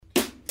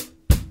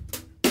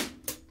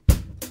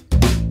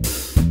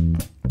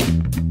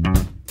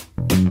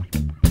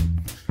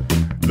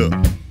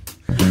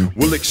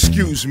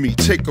Excuse me,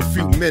 take a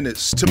few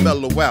minutes to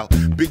mellow out.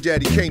 Big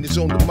Daddy Kane is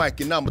on the mic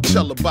and I'ma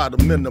tell about a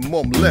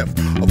minimum length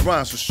of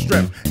rhymes with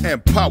strength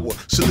and power.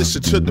 So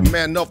listen to the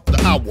man of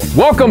the hour.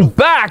 Welcome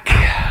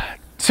back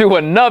to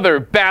another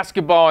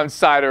Basketball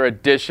Insider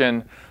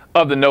edition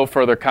of the No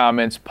Further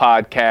Comments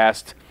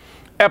podcast,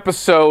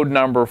 episode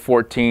number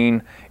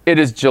 14. It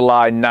is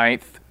July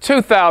 9th,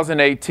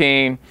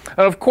 2018. And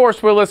of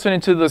course, we're listening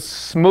to the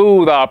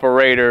smooth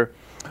operator,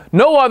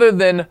 no other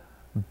than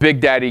Big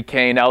Daddy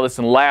Kane. Now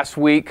listen, last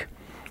week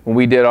when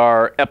we did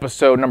our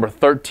episode number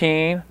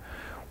 13,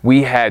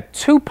 we had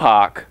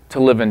Tupac to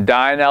Live and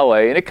Die in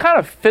LA, and it kind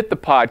of fit the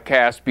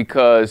podcast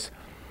because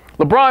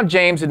LeBron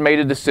James had made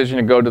a decision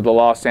to go to the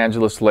Los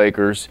Angeles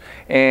Lakers,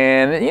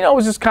 and it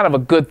was just kind of a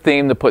good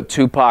theme to put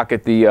Tupac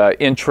at the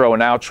intro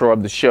and outro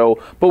of the show.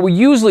 But we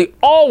usually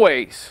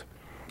always,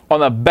 on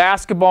the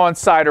Basketball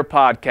Insider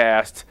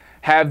podcast,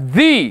 have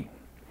the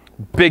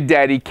Big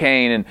Daddy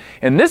Kane.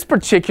 And this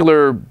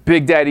particular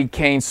Big Daddy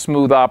Kane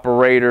smooth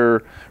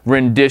operator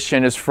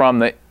rendition is from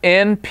the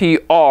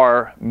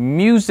NPR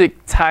Music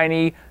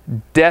Tiny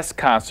Desk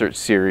Concert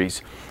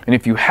Series. And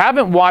if you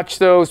haven't watched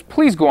those,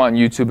 please go on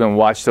YouTube and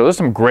watch those. There's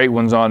some great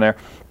ones on there.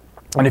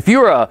 And if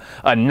you're a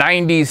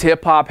 90s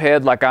hip-hop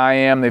head like I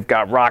am, they've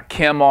got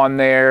Rakim on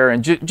there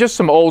and just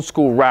some old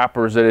school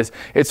rappers.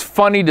 It's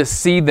funny to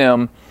see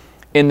them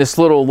in this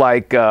little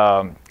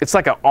it's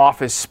like an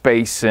office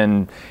space,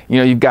 and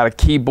you've got a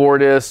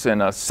keyboardist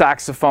and a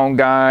saxophone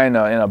guy and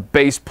a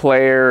bass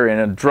player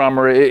and a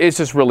drummer. It's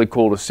just really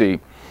cool to see.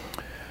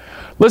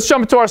 Let's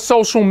jump into our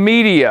social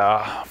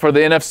media for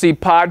the NFC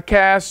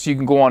Podcast. You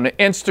can go on to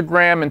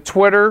Instagram and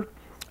Twitter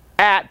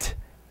at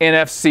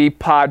NFC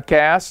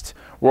Podcast.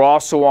 We're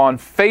also on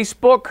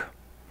Facebook.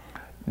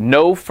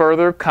 No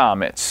Further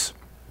Comments.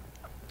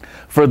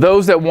 For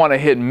those that want to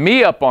hit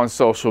me up on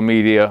social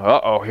media,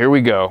 here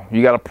we go.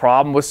 You got a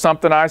problem with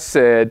something I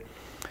said,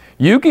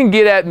 you can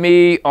get at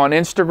me on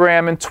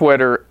Instagram and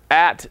Twitter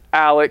at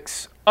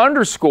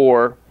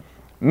Alex_Meacham,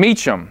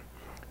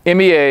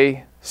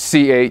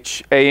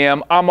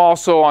 MEACHAM. I'm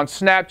also on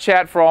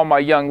Snapchat for all my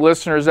young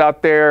listeners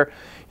out there.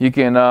 You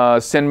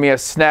can send me a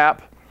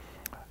snap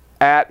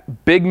at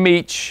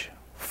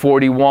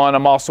BigMeach41.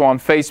 I'm also on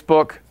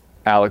Facebook,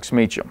 Alex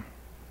Meacham.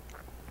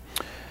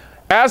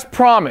 As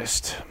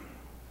promised,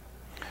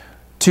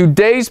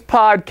 today's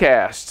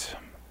podcast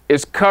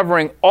is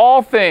covering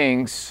all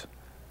things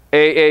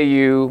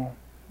AAU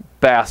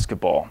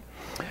basketball.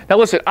 Now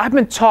listen, I've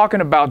been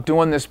talking about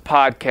doing this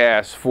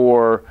podcast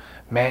for,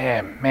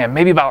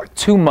 maybe about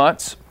 2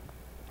 months.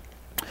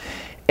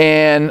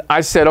 And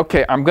I said,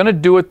 okay, I'm going to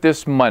do it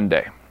this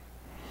Monday.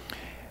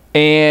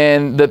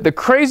 And the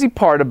crazy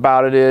part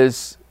about it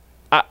is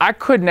I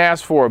couldn't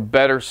ask for a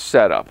better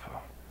setup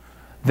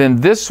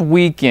than this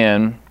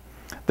weekend.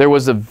 There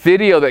was a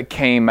video that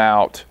came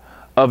out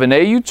of an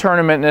AU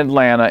tournament in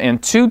Atlanta,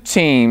 and two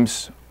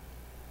teams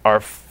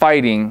are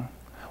fighting.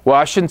 Well,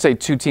 I shouldn't say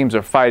two teams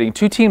are fighting.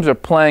 Two teams are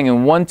playing,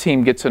 and one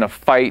team gets in a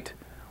fight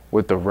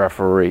with the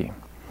referee.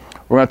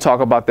 We're going to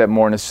talk about that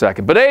more in a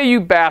second. But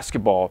AAU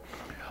basketball.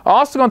 I'm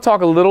also going to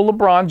talk a little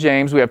LeBron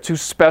James. We have two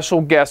special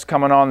guests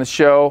coming on the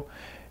show,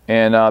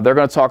 and they're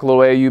going to talk a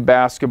little AAU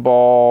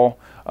basketball,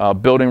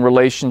 building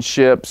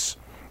relationships,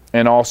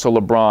 and also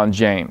LeBron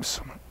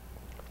James.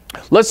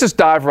 Let's just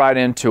dive right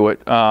into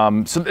it.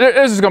 So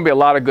this is going to be a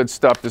lot of good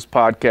stuff, this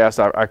podcast.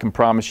 I can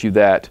promise you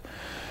that.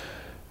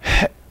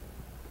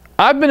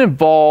 I've been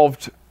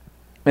involved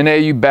in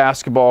AAU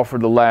basketball for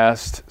the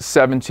last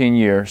 17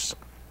 years.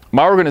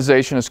 My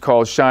organization is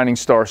called Shining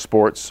Star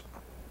Sports.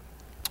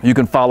 You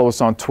can follow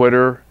us on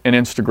Twitter and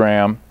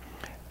Instagram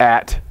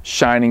at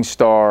Shining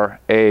Star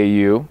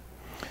AAU.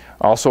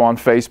 Also on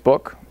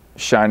Facebook,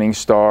 Shining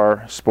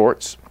Star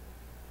Sports.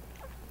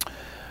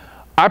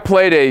 I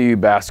played AAU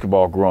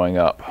basketball growing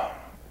up.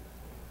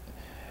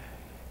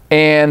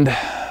 And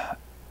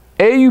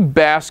AAU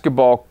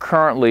basketball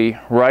currently,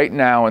 right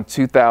now in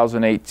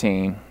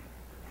 2018,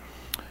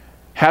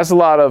 has a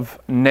lot of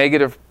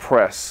negative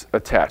press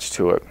attached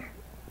to it.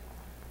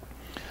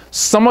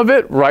 Some of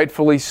it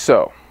rightfully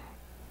so.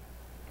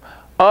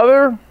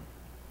 Other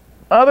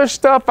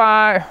stuff,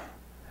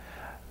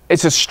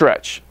 it's a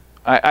stretch.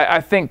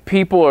 I think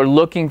people are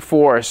looking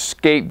for a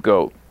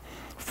scapegoat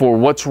for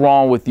what's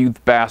wrong with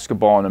youth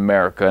basketball in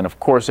America. And of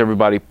course,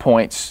 everybody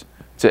points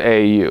to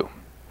AAU.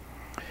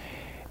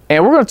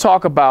 And we're going to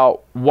talk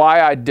about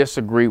why I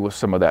disagree with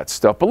some of that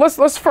stuff. But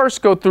let's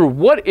first go through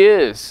what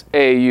is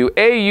AAU.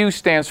 AAU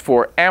stands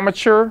for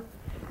Amateur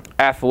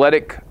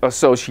Athletic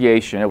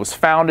Association. It was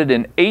founded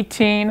in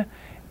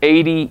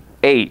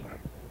 1888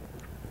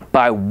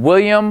 by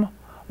William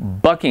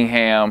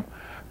Buckingham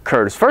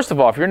Curtis. First of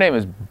all, if your name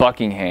is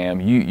Buckingham,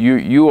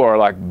 you are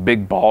like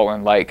big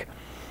ballin', like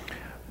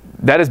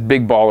that is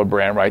big baller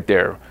brand right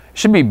there. It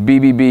should be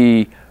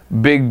BBB,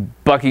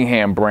 Big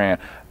Buckingham brand.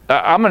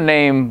 I'm going to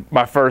name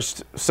my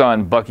first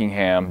son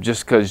Buckingham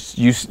just because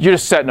you're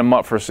just setting him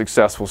up for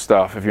successful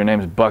stuff if your name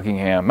is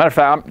Buckingham. Matter of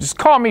fact, just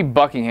call me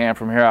Buckingham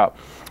from here out.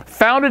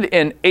 Founded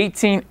in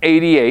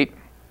 1888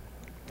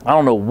 I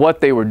don't know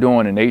what they were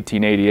doing in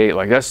 1888.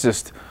 Like, that's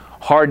just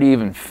hard to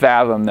even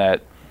fathom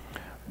that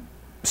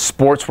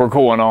sports were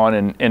going on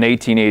in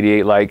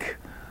 1888, like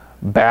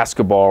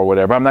basketball or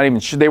whatever. I'm not even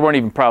sure. They weren't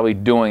even probably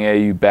doing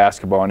AAU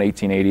basketball in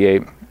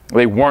 1888.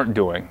 They weren't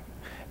doing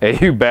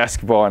AAU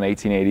basketball in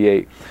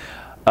 1888.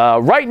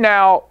 Right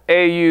now,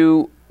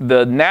 AAU,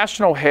 the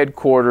national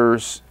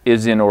headquarters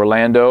is in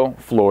Orlando,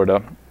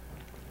 Florida.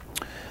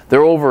 There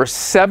are over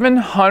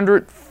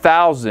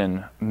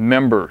 700,000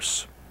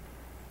 members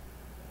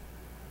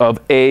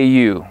of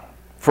AAU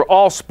for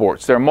all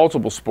sports. There are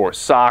multiple sports.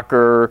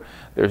 Soccer,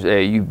 there's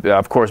AAU,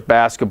 of course,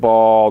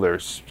 basketball,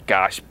 there's,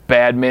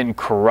 badminton,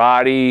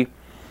 karate.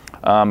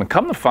 And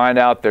come to find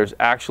out, there's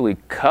actually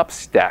cup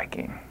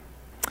stacking.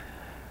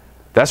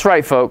 That's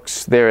right,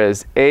 folks. There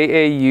is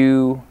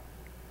AAU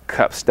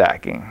cup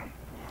stacking.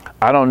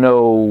 I don't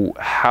know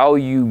how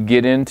you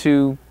get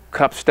into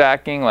cup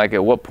stacking, like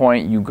at what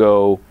point you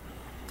go,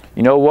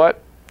 you know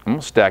what, I'm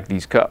going to stack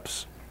these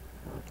cups.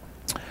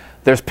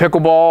 There's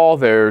pickleball,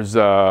 there's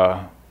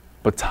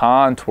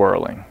baton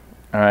twirling,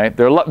 all right?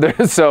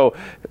 So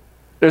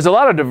there's a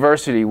lot of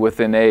diversity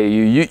within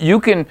AAU. You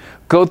can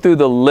go through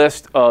the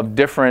list of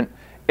different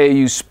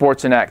AAU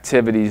sports and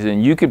activities,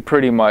 and you could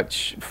pretty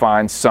much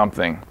find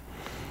something.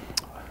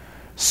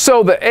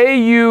 So the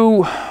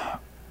AAU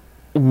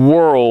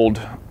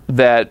world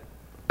that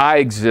I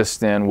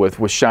exist in with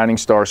Shining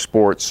Star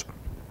Sports,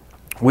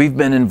 we've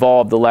been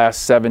involved the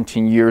last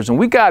 17 years, and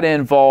we got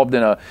involved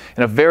in a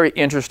very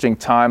interesting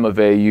time of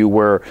AAU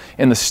where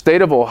in the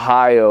state of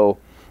Ohio,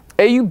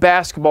 AAU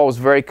basketball was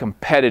very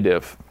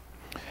competitive.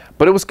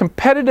 But it was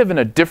competitive in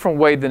a different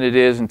way than it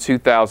is in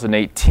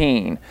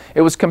 2018.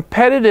 It was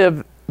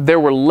competitive. There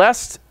were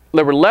less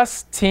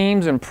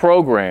teams and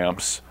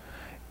programs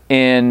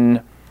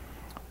in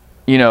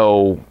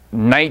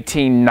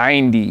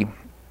 1990,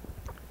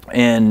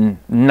 in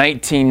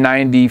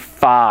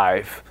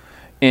 1995,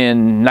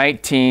 in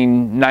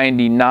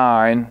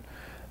 1999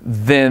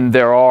 than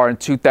there are in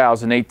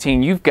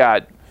 2018. You've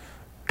got,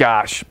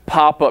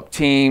 pop-up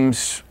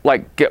teams.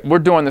 Like, we're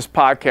doing this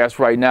podcast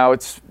right now.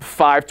 It's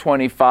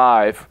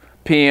 5:25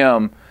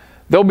 p.m.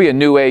 There'll be a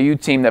new AAU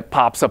team that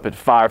pops up at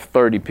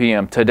 5:30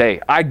 p.m.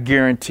 today. I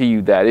guarantee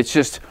you that. It's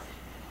just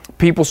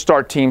people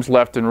start teams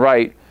left and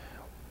right.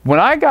 When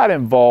I got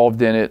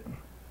involved in it,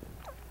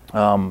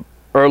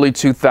 early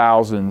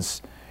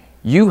 2000s,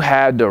 you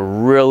had to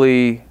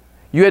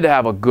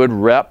have a good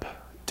rep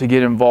to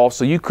get involved.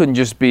 So you couldn't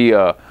just be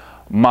a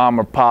mom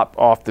or pop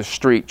off the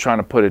street trying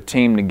to put a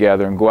team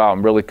together and go out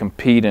and really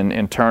compete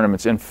in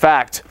tournaments. In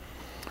fact,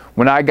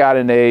 when I got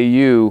in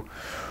AAU,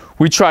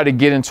 we tried to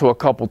get into a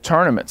couple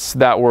tournaments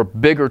that were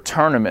bigger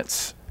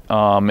tournaments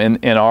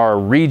in our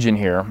region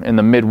here in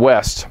the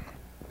Midwest.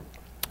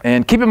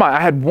 And keep in mind,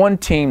 I had one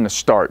team to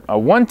start.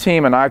 One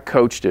team, and I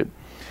coached it.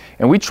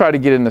 And we tried to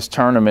get in this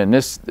tournament,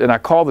 and I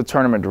called the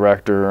tournament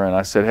director, and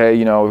I said, hey,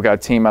 we've got a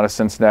team out of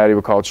Cincinnati.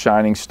 We're called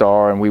Shining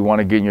Star, and we want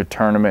to get in your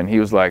tournament. And he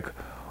was like,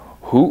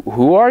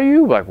 who are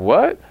you? Like,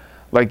 what?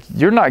 Like,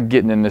 you're not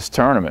getting in this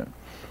tournament.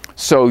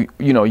 So,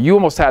 you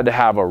almost had to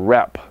have a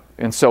rep.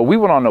 And so we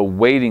went on a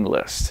waiting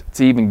list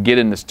to even get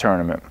in this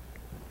tournament.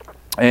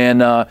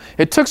 And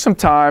it took some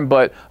time,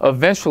 but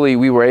eventually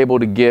we were able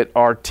to get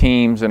our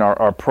teams and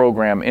our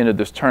program into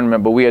this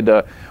tournament. But we had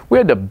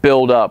to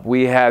build up.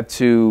 We had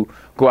to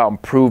go out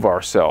and prove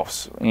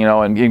ourselves,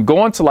 and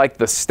going to like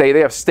the state.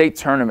 They have state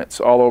tournaments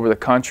all over the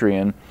country,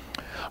 and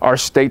our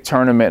state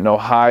tournament in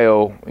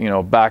Ohio,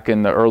 back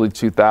in the early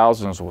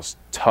 2000s was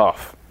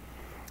tough.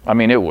 I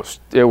mean, it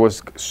was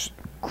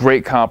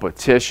great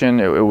competition.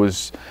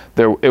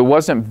 It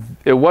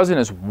wasn't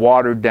as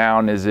watered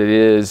down as it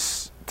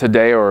is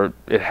today, or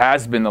it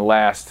has been the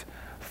last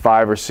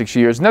 5 or 6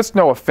 years. And that's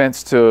no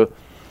offense to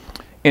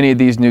any of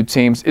these new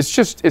teams. It's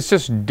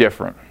just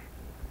different.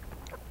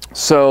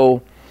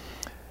 So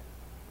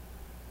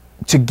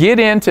to get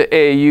into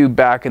AAU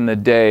back in the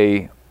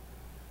day,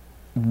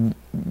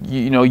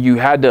 you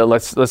had to,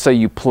 let's say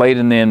you played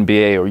in the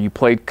NBA or you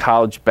played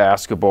college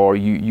basketball, or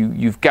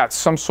you've got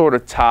some sort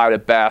of tie to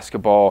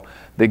basketball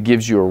that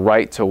gives you a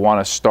right to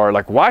want to start.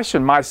 Like, why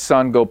should my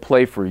son go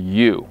play for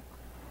you?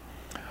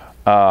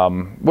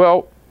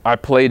 Well, I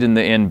played in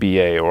the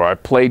NBA, or I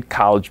played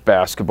college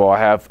basketball.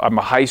 I'm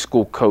a high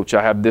school coach.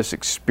 I have this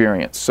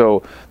experience.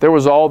 So there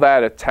was all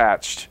that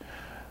attached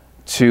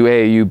to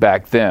AAU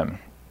back then.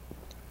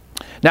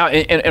 Now,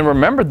 and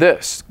remember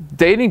this,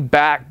 dating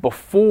back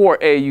before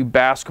AAU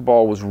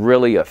basketball was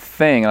really a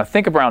thing, and I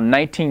think around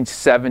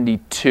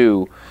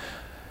 1972,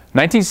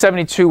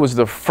 1972 was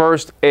the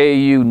first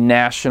AAU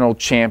national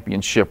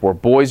championship where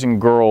boys and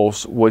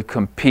girls would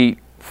compete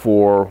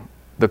for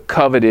the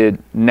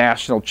coveted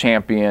national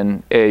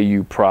champion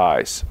AAU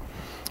prize,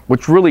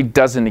 which really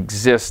doesn't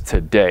exist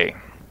today.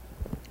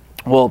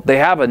 Well, they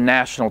have a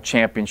national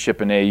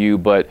championship in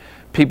AAU, but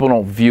people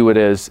don't view it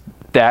as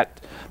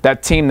that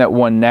team that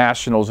won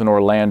nationals in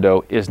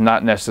Orlando is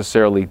not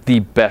necessarily the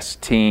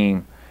best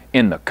team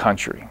in the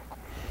country.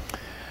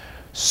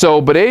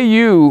 So, but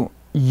AAU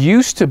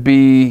used to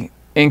be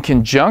in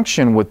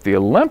conjunction with the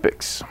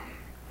Olympics.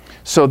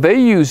 So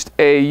they used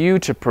AAU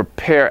to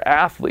prepare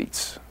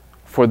athletes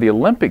for the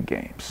Olympic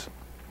Games.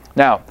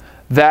 Now,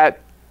 that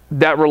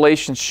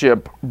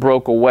relationship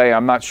broke away.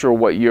 I'm not sure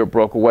what year it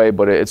broke away,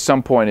 but at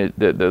some point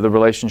the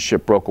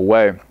relationship broke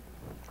away.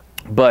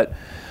 But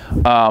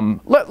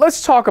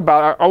let's talk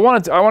about, I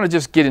want to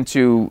just get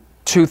into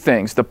two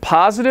things, the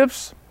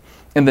positives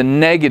and the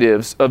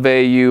negatives of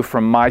AAU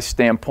from my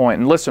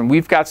standpoint. And listen,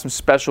 we've got some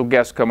special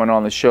guests coming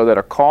on the show that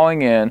are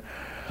calling in.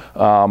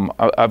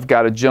 I've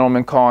got a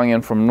gentleman calling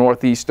in from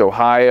Northeast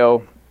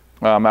Ohio.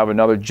 I have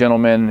another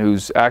gentleman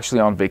who's actually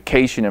on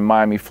vacation in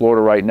Miami,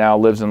 Florida right now,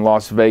 lives in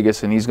Las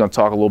Vegas, and he's going to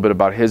talk a little bit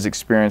about his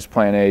experience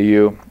playing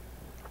AAU.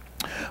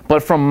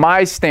 But from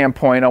my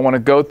standpoint, I want to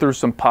go through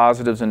some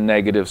positives and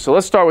negatives. So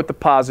let's start with the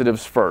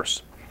positives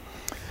first.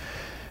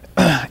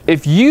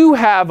 If you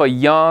have a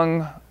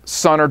young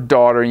son or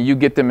daughter and you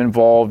get them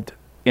involved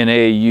in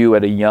AAU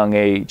at a young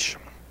age,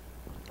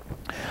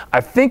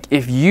 I think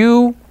if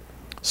you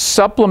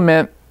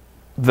supplement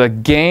the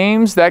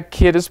games that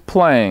kid is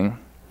playing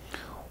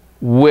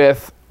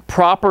with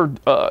proper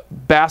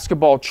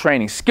basketball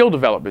training, skill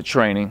development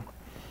training,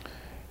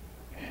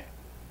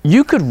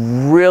 you could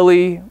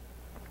really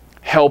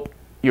help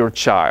your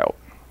child.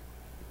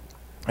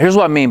 Here's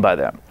what I mean by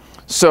that.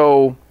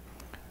 So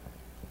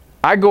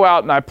I go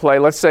out and I play,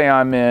 let's say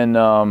I'm in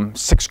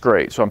 6th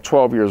grade, so I'm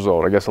 12 years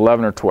old, I guess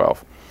 11 or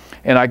 12.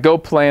 And I go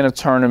play in a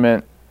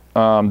tournament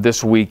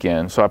this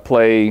weekend. So I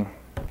play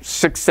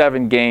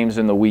 6-7 games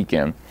in the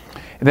weekend.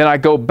 And then I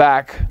go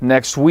back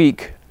next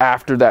week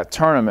after that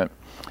tournament,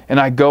 and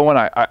I go and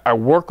I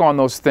work on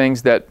those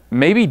things that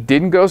maybe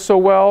didn't go so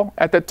well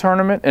at that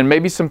tournament, and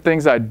maybe some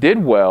things I did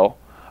well,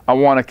 I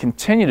want to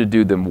continue to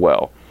do them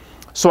well.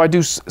 So I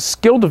do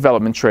skill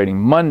development training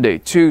Monday,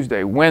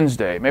 Tuesday,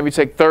 Wednesday, maybe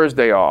take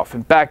Thursday off,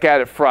 and back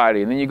at it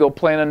Friday, and then you go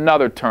play in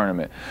another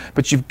tournament.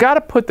 But you've got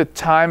to put the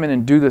time in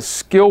and do the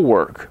skill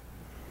work,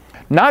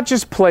 not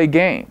just play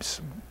games.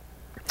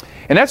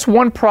 And that's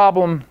one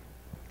problem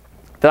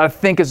that I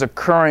think is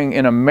occurring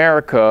in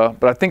America,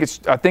 but I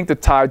think the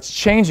tide's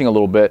changing a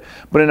little bit.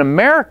 But in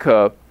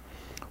America,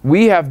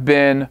 we have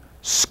been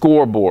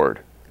scoreboard,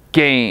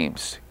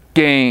 games,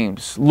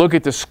 look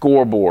at the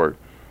scoreboard.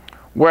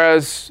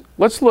 Whereas,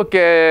 let's look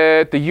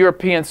at the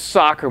European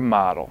soccer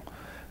model.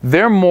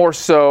 They're more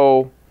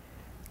so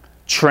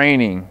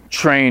training.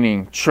 Let's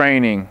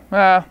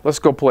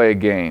go play a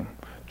game.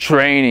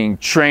 Training.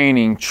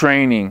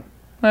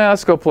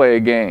 Let's go play a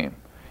game.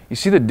 You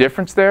see the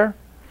difference there?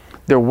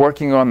 They're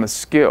working on the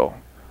skill.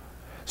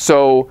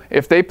 So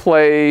if they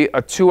play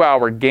a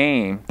 2-hour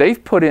game,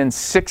 they've put in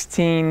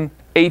 16,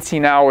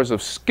 18 hours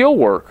of skill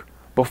work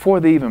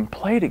before they even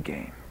played a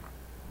game.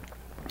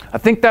 I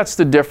think that's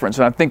the difference,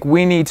 and I think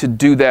we need to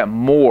do that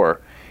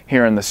more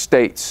here in the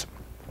States.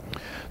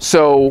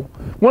 So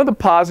one of the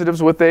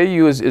positives with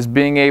AAU is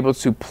being able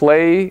to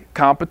play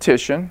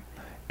competition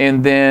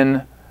and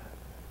then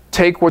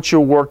take what you're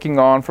working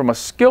on from a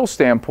skill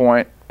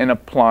standpoint and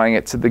applying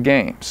it to the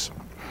games.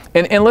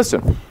 And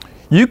listen,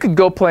 you could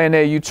go play an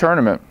AAU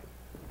tournament,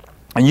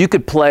 and you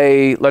could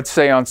play, let's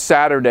say on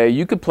Saturday,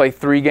 you could play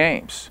 3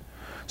 games.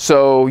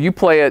 So you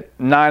play at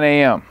 9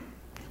 a.m.,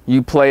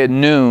 you play at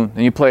noon,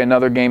 and you play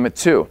another game at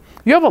 2.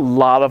 You have a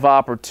lot of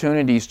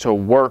opportunities to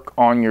work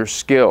on your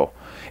skill.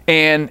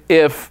 And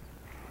if,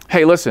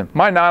 hey, listen,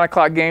 my 9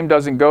 o'clock game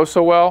doesn't go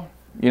so well,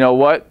 you know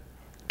what?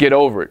 Get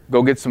over it.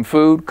 Go get some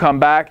food, come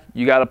back.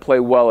 You got to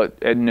play well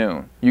at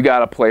noon. You got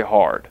to play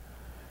hard.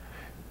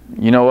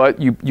 You know what?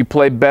 You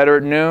play better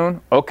at noon?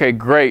 Okay,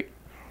 great.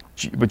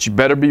 But you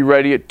better be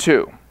ready at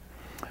 2.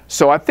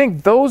 So I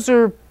think those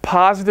are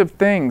positive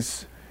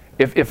things.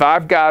 If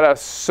I've got a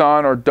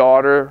son or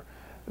daughter,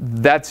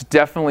 that's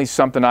definitely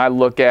something I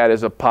look at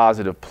as a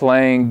positive.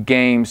 Playing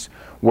games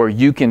where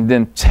you can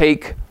then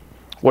take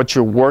what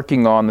you're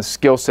working on, the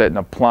skill set, and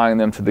applying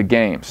them to the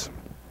games.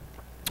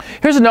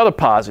 Here's another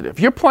positive.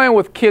 You're playing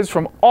with kids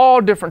from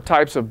all different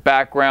types of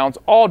backgrounds,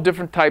 all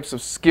different types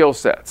of skill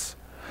sets.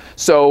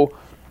 So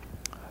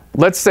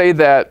let's say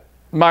that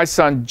my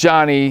son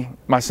Johnny,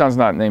 my son's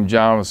not named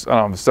John, I don't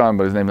have a son,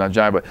 but his name's not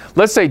Johnny, but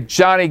let's say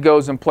Johnny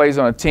goes and plays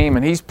on a team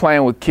and he's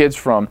playing with kids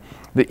from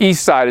the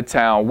east side of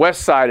town,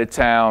 west side of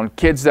town,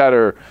 kids that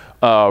are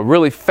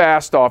really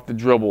fast off the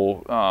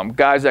dribble,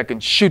 guys that can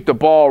shoot the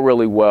ball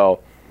really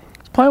well.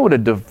 He's playing with a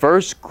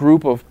diverse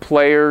group of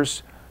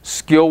players,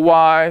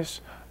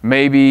 skill-wise,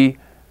 maybe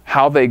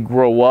how they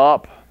grow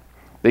up.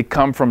 They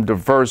come from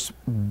diverse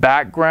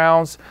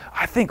backgrounds.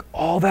 I think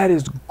all that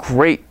is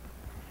great.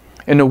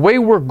 And the way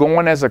we're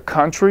going as a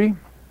country,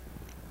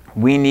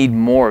 we need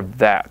more of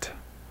that.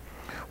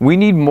 We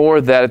need more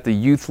of that at the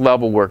youth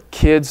level where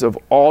kids of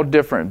all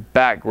different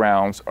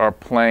backgrounds are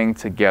playing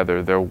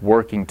together. They're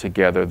working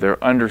together.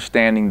 They're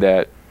understanding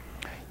that,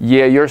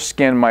 yeah, your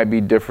skin might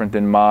be different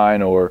than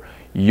mine, or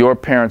your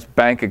parents'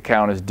 bank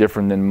account is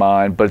different than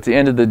mine, but at the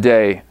end of the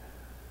day,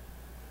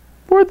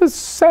 we're the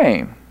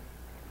same.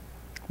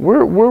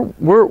 We're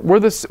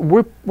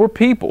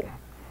people.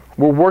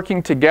 We're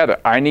working together.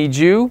 I need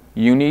you,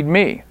 you need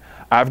me.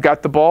 I've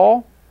got the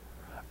ball.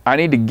 I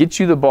need to get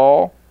you the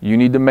ball. You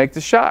need to make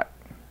the shot.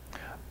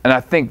 And I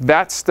think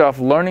that stuff,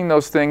 learning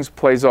those things,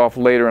 plays off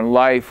later in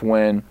life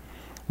when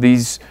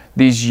these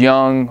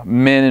young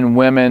men and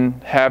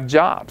women have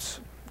jobs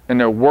and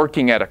they're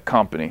working at a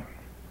company.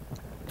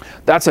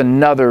 That's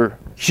another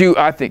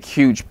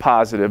huge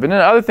positive. And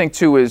another thing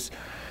too is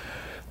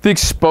the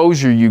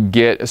exposure you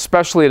get,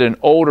 especially at an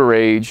older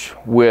age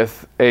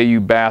with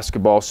AAU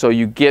basketball. So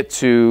you get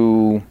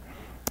to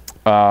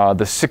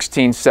the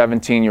 16,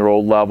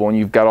 17-year-old level, and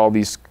you've got all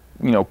these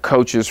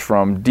coaches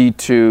from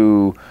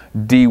D2,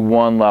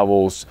 D1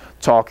 levels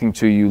talking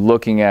to you,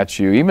 looking at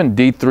you, even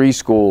D3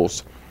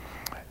 schools.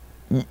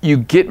 You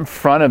get in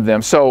front of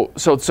them. So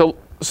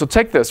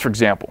take this, for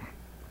example.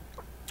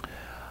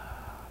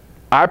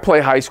 I play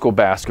high school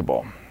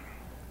basketball.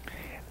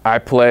 I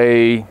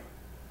play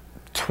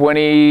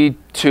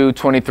 22,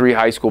 23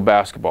 high school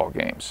basketball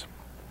games.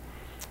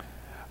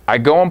 I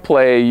go and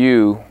play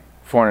AAU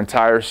for an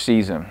entire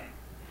season.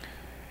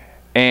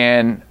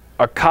 And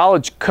a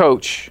college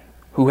coach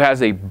who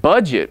has a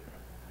budget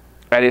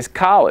at his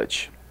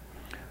college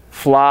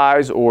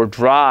flies or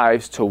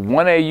drives to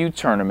one AAU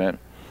tournament,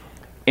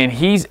 and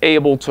he's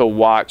able to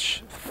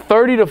watch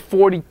 30 to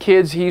 40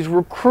 kids he's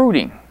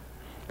recruiting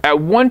at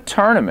one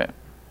tournament.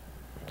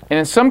 And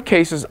in some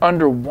cases,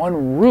 under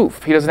one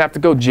roof. He doesn't have to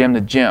go gym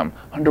to gym.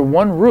 Under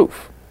one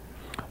roof.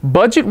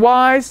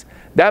 Budget-wise,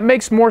 that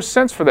makes more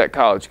sense for that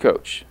college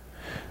coach.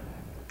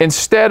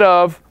 Instead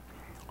of,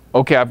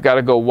 okay, I've got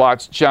to go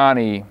watch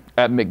Johnny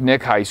at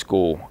McNick High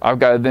School. I've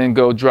got to then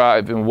go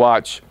drive and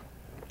watch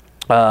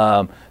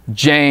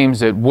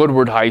James at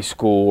Woodward High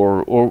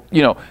School, or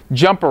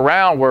jump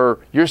around where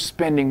you're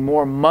spending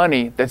more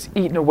money that's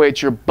eating away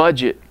at your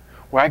budget,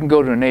 where I can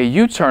go to an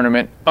AAU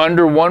tournament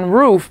under one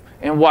roof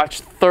and watch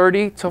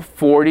 30 to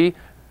 40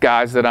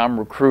 guys that I'm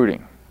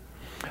recruiting.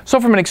 So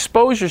from an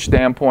exposure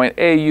standpoint,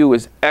 AAU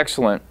is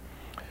excellent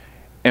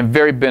and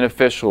very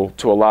beneficial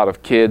to a lot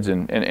of kids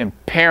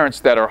and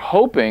parents that are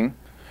hoping,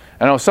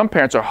 I know some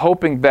parents are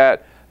hoping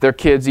that their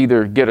kids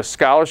either get a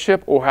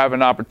scholarship or have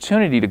an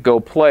opportunity to go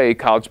play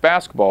college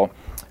basketball.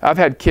 I've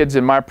had kids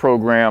in my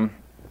program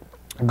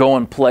go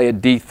and play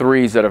at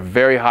D3s that are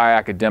very high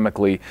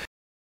academically.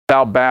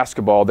 Without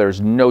basketball,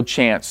 there's no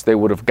chance they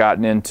would have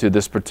gotten into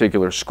this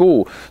particular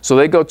school. So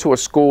they go to a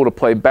school to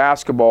play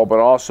basketball, but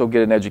also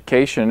get an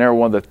education, and they're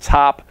one of the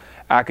top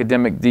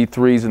academic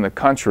D3s in the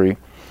country.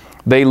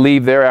 They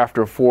leave there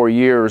after 4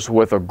 years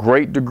with a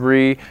great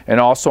degree,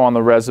 and also on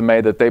the resume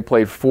that they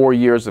played 4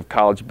 years of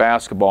college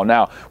basketball.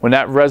 Now, when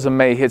that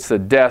resume hits the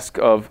desk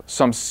of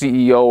some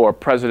CEO or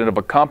president of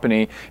a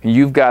company, and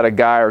you've got a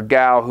guy or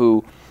gal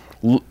who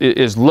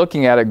is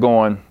looking at it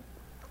going,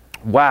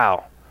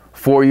 wow,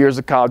 4 years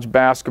of college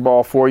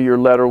basketball, 4-year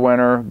letter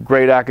winner,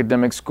 great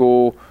academic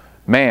school,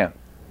 man,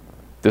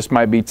 this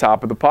might be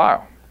top of the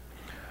pile.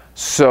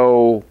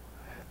 So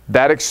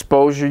that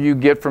exposure you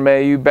get from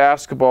AAU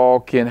basketball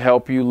can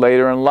help you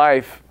later in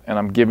life, and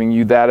I'm giving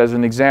you that as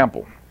an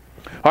example.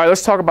 All right,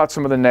 let's talk about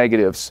some of the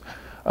negatives.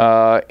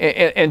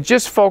 And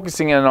just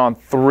focusing in on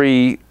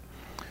 3,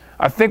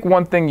 I think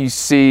one thing you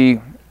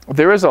see,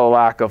 there is a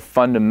lack of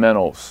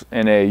fundamentals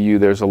in AAU.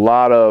 There's a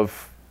lot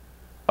of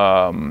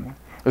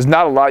there's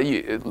not a lot.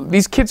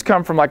 These kids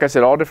come from, like I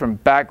said, all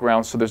different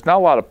backgrounds, so there's not a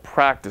lot of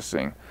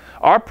practicing.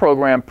 Our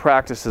program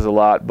practices a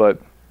lot,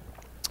 but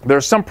there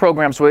are some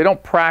programs where they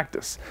don't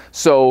practice.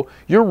 So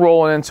you're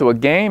rolling into a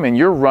game and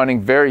you're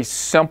running very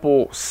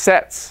simple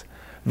sets,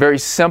 very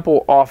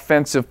simple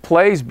offensive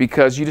plays,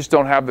 because you just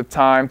don't have the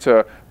time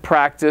to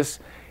practice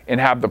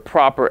and have the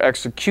proper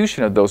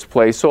execution of those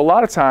plays. So a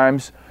lot of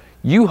times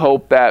you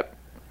hope that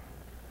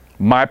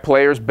my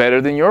player's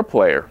better than your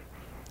player.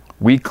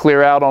 We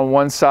clear out on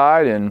one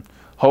side, and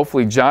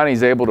hopefully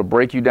Johnny's able to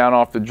break you down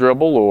off the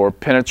dribble or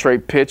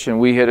penetrate pitch, and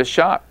we hit a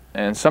shot.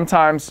 And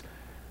sometimes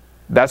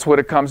that's what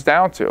it comes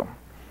down to.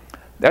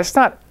 That's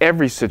not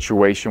every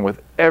situation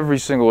with every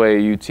single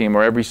AAU team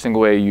or every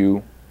single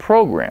AAU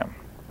program.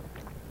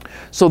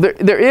 So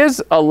there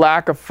is a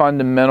lack of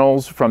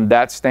fundamentals from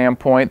that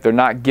standpoint. They're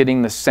not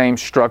getting the same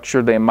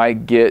structure they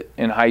might get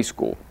in high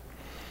school.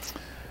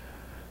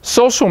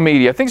 Social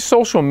media. I think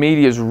social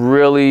media is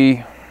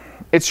really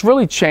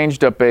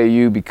changed up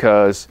AAU,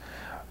 because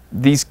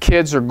these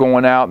kids are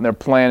going out and they're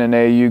playing in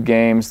AAU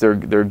games.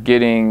 They're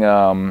getting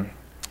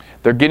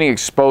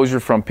exposure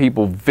from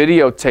people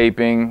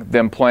videotaping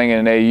them playing in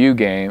an AAU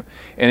game,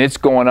 and it's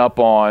going up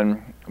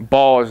on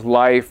Ball is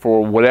Life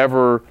or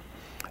whatever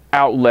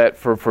outlet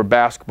for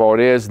basketball it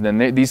is. And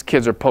then these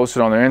kids are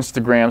posted on their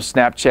Instagram,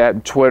 Snapchat,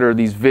 and Twitter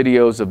these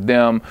videos of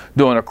them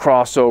doing a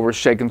crossover,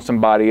 shaking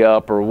somebody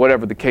up, or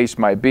whatever the case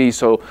might be.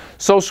 So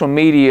social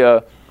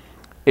media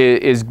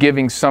is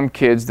giving some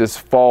kids this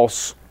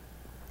false,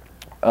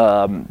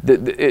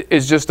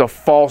 it's just a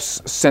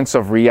false sense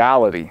of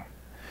reality,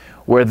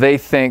 where they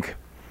think,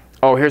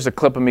 oh, here's a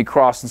clip of me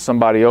crossing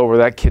somebody over,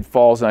 that kid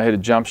falls and I hit a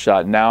jump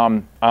shot. Now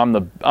I'm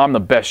the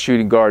best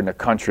shooting guard in the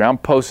country. I'm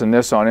posting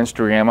this on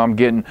Instagram. I'm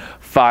getting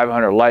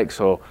 500 likes,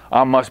 so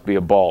I must be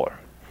a baller.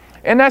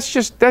 And that's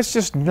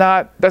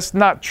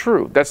not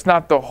true. That's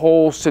not the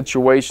whole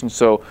situation.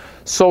 So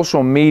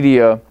social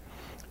media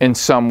in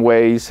some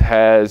ways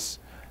has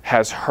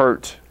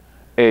hurt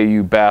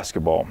AAU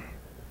basketball.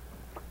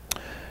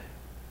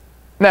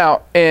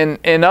 Now,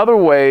 in other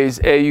ways,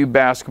 AAU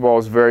basketball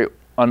is very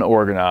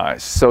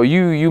unorganized. So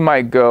you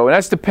might go, and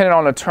that's dependent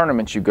on the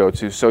tournament you go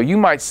to. So you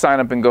might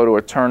sign up and go to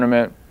a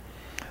tournament.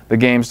 The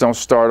games don't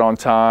start on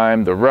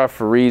time. The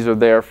referees are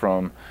there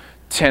from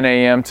 10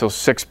 a.m. till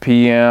 6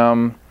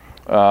 p.m.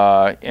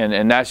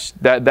 And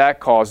that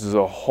causes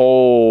a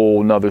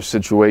whole nother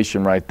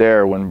situation right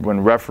there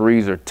when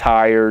referees are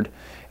tired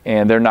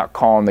and they're not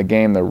calling the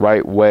game the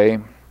right way.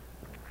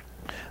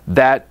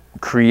 That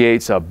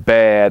creates a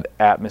bad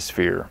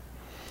atmosphere.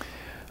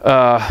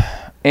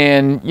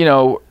 And, you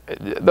know,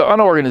 the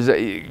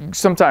unorganized,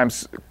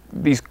 sometimes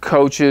these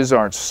coaches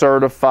aren't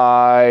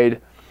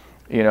certified.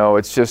 You know,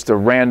 it's just a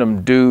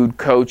random dude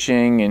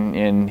coaching,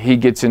 and he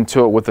gets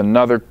into it with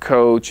another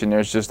coach, and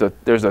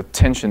there's a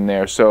tension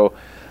there. So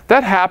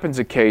that happens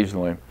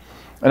occasionally.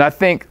 And I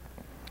think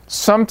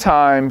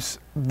sometimes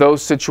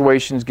those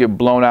situations get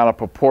blown out of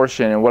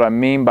proportion. And what I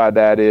mean by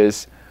that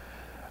is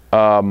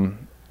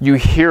you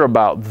hear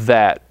about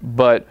that,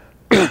 but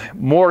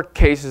more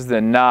cases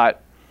than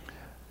not,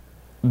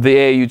 the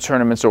AAU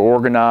tournaments are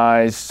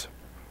organized,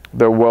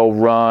 they're well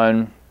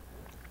run.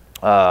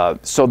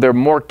 So there are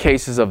more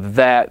cases of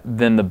that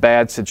than the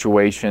bad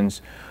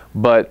situations,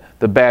 but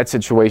the bad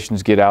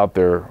situations get out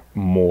there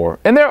more.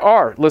 And there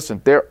are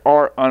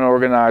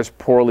unorganized,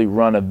 poorly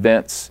run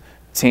events,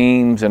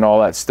 teams, and all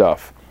that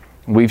stuff.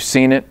 We've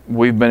seen it,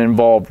 we've been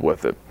involved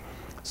with it.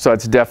 So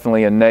it's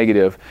definitely a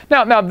negative.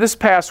 Now this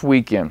past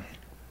weekend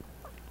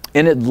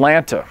in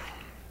Atlanta,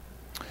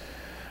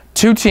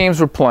 2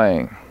 teams were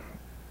playing.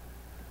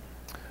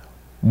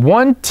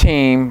 One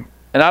team,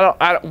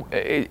 and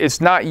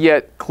it's not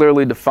yet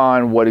clearly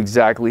defined what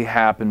exactly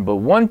happened, but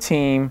one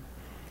team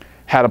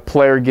had a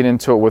player get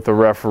into it with a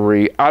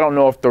referee. I don't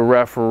know if the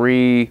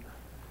referee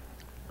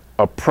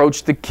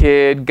approached the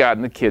kid, got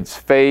in the kid's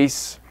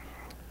face,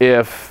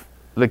 if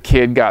the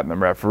kid got in the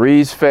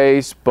referee's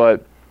face,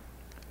 but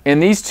in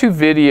these 2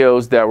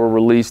 videos that were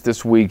released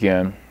this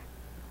weekend,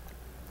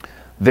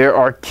 there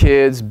are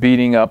kids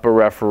beating up a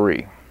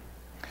referee.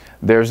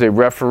 There's a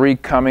referee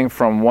coming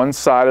from one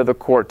side of the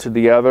court to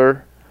the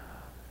other,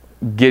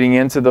 getting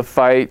into the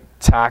fight,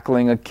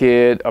 tackling a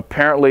kid.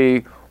 Apparently,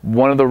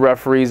 one of the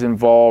referees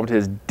involved,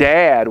 his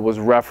dad was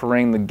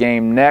refereeing the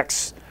game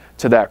next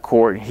to that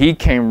court. He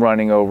came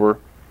running over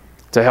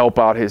to help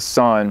out his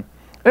son.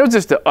 It was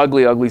just an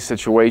ugly, ugly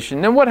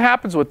situation. And what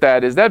happens with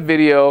that is that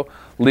video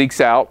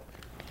leaks out,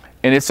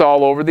 and it's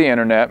all over the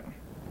internet.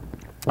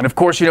 And of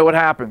course, you know what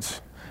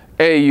happens.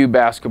 AAU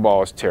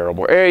basketball is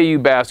terrible.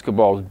 AAU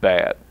basketball is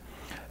bad.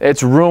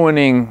 It's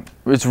ruining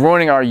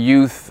our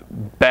youth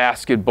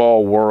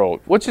basketball world,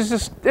 which is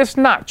just, it's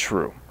not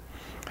true.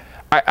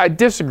 I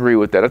disagree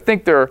with that. I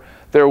think there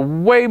are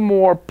way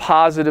more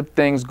positive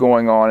things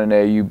going on in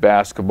AAU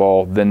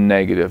basketball than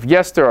negative.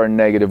 Yes, there are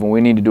negative, and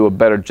we need to do a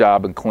better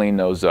job and clean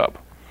those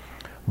up.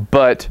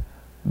 But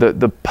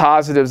the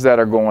positives that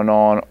are going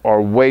on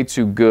are way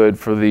too good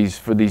for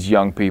these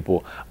young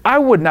people. I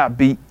would not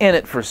be in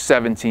it for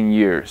 17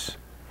 years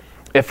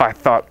if I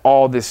thought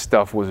all this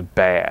stuff was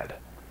bad.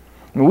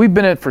 I mean, we've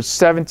been in it for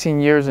 17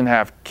 years and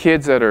have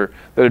kids that are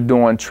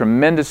doing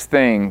tremendous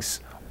things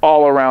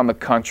all around the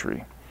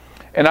country.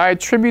 And I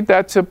attribute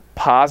that to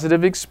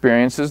positive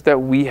experiences that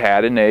we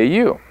had in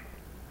AAU.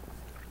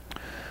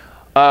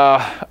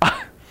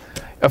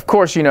 Of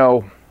course, you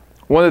know,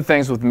 one of the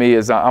things with me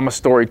is I'm a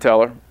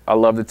storyteller. I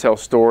love to tell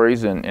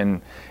stories,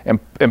 and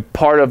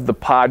part of the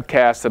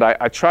podcast that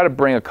I try to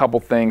bring a couple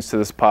things to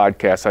this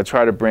podcast. I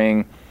try to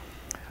bring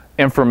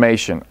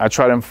information. I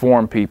try to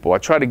inform people. I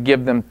try to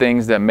give them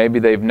things that maybe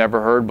they've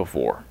never heard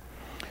before.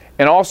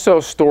 And also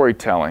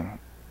storytelling.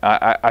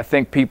 I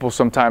think people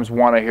sometimes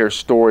want to hear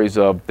stories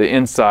of the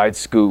inside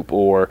scoop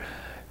or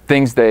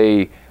things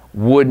they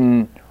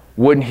wouldn't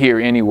hear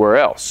anywhere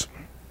else.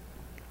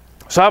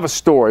 So I have a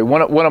story.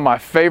 One of my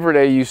favorite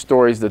AAU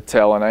stories to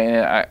tell,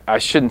 and I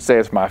shouldn't say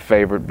it's my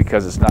favorite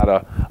because it's not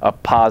a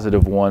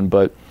positive one,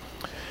 but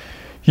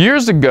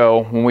years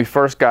ago when we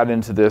first got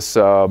into this,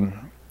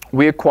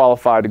 we had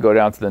qualified to go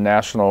down to the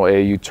National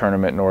AAU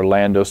tournament in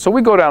Orlando. So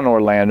we go down to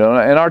Orlando,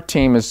 and our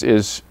team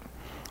is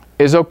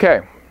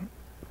okay.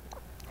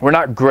 We're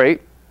not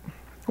great.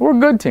 We're a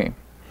good team.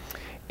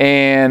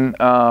 And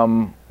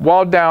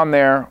while down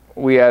there,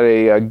 we had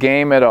a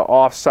game at an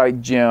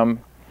off-site gym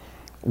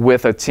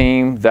with a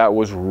team that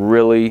was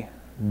really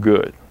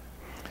good.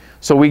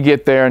 So we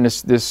get there, and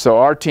so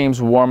our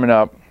team's warming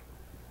up,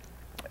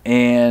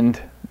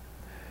 and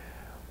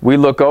we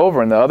look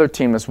over, and the other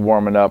team that's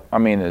warming up, I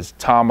mean, is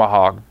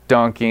tomahawk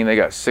dunking. They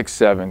got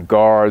 6'7"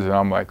 guards, and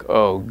I'm like,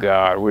 oh,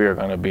 God, we are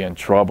going to be in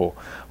trouble.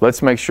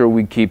 Let's make sure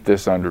we keep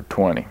this under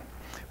 20.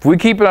 If we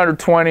keep it under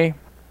 20,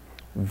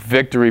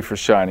 victory for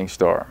Shining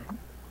Star.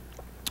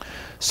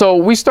 So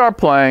we start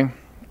playing,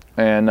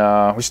 and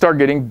we start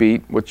getting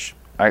beat, which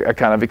I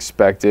kind of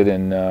expected,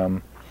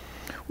 and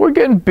we're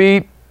getting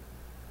beat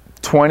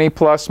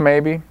 20-plus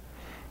maybe,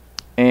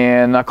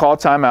 and I call a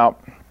timeout.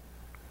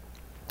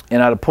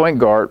 And I had a point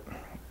guard,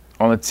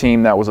 on the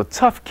team that was a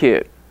tough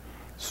kid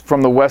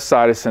from the west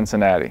side of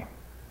Cincinnati.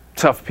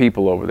 Tough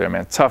people over there,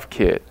 man. Tough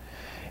kid.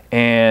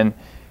 And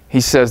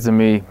he says to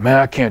me, man,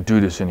 I can't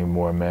do this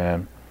anymore,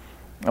 man.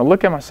 I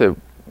look at him, I said,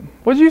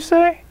 what'd you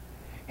say?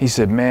 He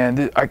said,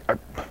 man,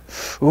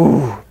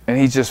 ooh. And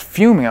he's just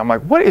fuming. I'm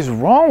like, what is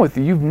wrong with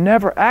you? You've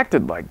never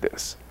acted like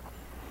this.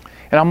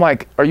 And I'm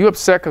like, are you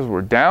upset because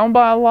we're down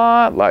by a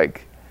lot?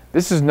 Like,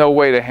 this is no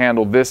way to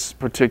handle this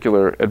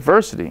particular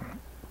adversity.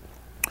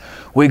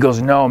 Well, he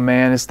goes, no,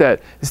 man, it's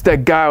that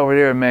guy over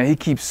there, man. He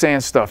keeps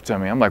saying stuff to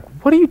me. I'm like,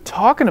 what are you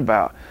talking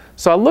about?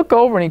 So I look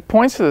over and he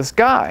points to this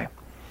guy.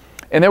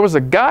 And there was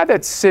a guy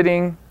that's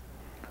sitting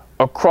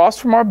across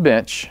from our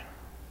bench,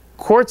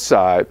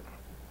 courtside,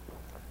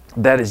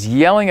 that is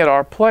yelling at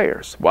our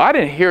players. Well, I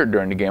didn't hear it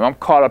during the game. I'm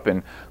caught up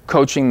in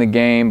coaching the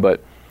game,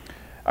 but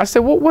I said,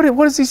 well,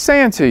 what is he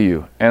saying to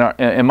you?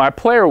 And my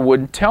player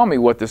wouldn't tell me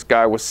what this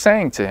guy was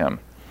saying to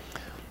him.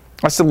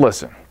 I said,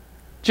 listen,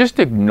 just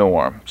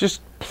ignore him.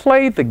 Just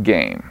play the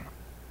game.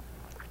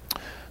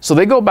 So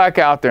they go back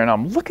out there, and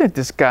I'm looking at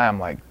this guy. I'm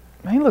like,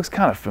 man, he looks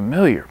kind of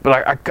familiar.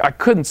 But I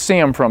couldn't see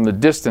him from the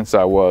distance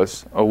I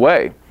was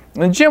away.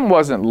 And the gym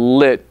wasn't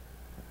lit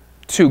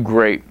too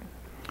great.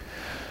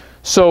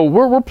 So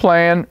we're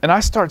playing, and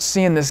I start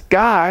seeing this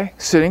guy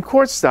sitting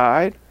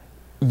courtside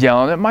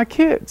yelling at my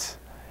kids.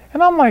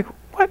 And I'm like,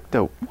 what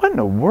in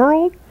the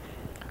world?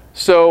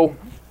 So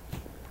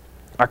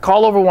I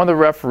call over one of the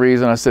referees,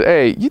 and I said,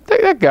 hey, you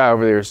think that guy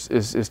over there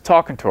is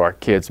talking to our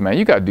kids, man?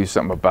 You got to do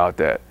something about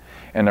that.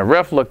 And the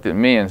ref looked at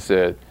me and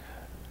said,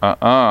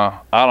 I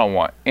don't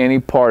want any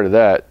part of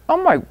that.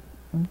 I'm like,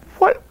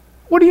 what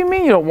do you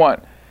mean you don't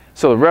want?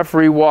 So the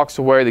referee walks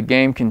away, the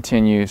game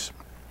continues.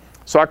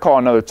 So I call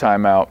another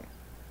timeout.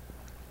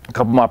 A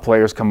couple of my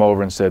players come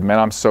over and said, man,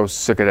 I'm so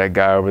sick of that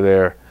guy over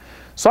there.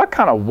 So I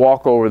kind of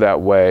walk over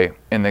that way,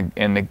 and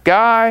the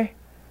guy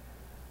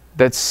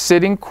that's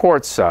sitting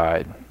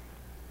courtside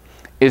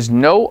is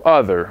no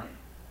other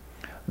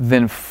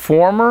than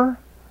former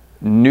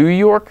New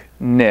York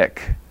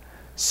Knick,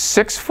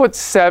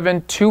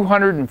 6'7",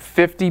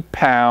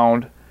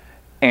 250-pound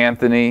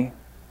Anthony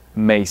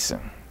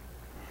Mason.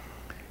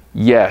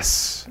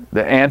 Yes,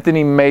 the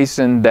Anthony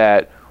Mason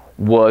that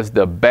was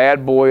the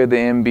bad boy of the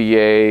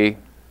NBA,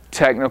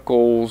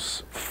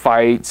 technicals,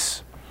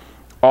 fights,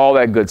 all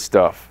that good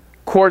stuff.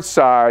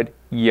 Courtside,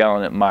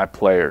 yelling at my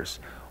players.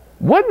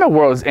 What in the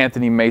world is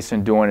Anthony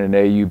Mason doing in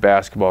an AAU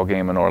basketball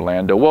game in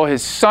Orlando? Well,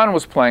 his son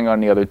was playing on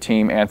the other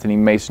team, Anthony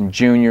Mason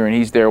Jr., and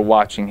he's there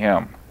watching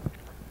him.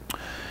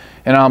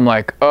 And I'm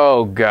like,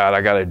 oh, God, I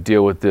got to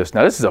deal with this.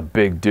 Now, this is a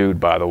big dude,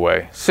 by the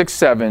way,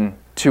 6'7",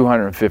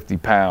 250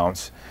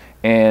 pounds.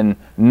 And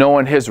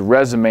knowing his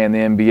resume in the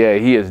NBA,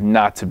 he is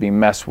not to be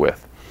messed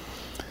with.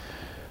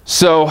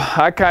 So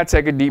I kind of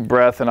take a deep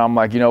breath, and I'm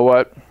like, you know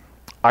what?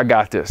 I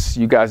got this.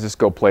 You guys just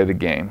go play the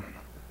game.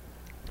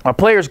 Our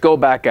players go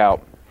back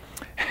out,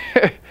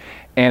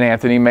 and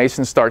Anthony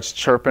Mason starts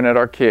chirping at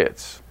our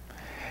kids.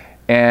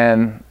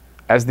 And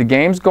as the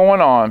game's going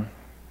on,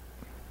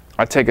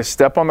 I take a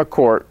step on the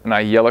court, and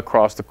I yell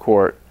across the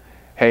court,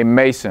 hey,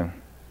 Mason,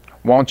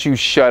 won't you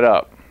shut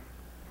up?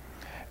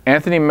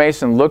 Anthony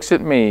Mason looks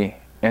at me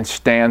and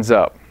stands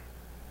up.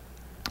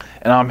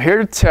 And I'm here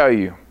to tell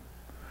you,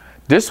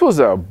 this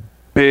was a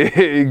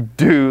big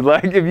dude.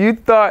 Like, if you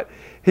thought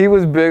he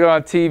was big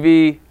on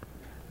TV,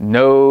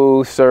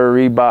 no,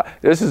 sirree.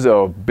 This is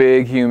a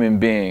big human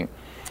being.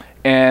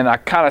 And I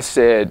kind of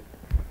said,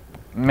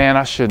 man,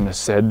 I shouldn't have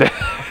said that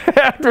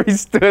after he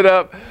stood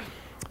up.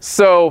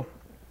 So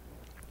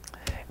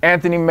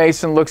Anthony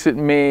Mason looks at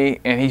me,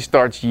 and he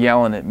starts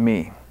yelling at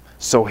me.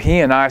 So he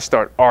and I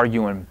start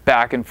arguing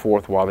back and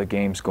forth while the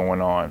game's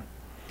going on.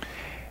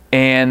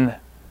 And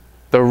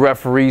the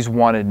referees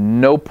wanted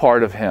no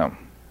part of him.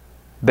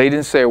 They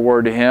didn't say a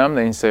word to him.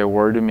 They didn't say a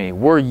word to me.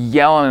 We're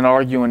yelling and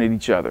arguing at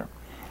each other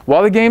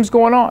while the game's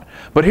going on.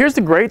 But here's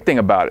the great thing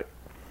about it.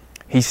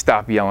 He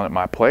stopped yelling at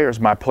my players.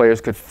 My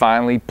players could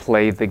finally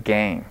play the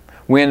game.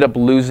 We ended up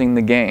losing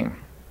the game.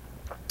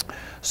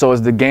 So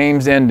as the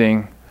game's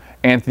ending,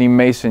 Anthony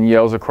Mason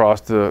yells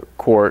across the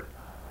court,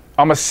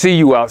 I'm going to see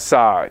you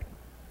outside,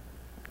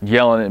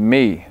 yelling at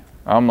me.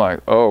 I'm like,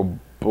 oh,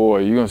 boy,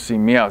 you're going to see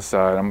me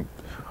outside.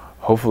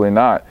 Hopefully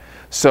not.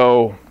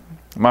 So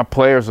my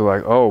players are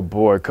like, oh,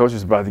 boy, coach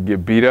is about to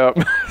get beat up.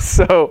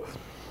 So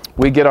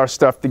we get our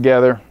stuff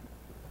together,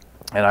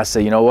 and I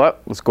say, you know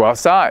what? Let's go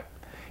outside.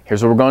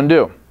 Here's what we're going to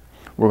do.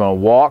 We're going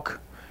to walk,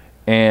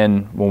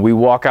 and when we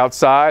walk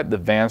outside, the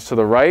van's to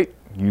the right.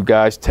 You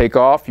guys take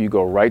off. You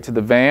go right to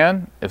the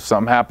van. If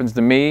something happens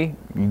to me,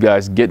 you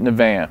guys get in the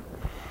van.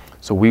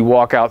 So we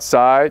walk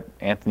outside.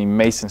 Anthony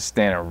Mason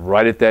standing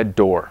right at that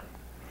door.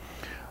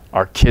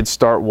 Our kids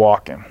start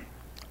walking.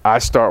 I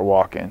start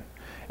walking.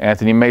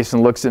 Anthony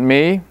Mason looks at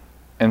me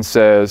and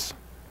says,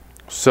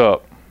 what's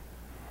up?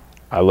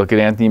 I look at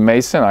Anthony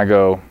Mason. I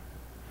go,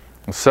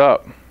 what's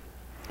up?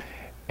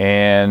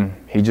 And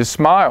he just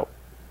smiled.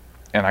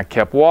 And I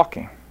kept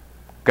walking.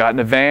 Got in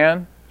the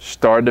van,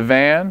 started the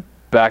van,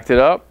 backed it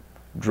up,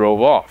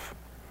 drove off.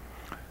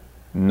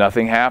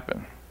 Nothing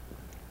happened.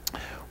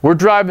 We're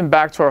driving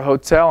back to our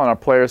hotel, and our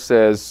player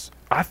says,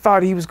 I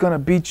thought he was going to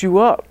beat you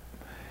up.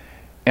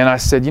 And I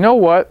said, you know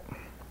what?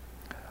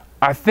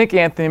 I think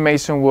Anthony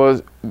Mason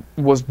was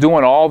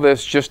doing all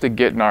this just to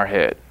get in our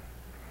head.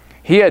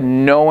 He had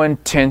no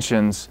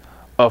intentions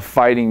of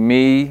fighting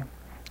me,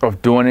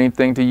 of doing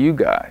anything to you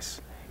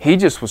guys. He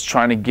just was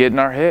trying to get in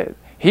our head.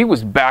 He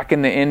was back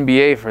in the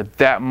NBA for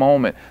that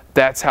moment.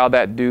 That's how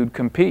that dude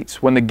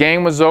competes. When the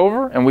game was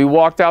over and we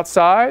walked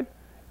outside,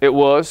 it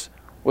was,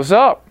 what's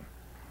up?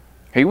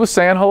 He was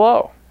saying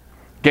hello.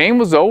 Game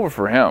was over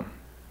for him.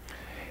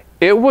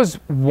 It was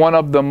one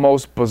of the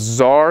most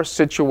bizarre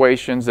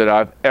situations that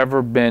I've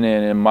ever been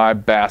in my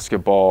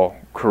basketball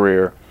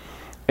career.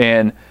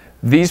 And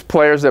these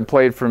players that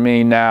played for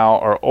me now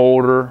are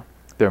older.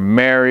 They're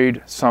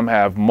married. Some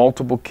have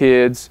multiple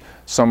kids.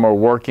 Some are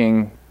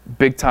working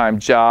big-time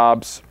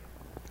jobs.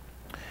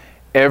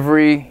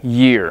 Every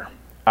year,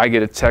 I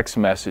get a text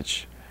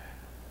message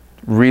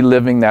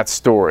reliving that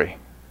story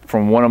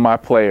from one of my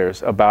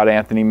players about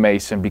Anthony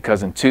Mason,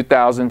 because in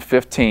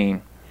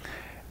 2015,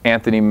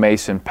 Anthony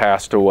Mason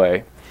passed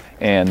away.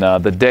 And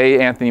the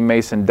day Anthony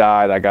Mason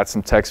died, I got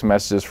some text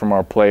messages from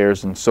our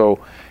players. And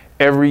so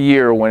every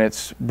year when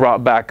it's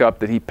brought back up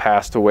that he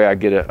passed away, I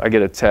get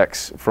a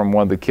text from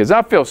one of the kids.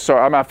 I feel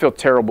sorry. I mean, I feel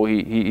terrible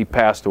he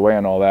passed away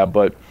and all that,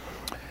 but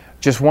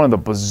just one of the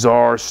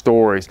bizarre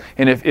stories.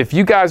 And if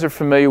you guys are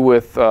familiar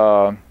with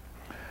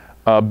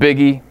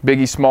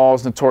Biggie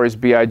Smalls, Notorious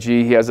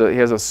B.I.G., he has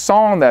a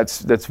song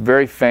that's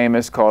very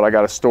famous called "I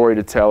Got a Story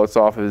to Tell." It's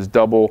off of his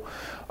double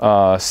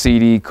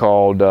CD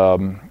called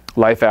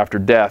 "Life After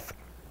Death."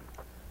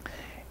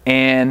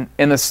 And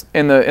in the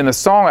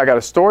song "I Got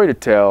a Story to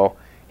Tell,"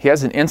 he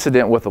has an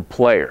incident with a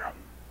player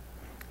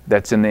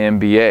that's in the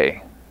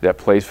NBA that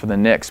plays for the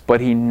Knicks,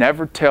 but he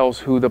never tells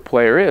who the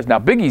player is. Now,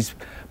 Biggie's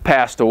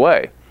passed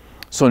away,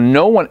 so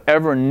no one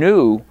ever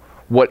knew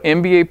what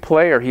NBA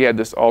player he had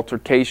this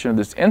altercation,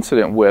 this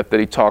incident with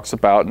that he talks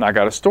about, and I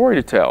got a story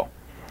to tell.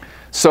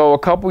 So a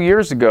couple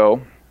years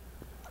ago,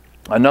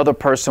 another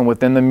person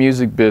within the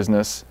music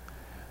business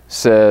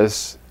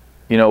says,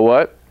 you know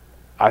what?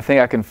 I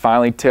think I can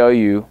finally tell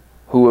you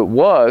who it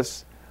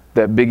was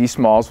that Biggie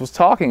Smalls was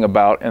talking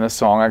about in the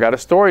song "I Got a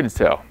Story to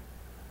Tell."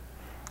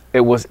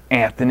 It was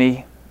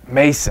Anthony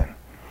Mason.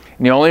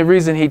 And the only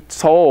reason he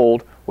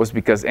told was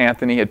because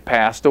Anthony had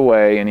passed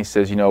away, and he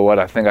says, you know what,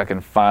 I think I can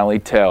finally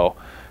tell.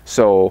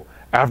 So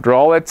after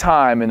all that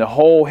time, and the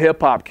whole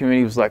hip-hop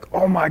community was like,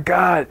 oh my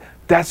God,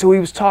 that's who he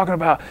was talking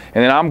about.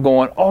 And then I'm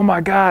going, oh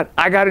my God,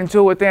 I got into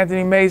it with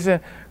Anthony Mason.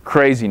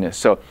 Craziness.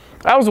 So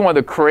that was one of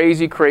the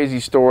crazy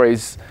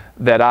stories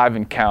that I've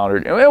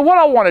encountered. And what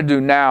I want to do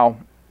now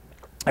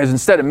is,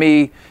 instead of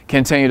me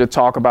continue to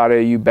talk about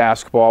AAU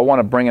basketball, I want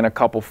to bring in a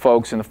couple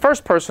folks. And the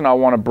first person I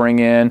want to bring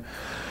in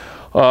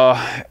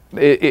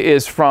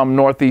is from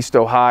Northeast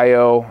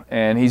Ohio,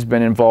 and he's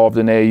been involved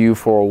in AAU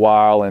for a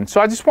while. And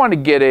so I just wanted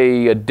to get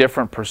a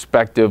different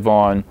perspective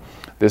on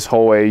this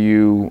whole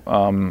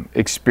AAU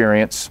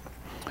experience.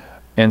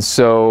 And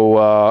so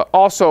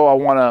also I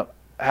want to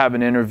have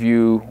an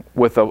interview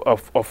with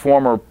a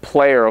former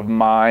player of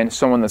mine,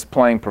 someone that's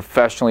playing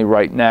professionally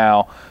right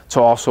now,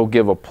 to also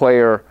give a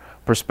player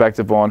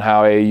perspective on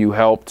how AAU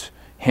helped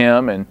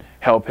him and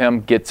help him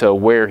get to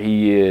where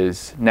he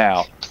is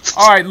now.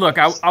 All right, look,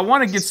 I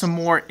want to get some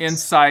more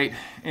insight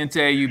into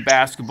AAU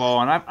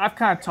basketball, and I've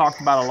kind of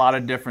talked about a lot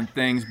of different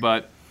things,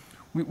 but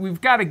we've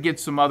got to get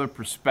some other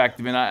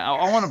perspective, and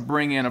I want to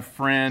bring in a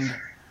friend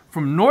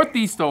from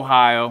Northeast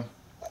Ohio,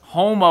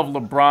 home of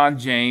LeBron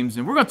James,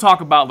 and we're going to talk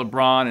about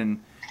LeBron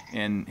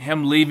and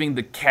him leaving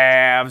the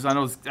Cavs.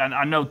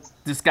 I know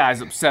this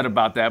guy's upset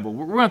about that, but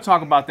we're going to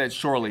talk about that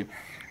shortly.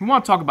 We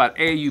want to talk about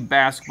AAU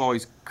basketball.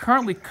 He's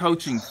currently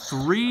coaching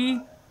 3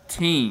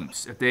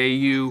 teams at the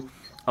AAU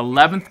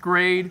 11th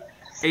grade,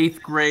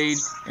 8th grade,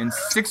 and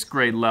 6th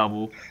grade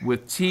level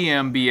with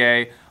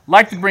TMBA. I'd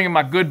like to bring in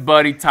my good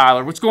buddy,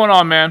 Tyler. What's going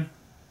on, man?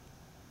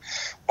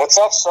 What's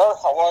up, sir?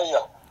 How are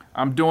you?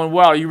 I'm doing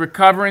well. Are you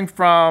recovering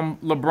from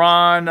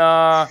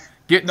LeBron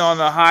getting on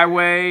the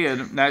highway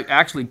and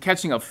actually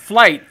catching a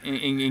flight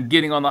and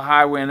getting on the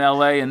highway in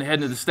L.A. and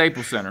heading to the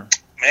Staples Center?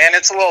 Man,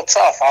 it's a little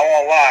tough. I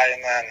won't lie.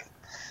 And then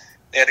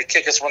they had to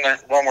kick us when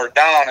we're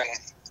down and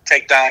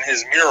take down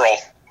his mural.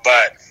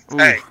 But,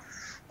 hey,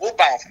 we'll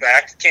bounce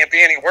back. It can't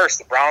be any worse.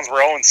 The Browns were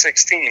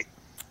 0-16.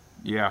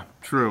 Yeah,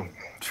 true.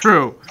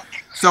 So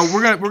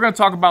we're gonna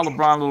talk about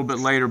LeBron a little bit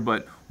later,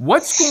 but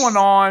what's going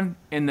on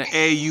in the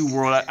AAU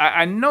world?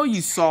 I know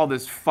you saw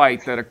this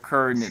fight that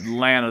occurred in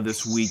Atlanta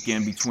this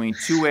weekend between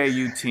 2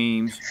 AAU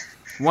teams.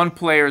 One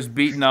player is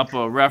beating up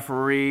a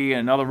referee,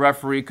 and another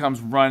referee comes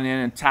running in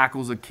and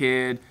tackles a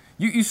kid.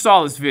 You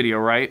saw this video,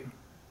 right?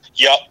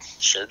 Yep,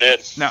 sure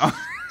did. Now,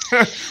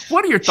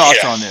 what are your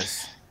thoughts on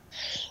this?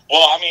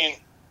 Well, I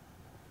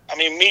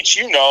mean, Meech,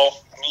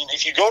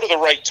 if you go to the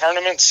right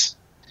tournaments,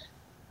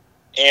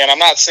 and I'm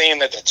not saying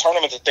that the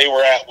tournament that they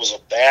were at was a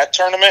bad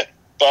tournament,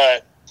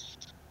 but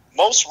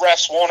most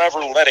refs won't ever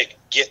let it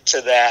get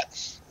to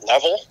that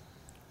level.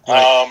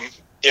 Right.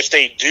 If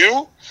they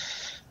do,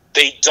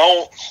 they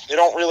don't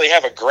really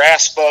have a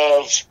grasp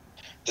of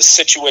the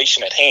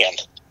situation at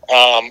hand.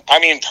 I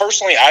mean,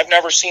 personally, I've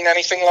never seen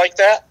anything like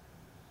that.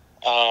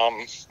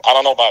 I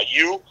don't know about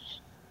you,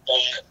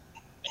 but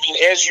I mean,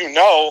 as you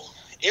know,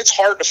 it's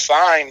hard to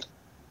find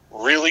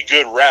really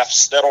good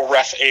refs that'll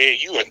ref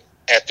AAU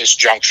at this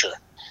juncture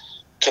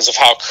because of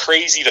how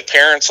crazy the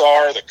parents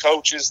are, the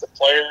coaches, the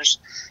players.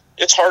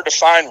 It's hard to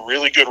find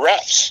really good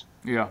refs.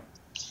 Yeah.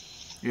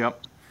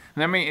 Yep.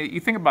 And I mean, you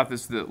think about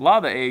this, a lot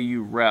of the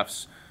AAU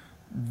refs,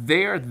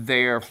 they're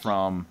there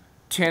from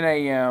 10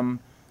 a.m.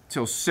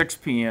 till 6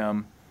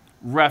 p.m.,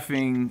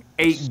 reffing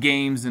 8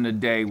 games in a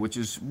day, which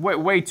is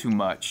way too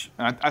much.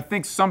 I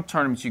think some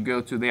tournaments you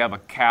go to, they have a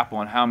cap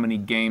on how many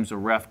games a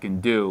ref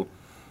can do.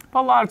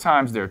 But a lot of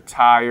times they're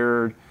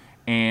tired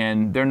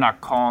and they're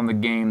not calling the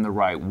game the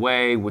right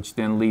way, which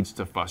then leads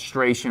to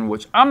frustration,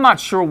 which I'm not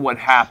sure what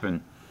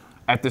happened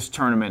at this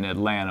tournament in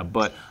Atlanta.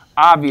 But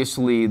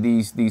obviously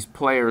these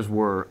players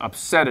were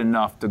upset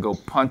enough to go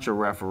punch a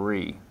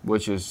referee,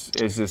 which is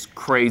just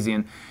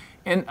crazy.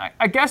 And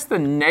I guess the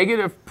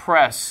negative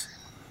press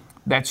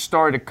that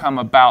started to come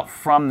about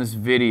from this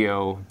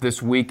video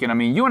this weekend. I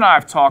mean, you and I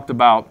have talked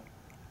about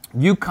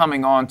you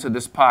coming on to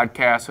this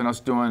podcast and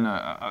us doing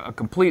a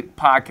complete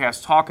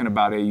podcast talking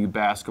about AAU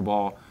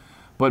basketball.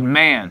 But,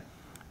 man,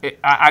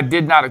 I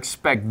did not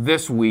expect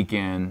this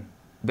weekend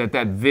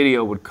that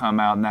video would come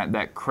out and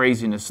that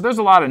craziness. So there's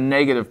a lot of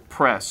negative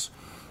press.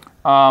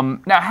 Now,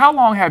 how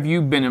long have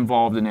you been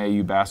involved in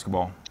AAU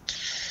basketball?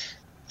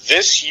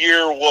 This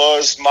year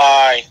was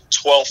my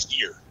 12th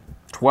year.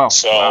 12th,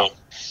 so, wow.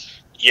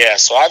 Yeah,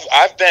 so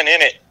I've been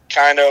in it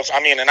kind of.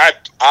 I mean, and I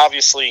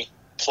obviously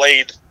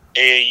played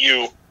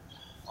AAU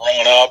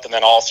growing up and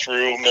then all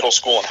through middle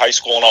school and high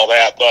school and all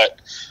that. But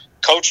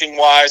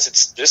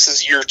coaching-wise, this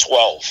is year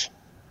 12.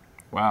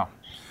 Wow.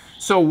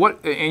 So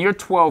what in your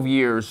 12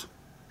 years,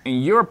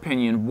 in your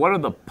opinion, what are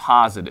the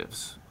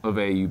positives of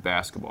AAU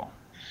basketball?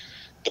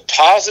 The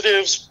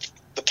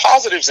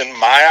positives in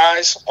my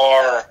eyes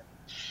are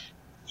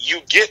you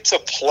get to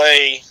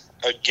play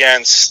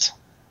against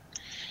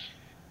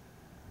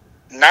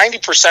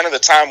 90% of the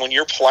time when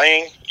you're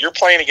playing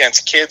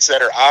against kids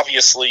that are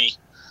obviously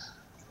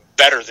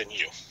better than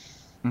you.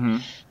 Mm-hmm.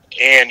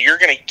 And you're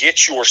going to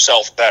get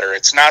yourself better.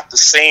 It's not the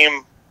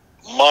same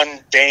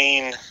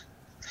mundane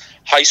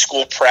high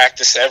school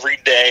practice every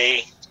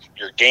day.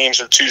 Your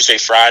games are Tuesday,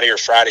 Friday, or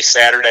Friday,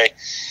 Saturday.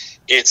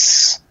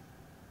 It's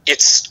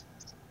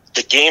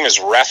the game is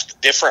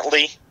reffed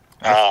differently.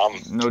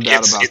 No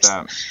doubt about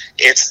that.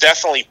 It's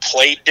definitely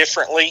played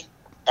differently.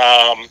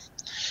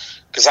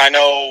 Because I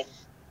know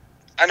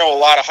a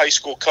lot of high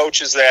school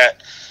coaches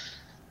that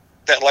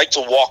like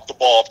to walk the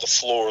ball up the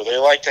floor. They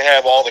like to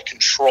have all the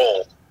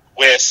control.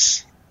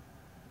 With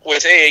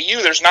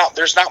AAU, there's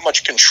not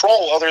much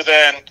control other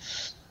than,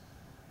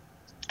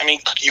 I mean,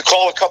 you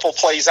call a couple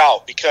plays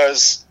out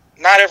because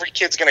not every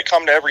kid's going to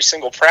come to every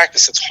single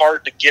practice. It's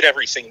hard to get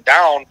everything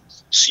down,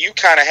 so you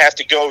kind of have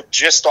to go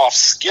just off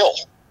skill.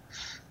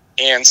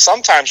 And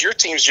sometimes your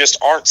teams just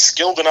aren't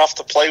skilled enough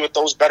to play with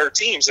those better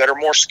teams that are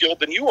more skilled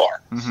than you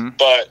are. Mm-hmm.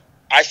 But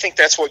I think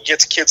that's what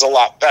gets kids a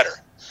lot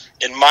better,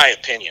 in my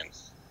opinion.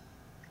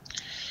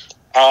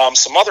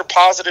 Some other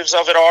positives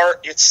of it are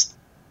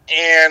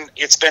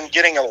it's been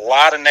getting a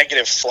lot of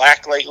negative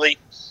flack lately,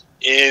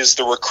 is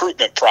the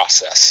recruitment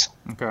process.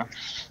 Okay.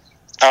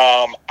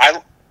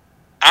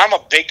 I'm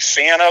a big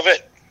fan of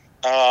it.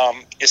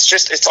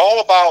 It's all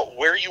about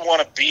where you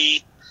want to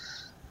be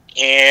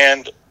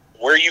and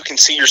where you can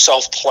see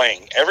yourself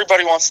playing.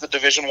 Everybody wants the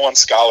Division I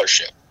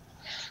scholarship.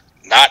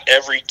 Not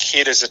every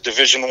kid is a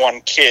Division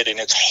I kid, and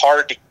it's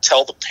hard to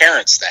tell the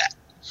parents that.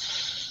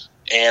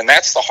 And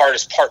that's the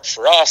hardest part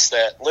for us,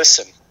 that,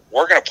 listen,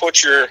 we're going to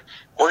put your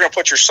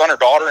son or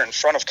daughter in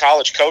front of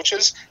college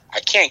coaches. I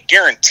can't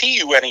guarantee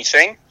you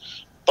anything,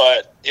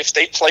 but if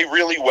they play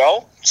really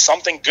well,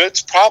 something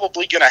good's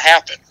probably going to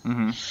happen.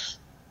 Mm-hmm.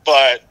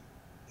 But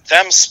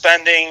them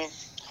spending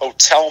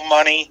hotel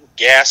money,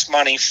 gas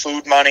money,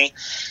 food money,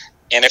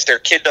 and if their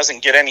kid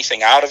doesn't get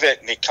anything out of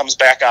it and it comes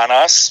back on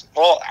us,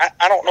 well,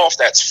 I don't know if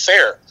that's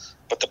fair.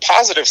 But the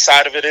positive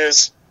side of it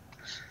is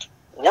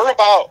we're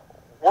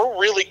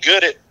really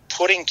good at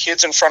putting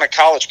kids in front of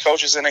college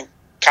coaches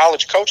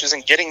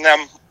and getting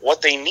them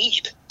what they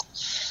need.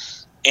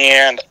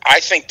 And I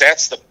think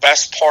that's the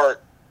best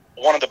part,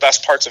 one of the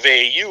best parts of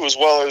AAU, as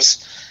well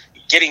as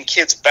getting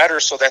kids better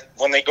so that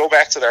when they go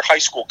back to their high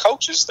school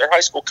coaches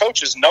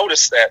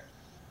notice that,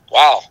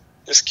 wow,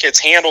 this kid's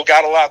handle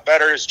got a lot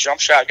better, his jump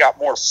shot got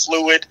more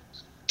fluid,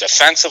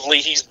 defensively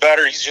he's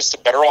better, he's just a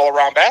better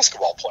all-around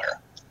basketball player.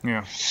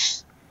 Yeah.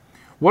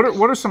 What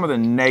are some of the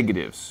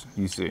negatives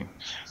you see?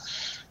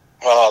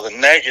 The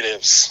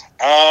negatives.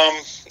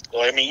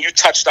 Well, I mean, you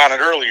touched on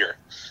it earlier.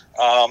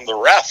 The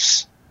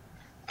refs.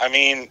 I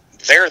mean,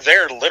 they're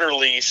there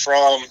literally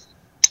from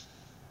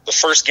the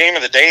first game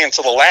of the day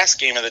until the last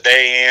game of the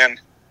day, and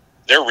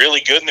they're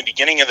really good in the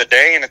beginning of the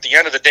day, and at the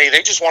end of the day,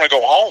 they just want to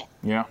go home.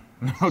 Yeah,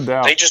 no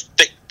doubt.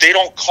 They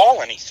don't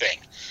call anything,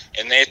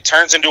 and it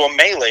turns into a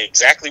melee,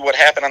 exactly what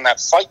happened on that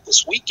fight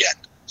this weekend.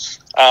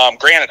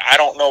 Granted, I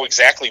don't know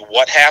exactly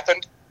what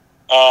happened,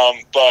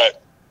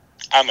 but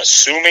I'm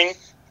assuming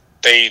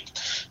they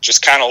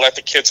just kind of let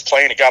the kids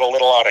play and it got a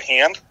little out of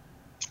hand.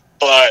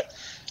 But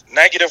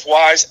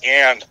negative-wise,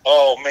 and,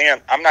 oh,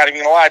 man, I'm not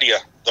even going to lie to you,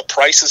 the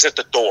prices at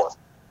the door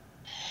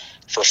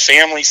for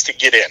families to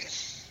get in.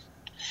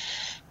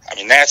 I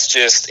mean, that's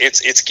just,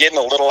 it's getting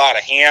a little out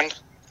of hand.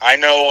 I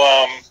know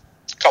a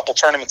couple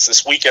tournaments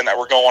this weekend that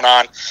were going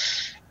on.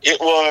 It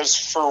was,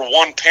 for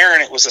one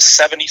parent, it was a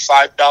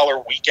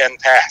 $75 weekend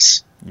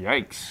pass.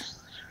 Yikes.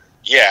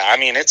 Yeah, I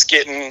mean, it's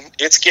getting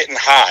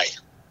high.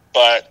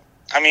 But,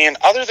 I mean,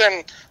 other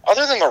than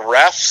the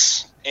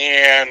refs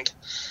and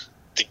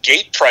the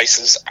gate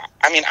prices,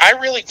 I mean, I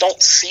really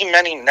don't see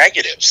many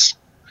negatives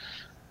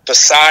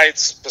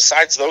besides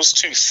those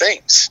two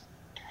things,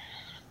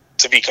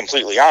 to be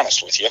completely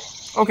honest with you.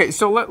 Okay,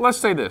 so let's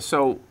say this.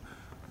 So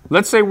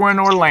let's say we're in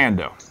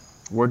Orlando.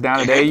 We're down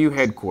at AAU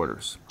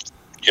headquarters.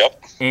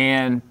 Yep.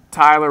 And,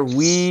 Tyler,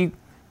 we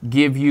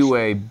give you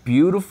a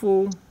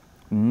beautiful,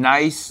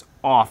 nice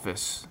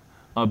office,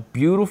 a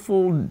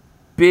beautiful,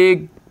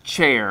 big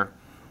chair,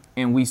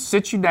 and we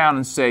sit you down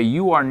and say,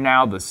 you are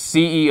now the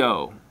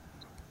CEO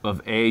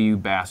of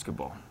AAU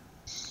basketball.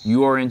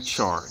 You are in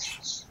charge.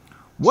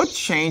 What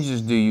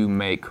changes do you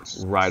make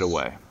right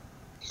away?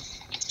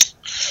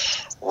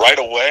 Right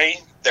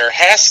away, there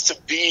has to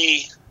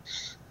be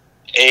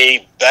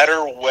a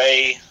better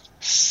way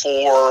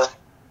for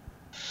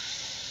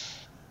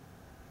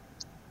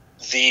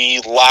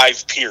the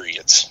live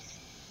periods.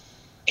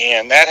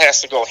 And that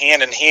has to go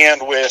hand in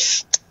hand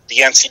with the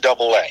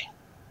NCAA.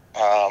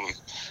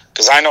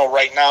 Because I know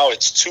right now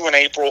it's 2 in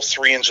April,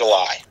 3 in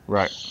July.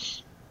 Right.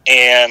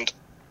 And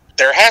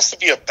there has to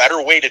be a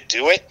better way to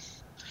do it.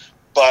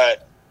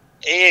 But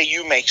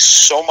AAU makes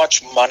so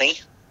much money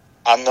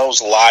on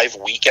those live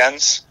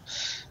weekends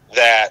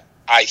that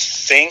I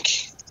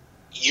think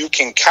you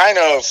can kind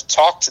of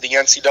talk to the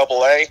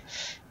NCAA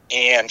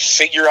and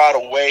figure out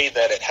a way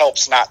that it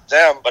helps not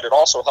them, but it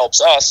also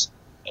helps us,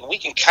 and we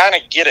can kind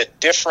of get a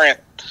different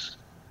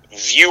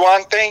view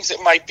on things. It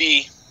might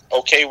be,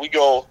 okay, we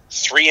go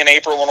 3 in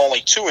April and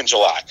only 2 in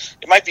July.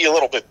 It might be a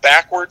little bit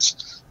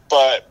backwards,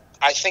 but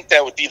I think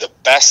that would be the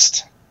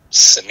best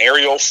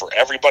scenario for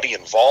everybody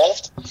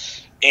involved.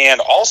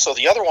 And also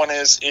the other one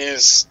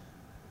is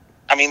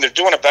I mean, they're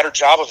doing a better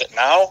job of it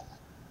now,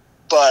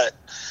 but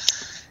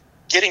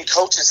getting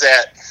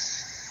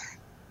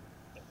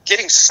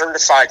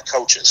certified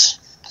coaches,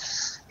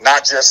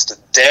 not just a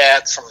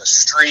dad from the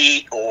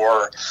street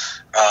or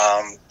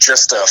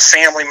just a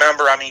family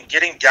member. I mean,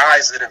 getting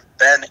guys that have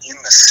been in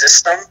the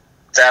system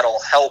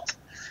that'll help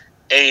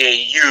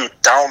AAU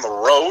down the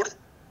road,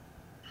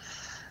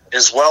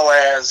 as well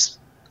as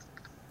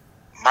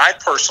my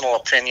personal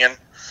opinion,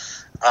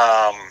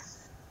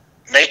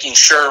 making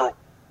sure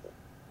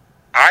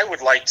I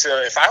would like to,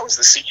 if I was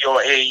the CEO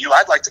of AAU,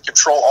 I'd like to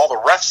control all the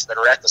refs that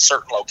are at the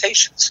certain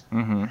locations.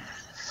 Mm-hmm.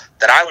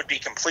 That I would be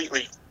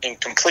in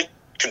complete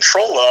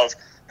control of,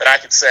 that I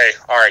could say,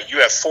 all right, you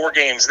have 4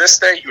 games this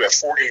day, you have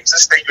 4 games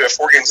this day, you have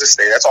 4 games this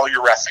day. That's all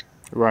you're reffing.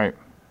 Right.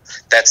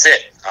 That's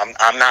it.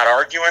 I'm not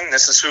arguing.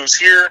 This is who's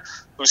here.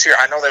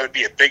 I know that would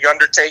be a big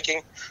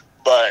undertaking,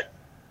 but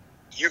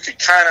you could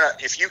kind of,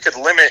 if you could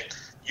limit,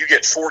 you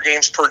get 4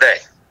 games per day.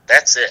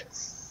 That's it.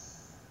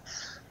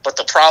 But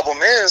the problem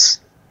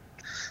is,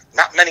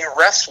 not many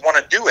refs want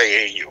to do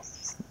AAU.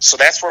 So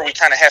that's where we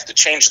kind of have to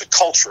change the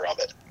culture of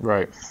it.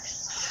 Right.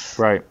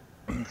 Right.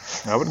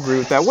 I would agree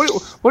with that.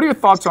 What are your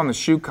thoughts on the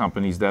shoe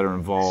companies that are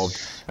involved?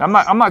 I'm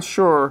not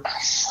sure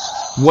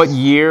what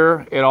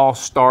year it all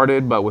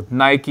started, but with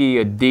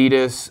Nike,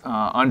 Adidas,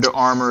 Under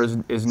Armour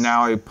is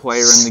now a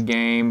player in the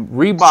game.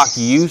 Reebok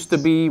used to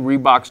be.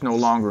 Reebok's no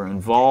longer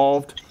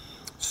involved.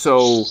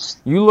 So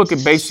you look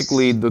at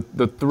basically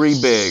the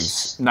 3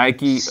 bigs,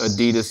 Nike,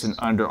 Adidas, and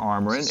Under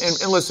Armour. And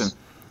listen,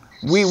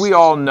 we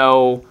all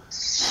know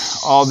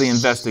all the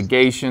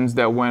investigations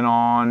that went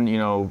on, you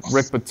know,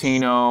 Rick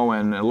Pitino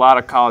and a lot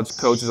of college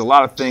coaches, a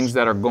lot of things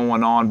that are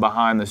going on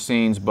behind the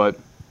scenes. But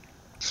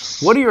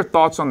what are your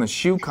thoughts on the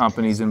shoe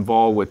companies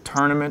involved with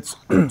tournaments,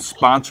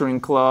 sponsoring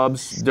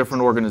clubs,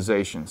 different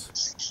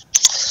organizations?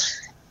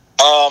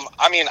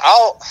 I mean,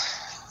 I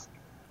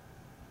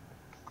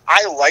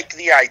like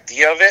the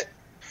idea of it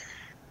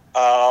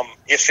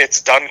if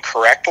it's done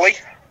correctly.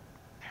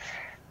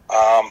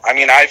 I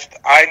mean,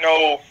 I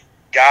know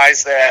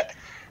guys that.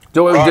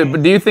 Do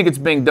you think it's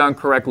being done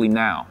correctly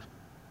now?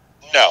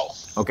 No.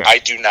 Okay. I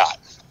do not.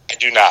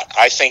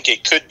 I think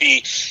it could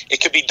be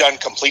done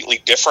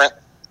completely different.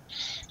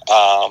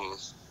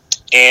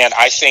 And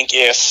I think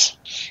if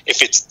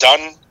it's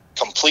done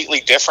completely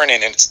different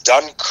and it's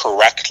done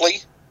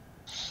correctly,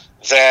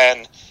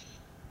 then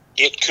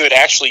it could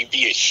actually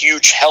be a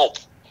huge help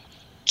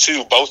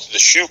to both the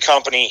shoe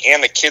company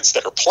and the kids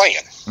that are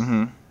playing.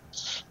 Mm-hmm.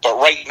 But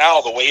right now,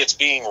 the way it's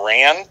being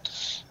ran,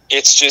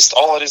 it's just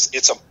all it is.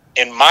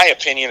 In my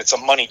opinion, it's a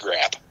money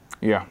grab.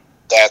 Yeah.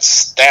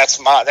 That's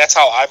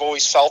how I've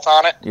always felt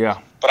on it. Yeah.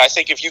 But I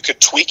think if you could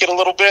tweak it a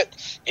little bit,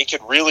 it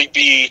could really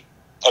be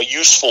a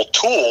useful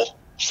tool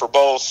for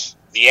both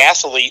the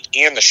athlete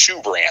and the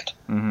shoe brand.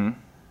 Mm-hmm.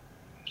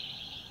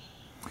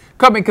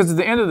 Because at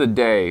the end of the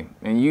day,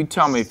 and you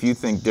tell me if you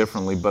think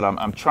differently, but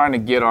I'm trying to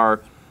get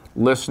our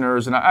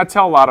listeners, and I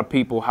tell a lot of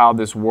people how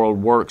this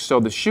world works. So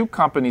the shoe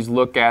companies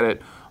look at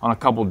it on a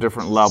couple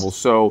different levels.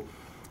 So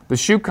the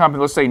shoe company,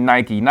 let's say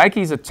Nike.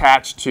 Nike's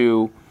attached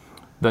to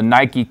the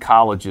Nike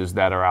colleges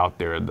that are out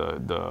there,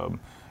 the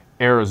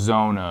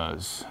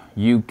Arizonas,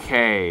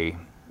 UK.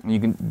 You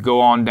can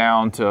go on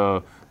down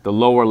to the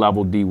lower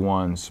level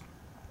D1s.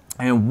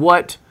 And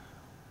what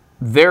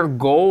their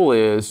goal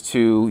is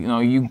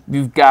to,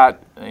 you've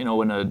got, in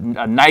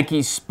a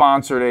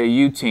Nike-sponsored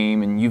AAU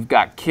team, and you've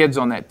got kids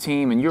on that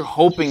team, and you're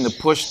hoping to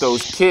push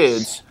those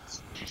kids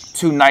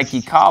to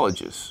Nike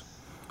colleges.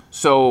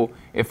 So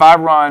if I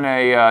run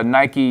a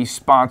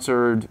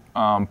Nike-sponsored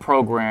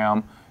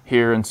program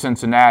here in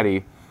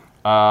Cincinnati,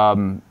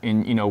 and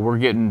we're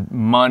getting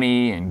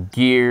money and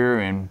gear,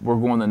 and we're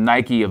going to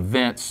Nike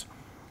events,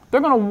 they're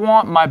going to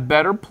want my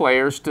better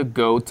players to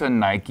go to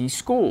Nike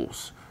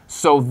schools.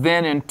 So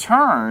then in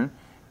turn,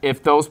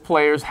 if those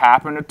players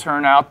happen to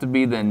turn out to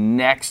be the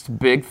next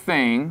big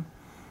thing,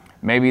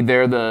 maybe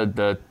they're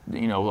a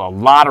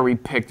lottery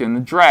picked in the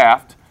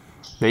draft,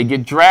 they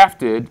get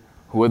drafted,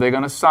 who are they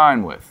going to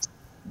sign with?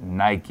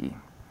 Nike.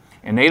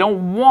 And they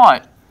don't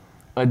want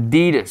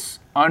Adidas,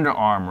 Under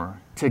Armour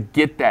to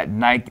get that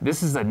Nike.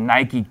 This is a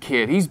Nike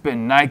kid. He's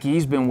been Nike.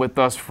 He's been with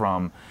us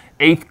from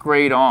 8th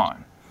grade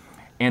on.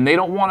 And they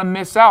don't want to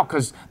miss out,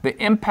 because the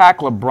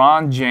impact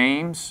LeBron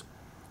James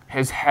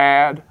has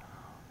had,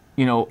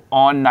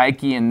 on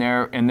Nike and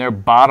their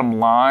bottom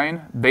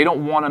line, they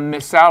don't want to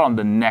miss out on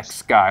the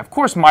next guy. Of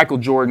course, Michael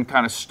Jordan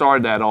kind of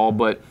started that all,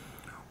 but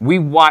we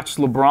watched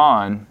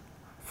LeBron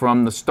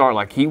from the start.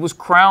 Like, he was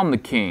crowned the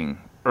king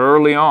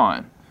early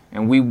on,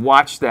 and we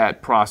watched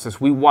that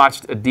process. We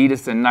watched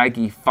Adidas and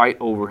Nike fight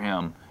over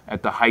him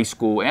at the high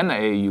school and the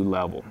AAU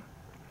level.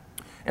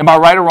 Am I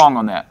right or wrong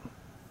on that?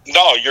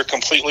 No, you're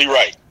completely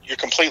right. You're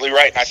completely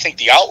right. And I think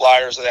the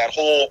outliers of the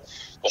whole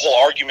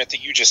argument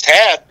that you just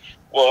had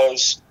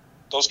was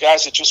those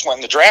guys that just went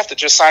in the draft that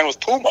just signed with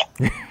Puma.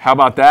 How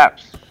about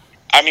that?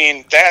 I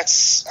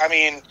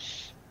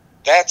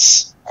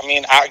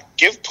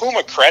give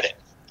Puma credit.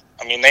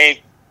 I mean,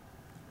 they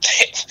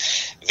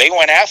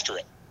went after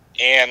it,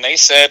 and they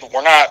said,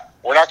 we're not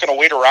going to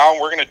wait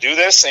around. We're going to do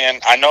this.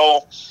 And I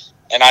know,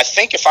 and I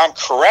think if I'm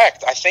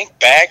correct, I think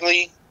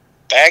Bagley,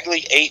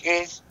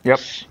 Ayton, yep,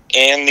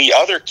 and the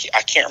other,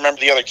 I can't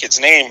remember the other kid's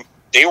name,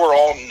 they were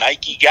all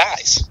Nike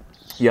guys.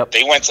 Yep.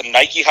 They went to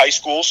Nike high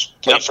schools,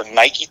 played for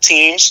Nike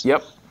teams.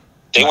 Yep.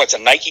 They went to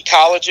Nike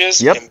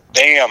colleges, yep, and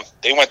bam,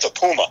 they went to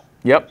Puma.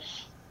 Yep.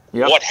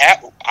 Yep. What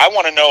happened? I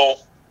want to know,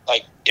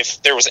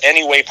 if there was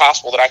any way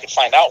possible that I could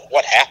find out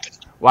what happened.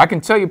 Well, I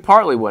can tell you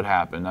partly what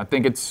happened. I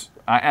think and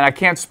I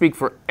can't speak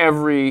for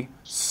every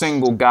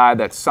single guy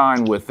that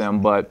signed with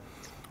them, but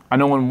I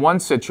know in one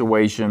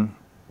situation,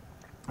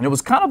 and it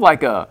was kind of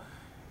like it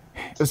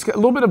was a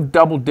little bit of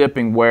double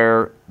dipping,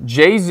 where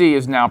Jay-Z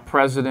is now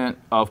president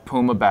of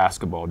Puma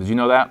Basketball. Did you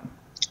know that?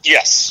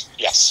 Yes.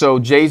 So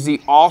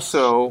Jay-Z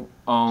also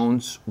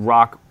owns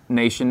Rock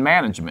Nation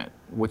Management,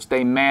 which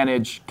they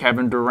manage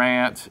Kevin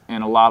Durant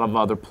and a lot of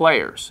other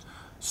players.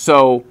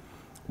 So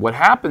what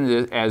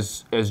happens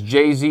is, as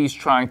Jay-Z's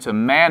trying to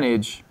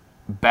manage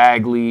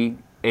Bagley,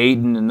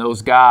 Ayton, and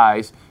those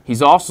guys,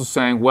 he's also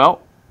saying,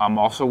 well, I'm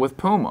also with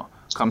Puma.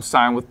 Come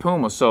sign with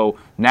Puma. So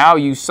now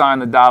you sign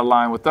the dotted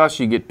line with us,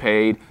 you get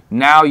paid.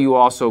 Now you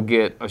also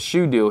get a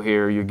shoe deal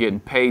here, you're getting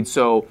paid.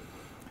 So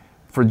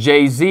for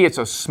Jay-Z, it's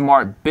a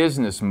smart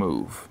business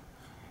move.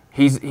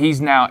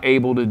 He's now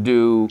able to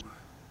do,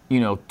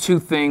 two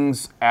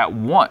things at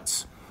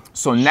once.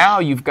 So now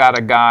you've got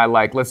a guy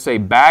like, let's say,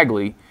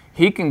 Bagley.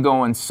 He can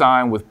go and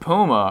sign with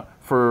Puma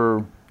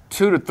for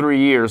 2 to 3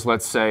 years,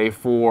 let's say,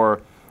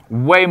 for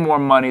way more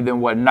money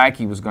than what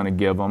Nike was going to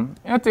give him.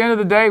 And at the end of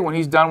the day, when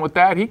he's done with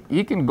that,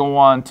 he can go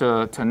on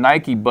to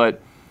Nike.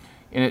 But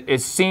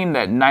it seemed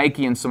that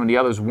Nike and some of the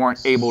others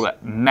weren't able to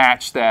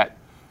match that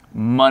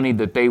money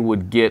that they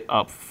would get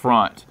up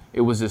front.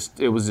 It was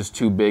just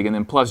too big. And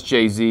then plus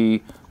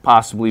Jay-Z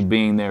possibly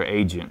being their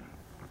agent.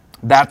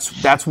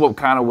 That's what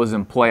kind of was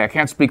in play. I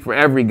can't speak for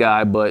every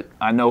guy, but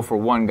I know for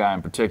one guy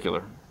in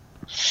particular.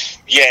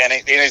 Yeah,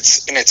 and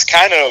it's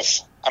kind of,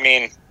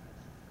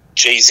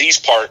 Jay-Z's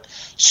part,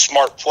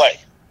 smart play.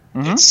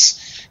 Mm-hmm.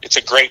 It's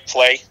a great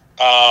play.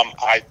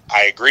 I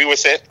agree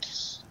with it.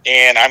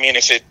 And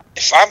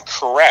if I'm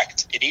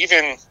correct, it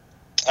even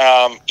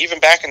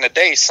back in the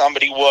day,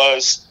 somebody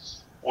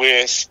was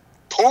with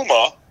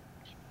Puma,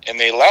 and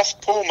they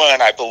left Puma,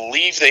 and I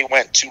believe they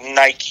went to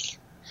Nike.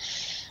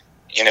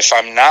 And if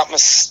I'm not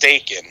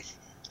mistaken,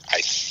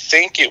 I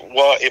think it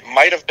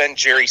might have been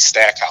Jerry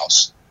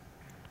Stackhouse.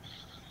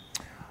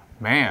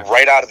 Man.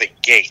 Right out of the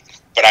gate.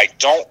 But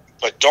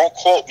don't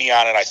quote me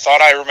on it. I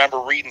thought I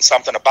remember reading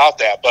something about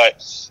that.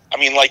 But,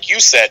 like you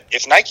said,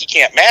 if Nike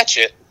can't match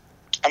it,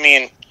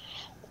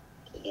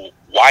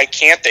 why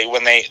can't they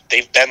when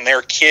they've been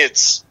their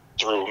kids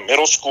through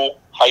middle school,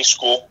 high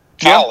school,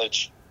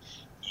 college?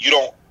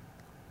 Yeah.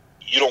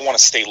 you don't want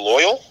to stay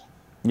loyal.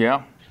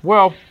 Yeah.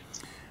 Well,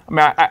 I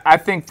mean, I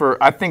think for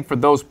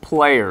those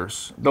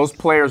players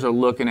are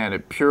looking at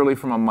it purely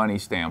from a money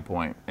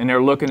standpoint, and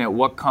they're looking at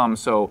what comes.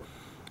 So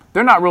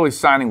they're not really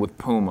signing with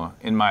Puma,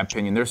 in my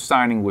opinion. They're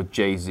signing with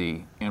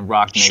Jay-Z and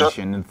Rock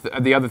Nation and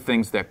the other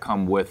things that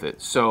come with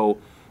it. So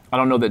I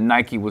don't know that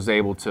Nike was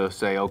able to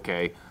say,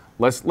 okay,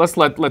 let's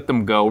let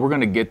them go. We're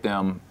going to get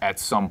them at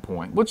some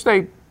point, which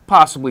they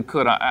possibly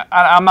could.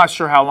 I'm not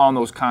sure how long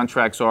those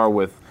contracts are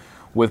with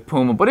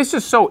Puma, but it's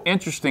just so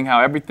interesting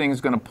how everything's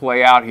going to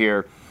play out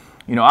here.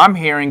 You know, I'm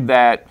hearing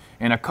that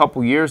in a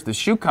couple years, the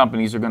shoe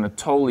companies are going to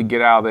totally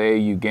get out of the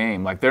AAU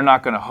game. Like, they're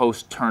not going to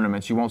host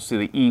tournaments. You won't see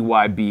the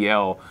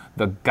EYBL,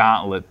 the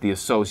Gauntlet, the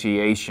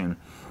association.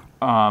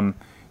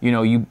 You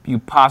know, you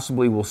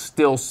possibly will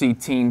still see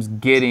teams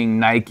getting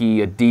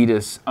Nike,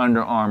 Adidas,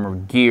 Under Armour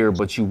gear,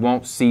 but you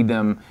won't see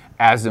them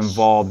as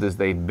involved as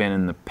they've been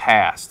in the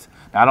past.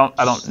 Now,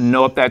 I don't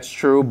know if that's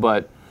true,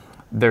 but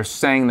they're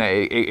saying that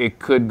it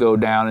could go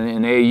down,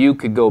 and AAU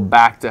could go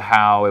back to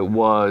how it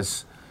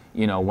was,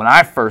 you know, when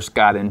I first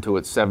got into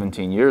it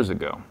 17 years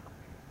ago.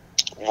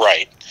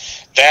 Right.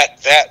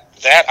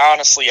 That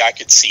honestly I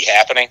could see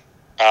happening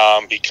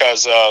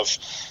because of,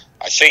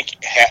 I think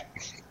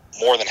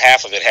more than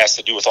half of it has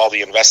to do with all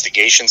the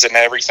investigations and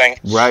everything.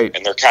 Right.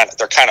 And they're kind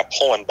of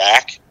pulling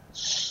back.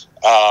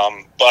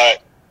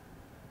 But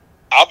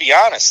I'll be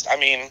honest. I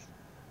mean,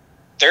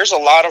 there's a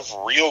lot of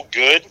real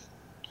good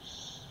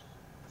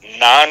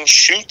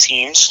non-shoe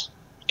teams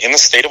in the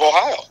state of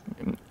Ohio.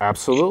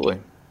 Absolutely.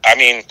 I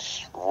mean,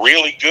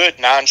 really good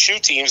non-shoe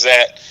teams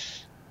that,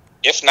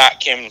 if not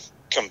can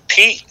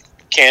compete,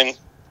 can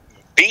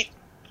beat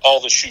all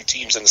the shoe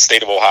teams in the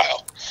state of Ohio.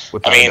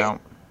 Without a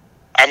doubt.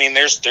 I mean,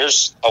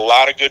 there's a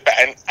lot of good,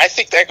 and I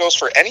think that goes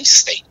for any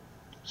state.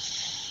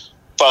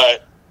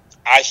 But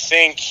I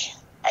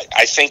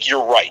think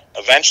you're right.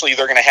 Eventually,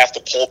 they're going to have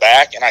to pull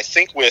back, and I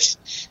think with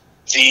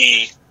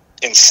the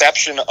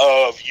inception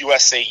of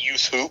USA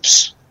Youth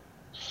Hoops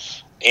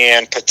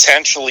and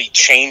potentially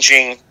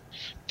changing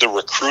the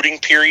recruiting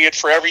period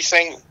for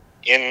everything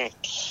in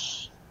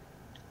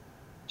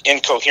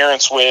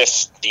coherence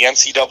with the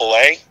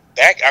NCAA,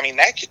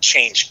 that could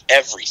change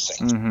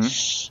everything.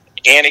 Mm-hmm.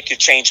 And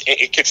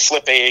it could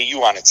flip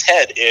AAU on its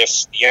head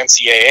if the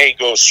NCAA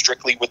goes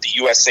strictly with the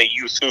USA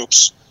Youth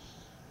Hoops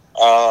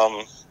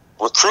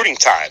recruiting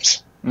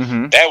times.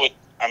 Mm-hmm.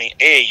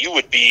 AAU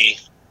would be,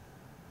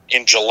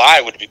 in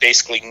July, would be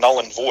basically null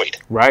and void.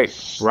 Right.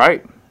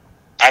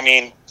 I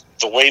mean,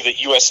 the way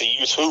that USA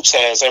Youth Hoops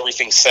has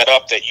everything set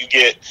up, that you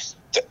get,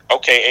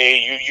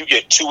 AAU, you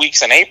get 2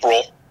 weeks in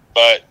April,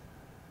 but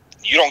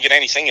you don't get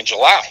anything in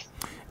July.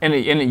 And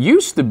it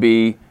used to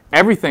be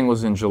everything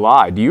was in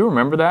July. Do you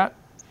remember that?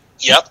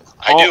 Yep,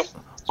 I do.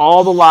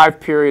 All the live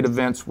period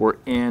events were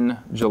in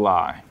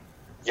July.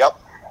 Yep.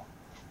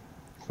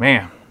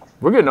 Man,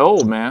 we're getting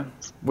old, man.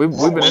 We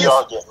are getting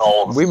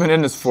old. We've been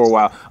in this for a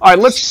while. All right,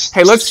 let's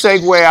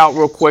segue out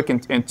real quick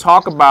and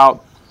talk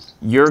about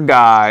your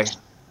guy,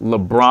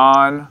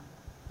 LeBron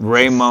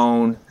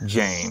Raymond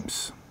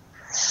James.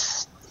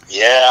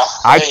 Yeah.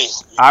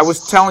 I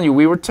was telling you,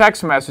 we were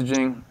text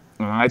messaging,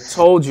 and I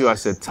told you, I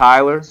said,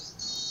 Tyler,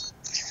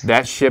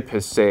 that ship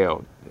has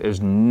sailed. There's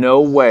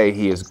no way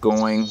he is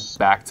going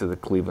back to the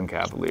Cleveland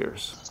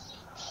Cavaliers.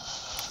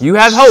 You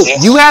had hope.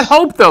 Yeah. You had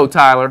hope, though,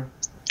 Tyler.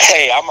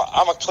 Hey,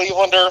 I'm a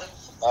Clevelander.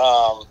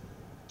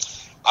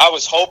 I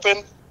was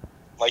hoping,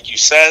 like you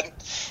said,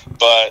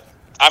 but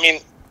I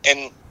mean,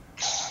 and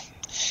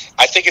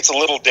I think it's a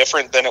little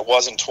different than it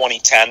was in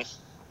 2010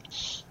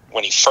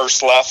 when he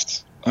first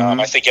left.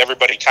 Mm-hmm. I think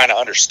everybody kind of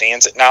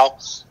understands it now.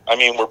 I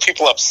mean, were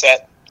people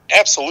upset?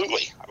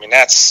 Absolutely. I mean,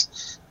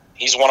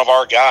 he's one of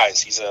our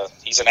guys. He's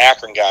an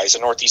Akron guy. He's a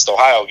Northeast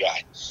Ohio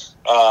guy.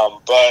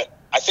 But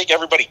I think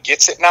everybody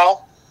gets it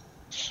now.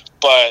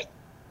 But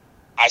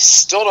I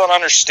still don't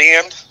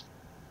understand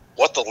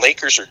what the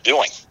Lakers are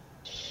doing.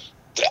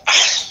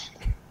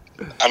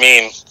 I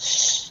mean,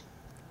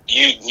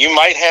 you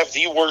might have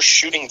the worst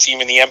shooting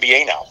team in the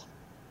NBA now.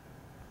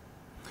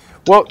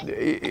 Well,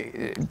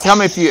 tell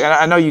me if you. And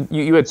I know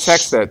you had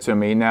texted that to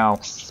me. Now,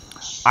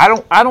 I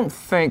don't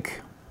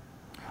think.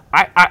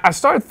 I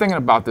started thinking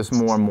about this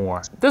more and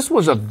more. This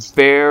was a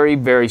very,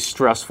 very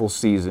stressful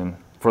season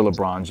for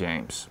LeBron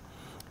James.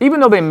 Even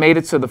though they made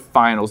it to the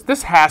finals,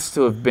 this has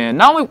to have been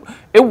not only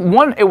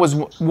it was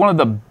one of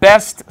the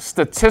best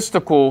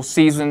statistical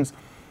seasons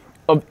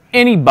of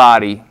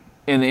anybody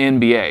in the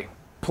NBA.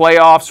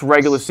 Playoffs,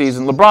 regular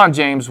season. LeBron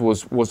James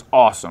was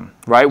awesome,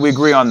 right? We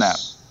agree on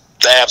that.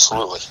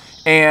 Absolutely.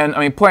 And I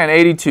mean, playing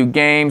 82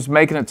 games,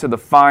 making it to the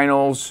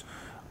finals,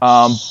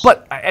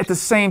 but at the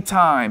same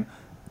time,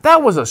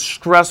 that was a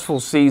stressful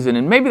season,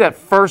 and maybe that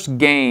first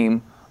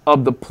game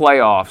of the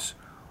playoffs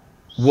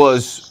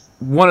was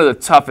one of the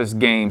toughest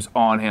games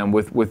on him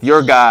with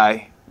your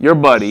guy, your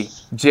buddy,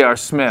 J.R.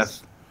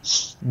 Smith,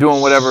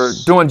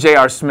 doing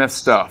J.R. Smith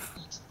stuff,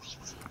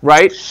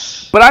 right?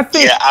 But I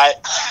think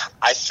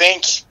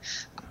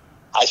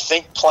I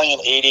think playing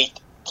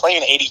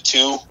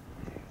 82,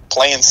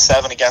 playing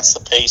 7 against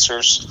the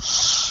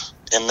Pacers,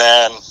 and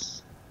then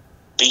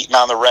beating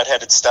on the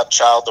redheaded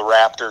stepchild, the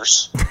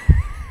Raptors,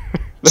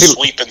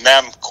 sweeping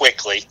them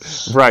quickly.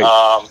 Right.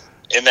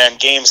 And then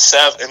Game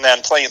 7, and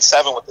then playing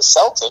 7 with the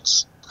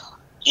Celtics,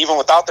 even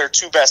without their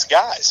 2 best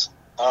guys.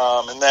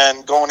 And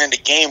then going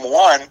into Game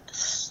 1,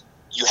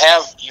 you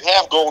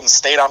have Golden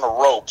State on the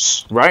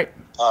ropes. Right.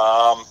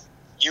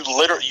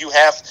 You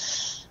have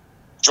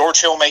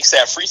George Hill makes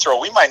that free throw.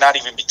 We might not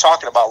even be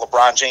talking about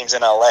LeBron James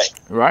in LA.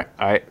 Right.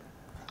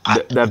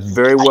 That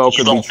very well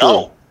could be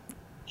true.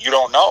 You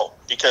don't know,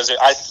 because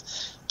I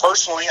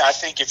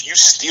think if you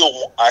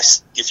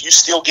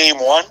steal Game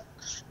 1,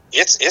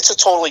 it's a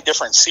totally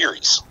different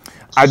series.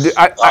 I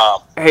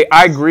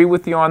agree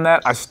with you on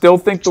that. I still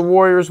think the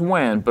Warriors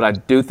win, but I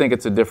do think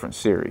it's a different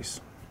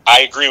series.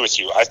 I agree with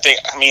you.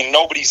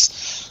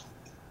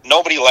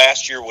 Nobody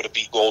last year would have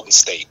beat Golden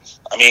State.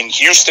 I mean,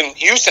 Houston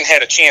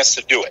had a chance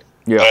to do it,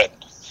 but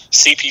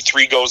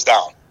CP3 goes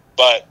down.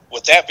 But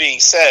with that being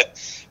said,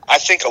 I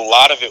think a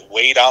lot of it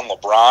weighed on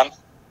LeBron,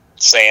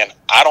 saying,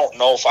 I don't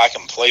know if I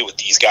can play with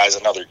these guys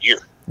another year.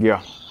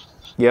 Yeah.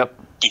 Yep.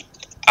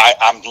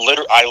 I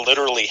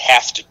literally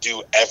have to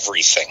do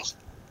everything.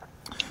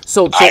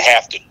 So I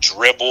have to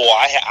dribble.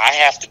 I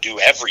have to do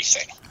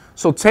everything.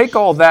 So take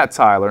all that,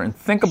 Tyler, and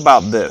think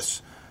about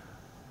this.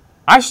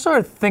 I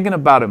started thinking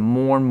about it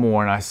more and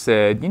more, and I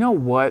said, you know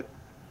what?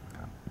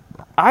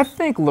 I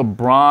think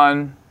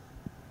LeBron,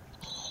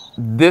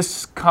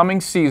 this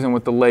coming season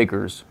with the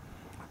Lakers,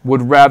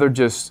 would rather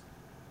just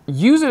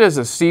use it as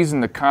a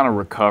season to kind of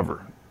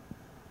recover.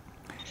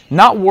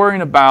 Not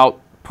worrying about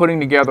putting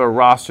together a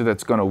roster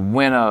that's going to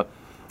win an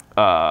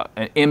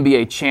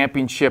NBA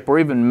championship or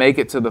even make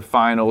it to the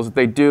finals. If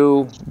they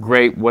do,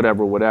 great,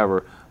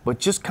 whatever. But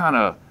just kind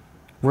of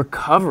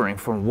recovering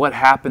from what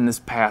happened this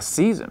past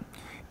season.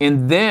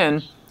 And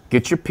then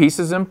get your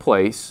pieces in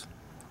place,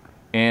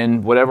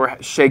 and whatever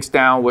shakes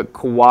down with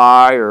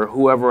Kawhi or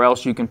whoever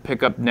else you can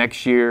pick up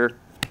next year,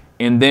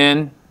 and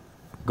then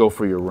go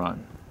for your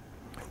run.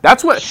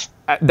 That's what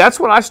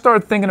I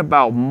started thinking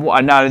about more.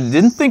 Now, I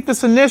didn't think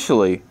this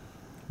initially,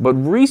 but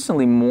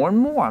recently more and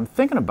more I'm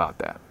thinking about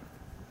that.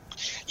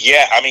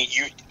 Yeah, I mean,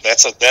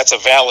 that's a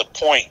valid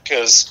point,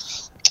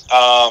 because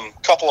a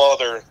couple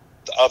other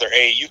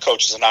AAU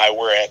coaches and I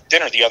were at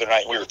dinner the other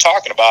night. We were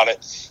talking about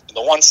it, and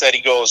the one said,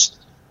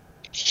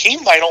 he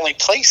might only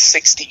play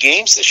 60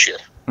 games this year,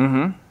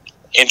 and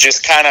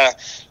just kind of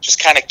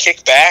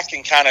kick back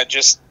and kind of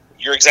just,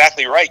 you're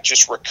exactly right,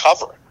 just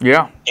recover.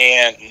 Yeah,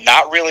 and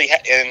not really.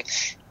 And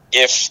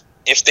if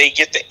they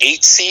get the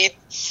 8 seed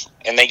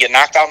and they get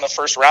knocked out in the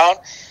first round,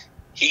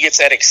 he gets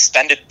that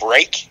extended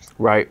break.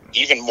 Right.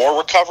 Even more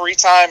recovery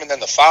time, and then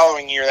the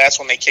following year, that's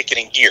when they kick it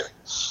in gear.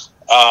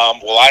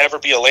 Will I ever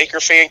be a Laker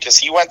fan because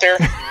he went there?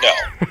 No.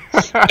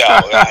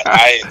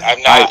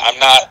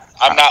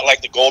 I'm not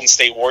like the Golden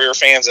State Warrior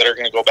fans that are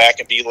going to go back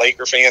and be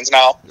Laker fans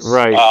now.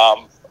 Right.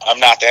 I'm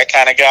not that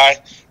kind of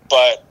guy.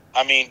 But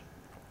I mean,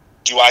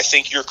 do I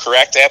think you're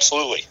correct?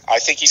 Absolutely. I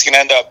think it's going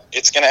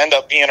to end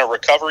up being a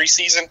recovery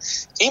season.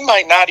 He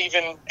might not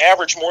even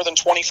average more than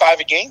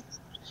 25 a game.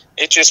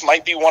 It just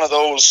might be one of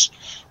those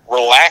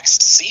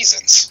relaxed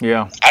seasons.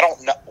 Yeah. I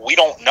don't know. We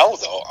don't know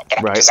though,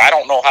 because I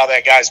don't know how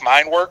that guy's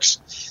mind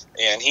works,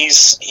 and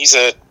he's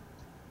a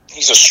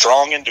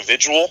strong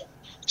individual.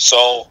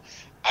 So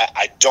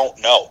I don't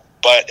know.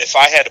 But if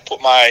I had to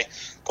put my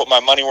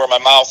money where my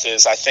mouth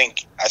is, I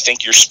think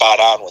you're spot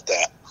on with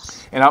that.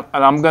 And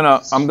I'm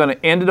gonna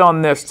end it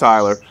on this,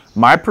 Tyler.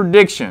 My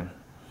prediction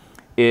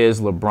is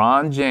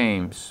LeBron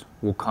James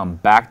will come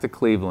back to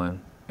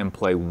Cleveland and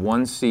play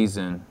 1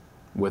 season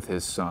with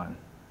his son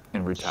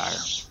and retire.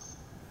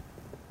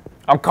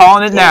 I'm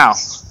calling it now.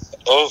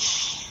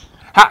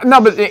 No,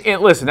 but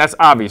listen, that's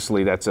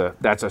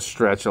a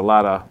stretch. A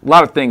lot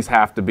of things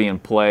have to be in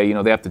play. You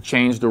know, they have to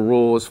change the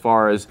rule as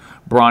far as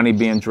Bronny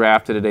being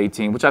drafted at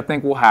 18, which I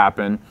think will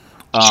happen.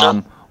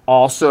 Sure.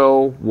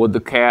 Also, would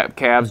the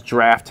Cavs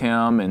draft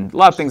him? And a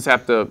lot of things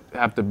have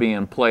to be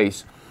in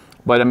place.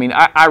 But I mean,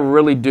 I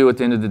really do at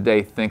the end of the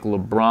day think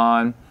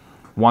LeBron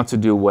wants to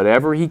do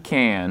whatever he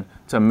can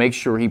to make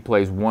sure he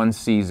plays 1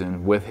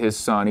 season with his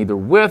son, either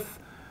with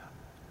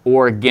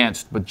or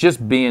against, but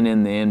just being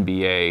in the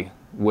NBA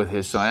with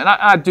his son. And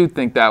I do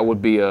think that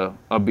would be a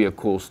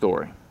cool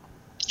story.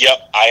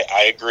 Yep,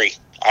 I agree.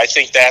 I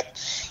think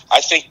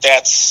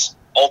that's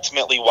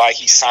ultimately why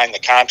he signed the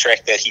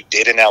contract that he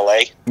did in LA.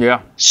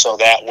 Yeah. So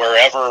that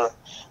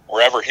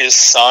wherever his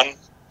son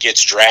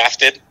gets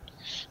drafted,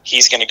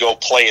 he's going to go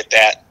play at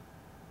that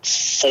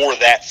for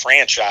that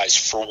franchise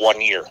for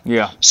 1 year.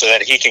 Yeah. So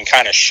that he can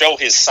kind of show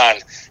his son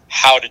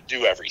how to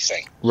do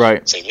everything.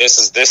 Right. Say this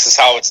is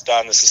how it's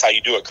done. This is how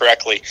you do it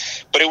correctly.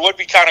 But it would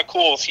be kind of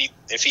cool if he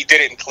did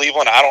it in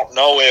Cleveland. I don't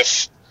know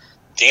if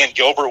Dan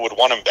Gilbert would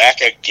want him back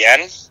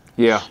again.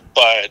 Yeah.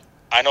 But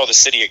I know the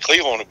city of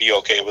Cleveland would be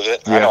okay with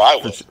it. Yeah, I know I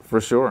would.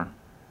 For sure.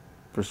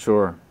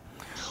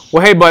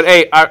 Well, hey, bud,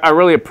 I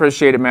really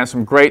appreciate it, man.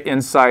 Some great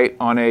insight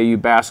on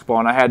AAU basketball,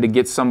 and I had to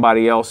get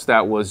somebody else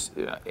that was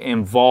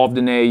involved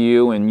in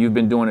AAU, and you've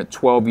been doing it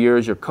 12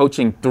 years. You're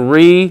coaching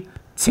 3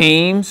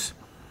 teams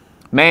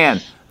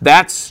Man,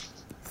 that's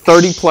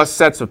 30-plus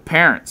sets of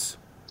parents.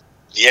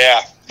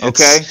 Yeah.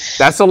 Okay?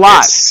 That's a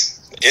lot.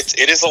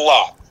 It is a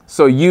lot.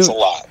 So it's a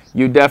lot.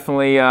 You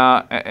definitely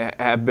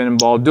have been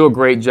involved. Do a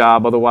great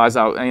job. Otherwise,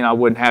 I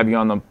wouldn't have you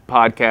on the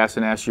podcast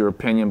and ask your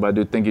opinion, but I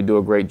do think you do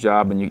a great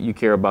job and you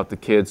care about the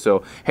kids.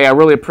 So, hey, I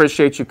really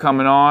appreciate you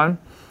coming on.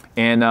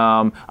 And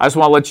I just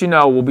want to let you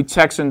know we'll be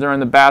texting during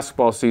the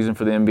basketball season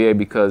for the NBA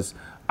because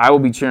I will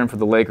be cheering for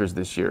the Lakers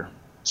this year.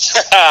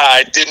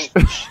 I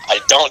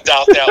don't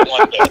doubt that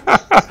one bit.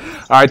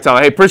 All right,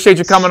 Tyler. Hey, appreciate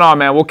you coming on,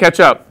 man. We'll catch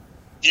up.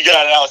 You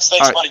got it, Alex.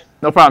 Thanks, buddy.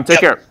 No problem. Take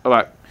care.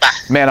 Bye-bye.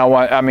 Man,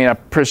 I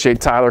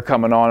appreciate Tyler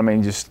coming on. I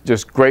mean,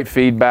 just great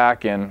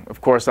feedback, and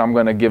of course, I'm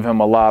going to give him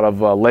a lot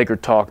of Laker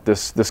talk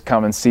this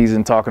coming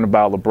season, talking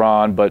about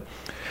LeBron. But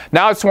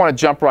now I just want to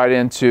jump right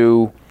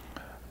into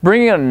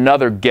bringing in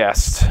another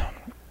guest.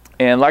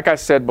 And like I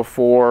said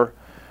before,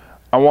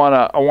 I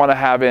want to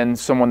have in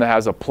someone that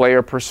has a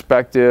player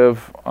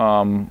perspective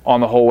on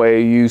the whole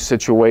AAU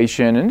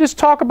situation, and just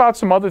talk about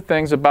some other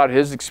things about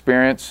his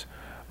experience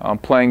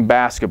playing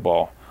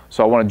basketball.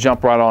 So I want to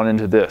jump right on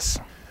into this.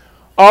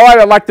 All right,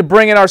 I'd like to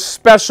bring in our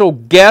special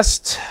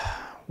guest.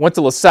 Went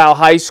to LaSalle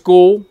High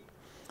School.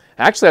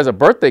 Actually has a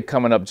birthday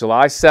coming up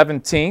July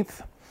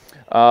 17th.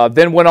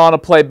 Then went on to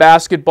play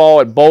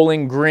basketball at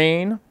Bowling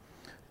Green,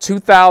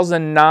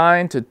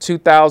 2009 to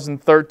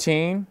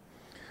 2013.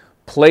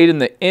 Played in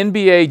the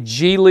NBA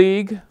G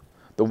League,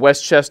 the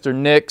Westchester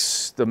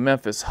Knicks, the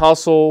Memphis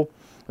Hustle.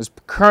 Was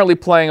currently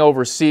playing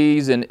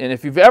overseas. And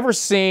if you've ever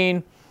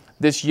seen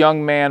this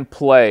young man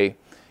play,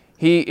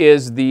 he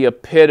is the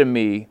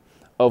epitome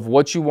of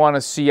what you want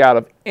to see out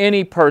of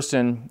any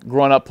person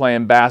growing up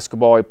playing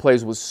basketball. He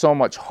plays with so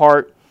much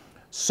heart,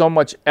 so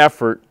much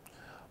effort,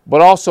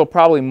 but also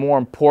probably more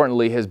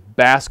importantly, his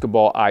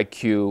basketball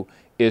IQ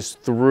is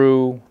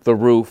through the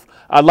roof.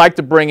 I'd like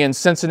to bring in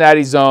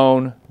Cincinnati's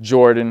own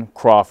Jordan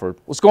Crawford.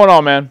 What's going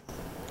on, man?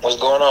 What's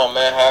going on,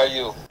 man? How are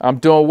you? I'm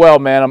doing well,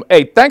 man.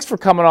 Hey, thanks for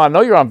coming on. I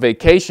know you're on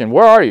vacation.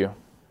 Where are you?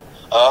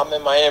 I'm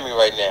in Miami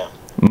right now.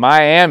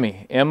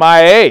 Miami,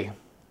 MIA.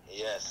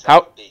 Yes.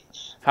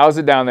 Beach. How's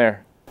it down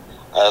there?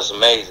 It's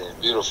amazing,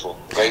 beautiful,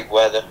 great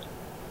weather.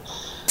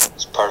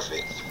 It's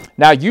perfect.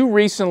 Now,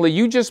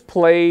 you just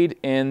played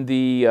in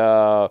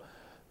the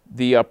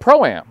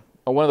Pro-Am,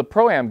 one of the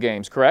Pro-Am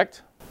games,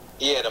 correct?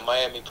 Yeah, the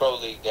Miami Pro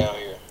League down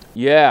here.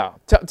 Yeah.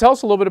 Tell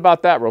us a little bit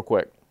about that real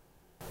quick.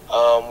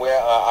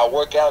 I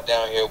work out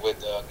down here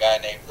with a guy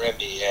named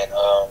Remy, and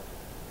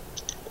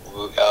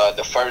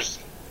the first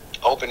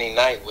opening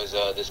night was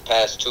this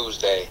past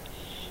Tuesday,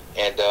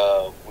 and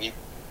we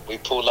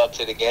pulled up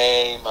to the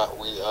game.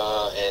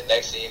 And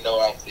next thing you know,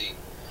 I see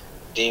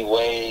D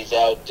Wade's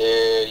out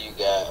there. You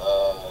got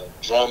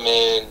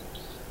Drummond.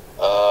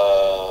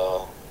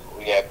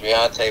 We got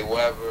Breonte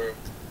Weber.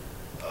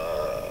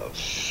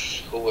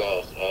 Who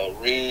else?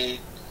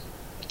 Reed,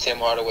 Tim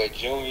Hardaway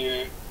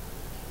Jr.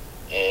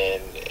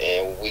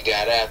 And we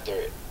got after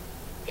it.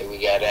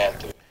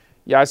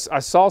 Yeah, I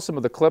saw some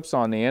of the clips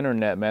on the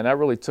internet, man. That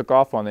really took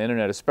off on the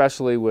internet,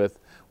 especially with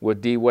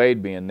D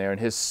Wade being there and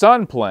his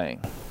son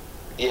playing.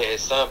 Yeah,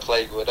 his son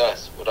played with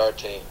us, with our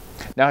team.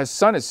 Now, his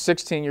son is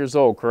 16 years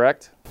old,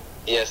 correct?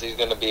 Yes, he's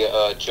going to be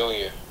a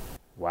junior.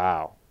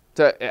 Wow.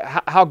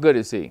 How good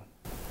is he?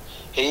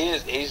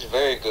 He's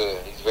very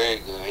good. He's very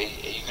good.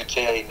 You can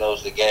tell he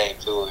knows the game,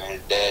 too. And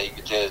his dad, you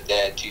can tell his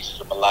dad teaches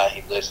him a lot.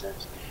 He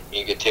listens.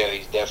 You can tell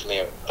he's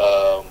definitely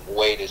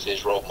Wade is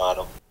his role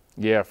model.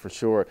 Yeah, for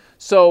sure.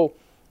 So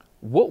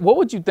what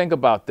would you think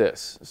about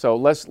this? So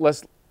let's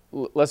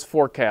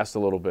forecast a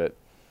little bit.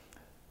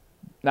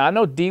 Now, I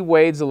know D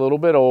Wade's a little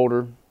bit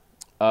older,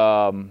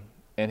 and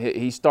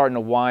he's starting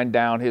to wind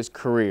down his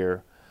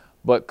career.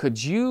 But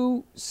could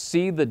you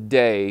see the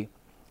day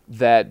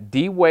that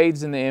D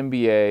Wade's in the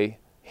NBA,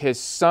 his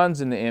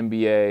son's in the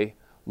NBA,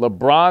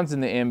 LeBron's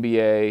in the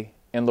NBA,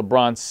 and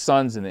LeBron's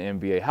son's in the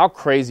NBA? How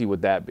crazy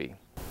would that be?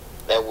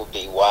 That would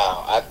be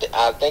wild.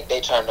 I think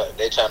they're trying to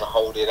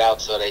hold it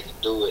out so they can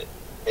do it.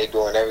 They're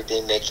doing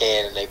everything they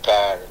can in their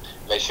power to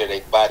make sure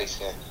their bodies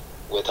can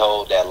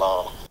withhold that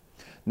long.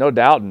 No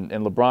doubt, and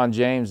LeBron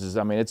James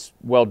it's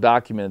well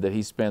documented that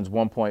he spends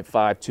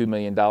 $1.52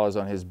 million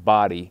on his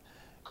body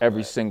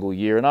every single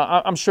year. And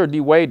I'm sure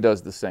D Wade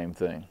does the same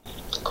thing.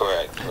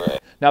 Correct.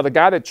 Now, the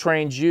guy that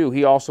trains you,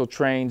 he also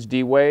trains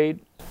D Wade?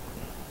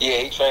 Yeah,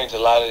 he trains a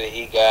lot of the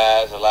Heat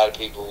guys, a lot of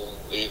people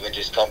who even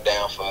just come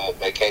down for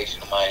vacation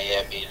to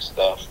Miami and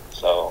stuff.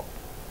 So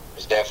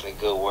it's definitely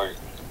good work.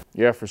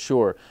 Yeah, for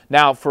sure.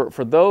 Now,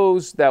 for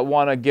those that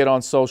want to get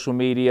on social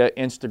media,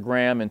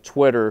 Instagram and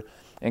Twitter,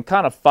 and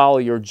kind of follow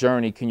your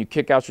journey, can you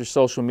kick out your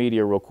social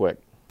media real quick?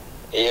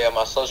 Yeah,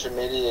 my social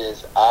media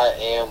is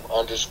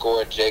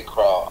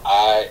IAM_JCraw.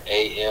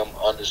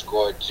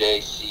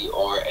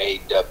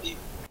 IAM_JCRAW.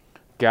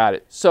 Got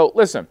it. So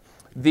listen,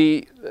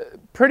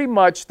 pretty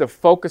much the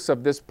focus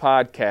of this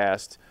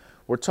podcast,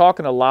 we're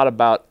talking a lot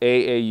about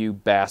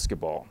AAU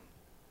basketball.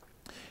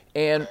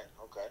 And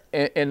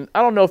I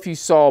don't know if you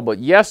saw, but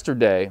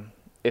yesterday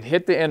it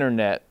hit the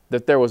internet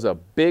that there was a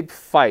big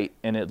fight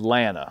in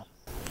Atlanta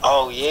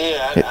Oh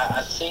yeah,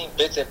 I seen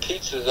bits and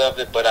pieces of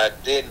it, but I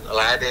didn't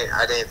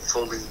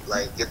fully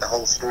get the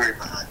whole story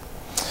behind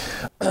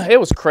it. It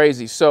was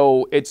crazy.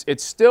 So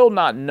it's still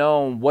not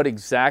known what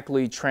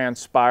exactly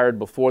transpired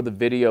before the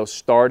video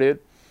started,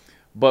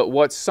 but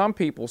what some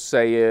people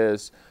say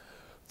is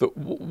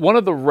one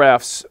of the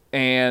refs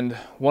and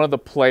one of the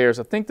players,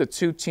 I think the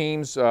two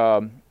teams,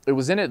 it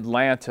was in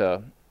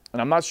Atlanta,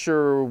 and I'm not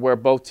sure where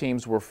both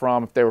teams were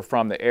from, if they were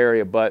from the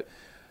area, but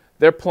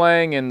they're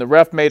playing and the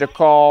ref made a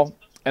call,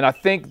 and I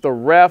think the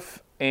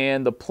ref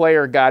and the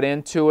player got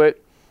into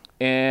it,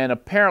 and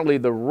apparently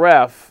the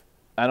ref,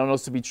 I don't know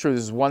this to be true,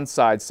 this is one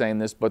side saying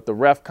this, but the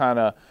ref kind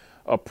of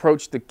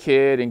approached the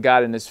kid and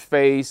got in his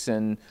face,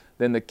 and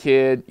then the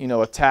kid,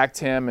 attacked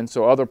him, and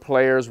so other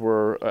players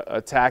were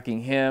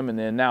attacking him, and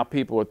then now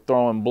people are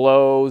throwing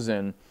blows,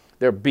 and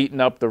they're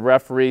beating up the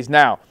referees.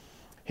 Now,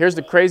 here's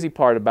the crazy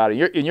part about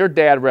it. Your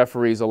dad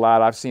referees a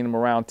lot. I've seen him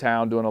around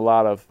town doing a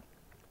lot of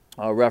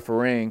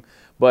refereeing,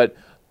 but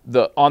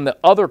on the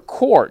other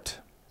court,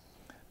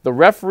 the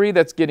referee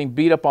that's getting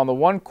beat up on the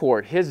one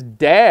court, his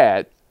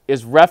dad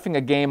is reffing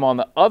a game on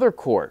the other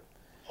court.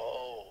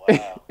 Oh,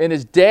 wow. And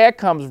his dad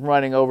comes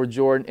running over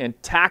Jordan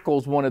and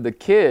tackles one of the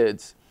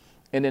kids,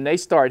 and then they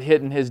start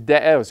hitting his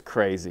dad. It was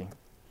crazy.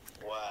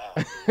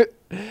 Wow.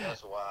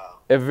 That's wild.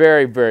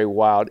 Very, very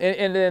wild.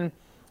 And then,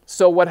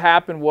 so what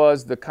happened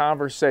was the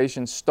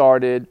conversation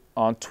started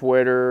on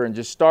Twitter and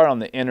just started on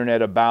the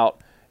internet about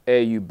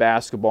AAU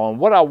basketball. And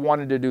what I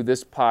wanted to do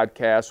this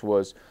podcast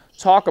was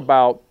talk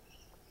about,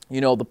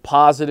 the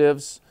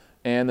positives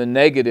and the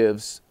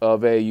negatives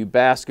of AAU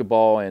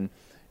basketball. And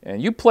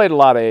you played a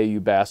lot of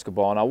AAU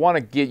basketball, and I want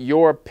to get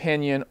your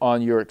opinion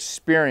on your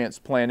experience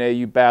playing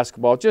AAU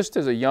basketball just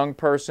as a young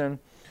person,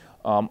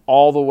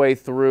 all the way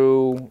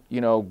through,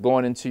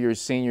 going into your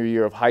senior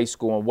year of high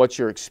school, and what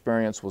your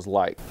experience was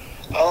like.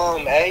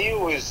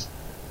 AAU was,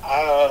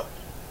 I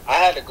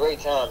had a great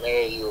time at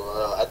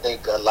AAU. I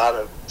think a lot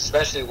of,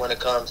 especially when it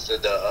comes to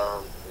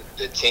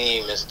the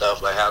team and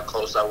stuff, like how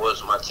close I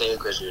was with my team,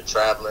 because you're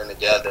traveling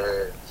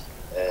together.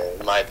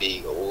 And it might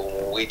be,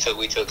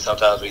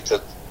 sometimes we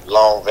took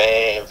long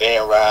van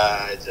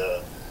rides,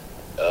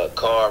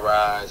 car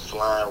rides,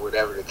 flying,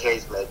 whatever the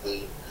case may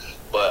be.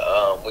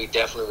 But we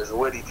definitely was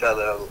with each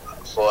other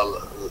for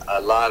a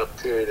lot of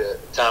period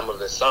of time of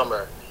the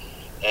summer,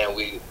 and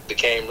we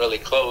became really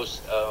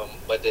close.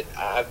 But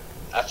I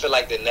feel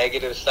like the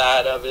negative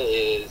side of it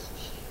is,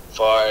 as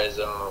far as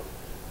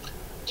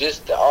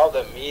just all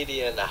the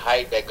media and the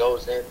hype that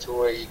goes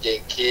into it. You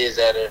get kids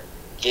that are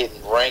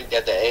getting ranked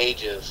at the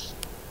age of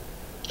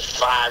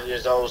 5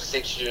 years old,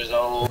 6 years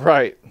old.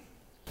 Right.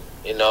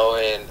 And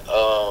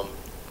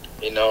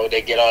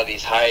they get all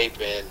these hype,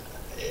 and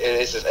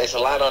it's a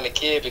lot on the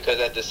kid, because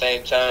at the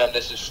same time,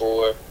 this is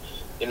for,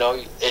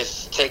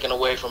 it's taken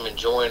away from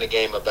enjoying the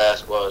game of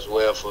basketball as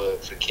well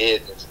for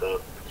kids and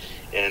stuff.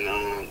 And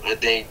I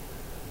think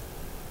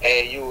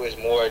AAU is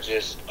more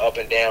just up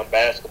and down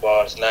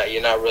basketball.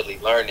 You're not really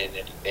learning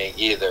anything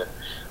either.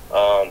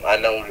 I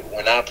know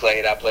when I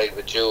played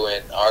with you,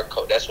 and our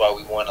coach. That's why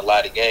we won a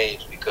lot of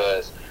games,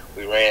 because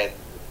we ran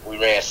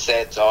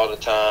sets all the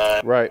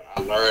time. Right.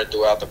 I learned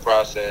throughout the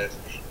process,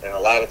 and a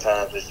lot of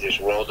times it's just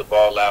roll the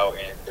ball out,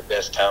 and the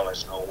best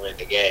talent's gonna win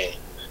the game.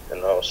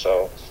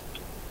 So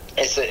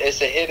it's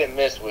a hit and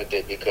miss with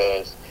it,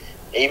 because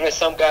even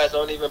some guys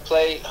don't even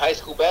play high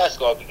school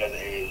basketball because of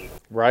AAU.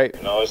 Right.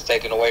 It's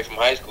taken away from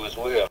high school as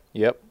well.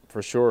 Yep,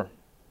 for sure.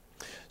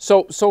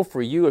 So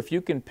for you, if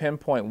you can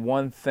pinpoint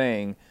one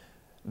thing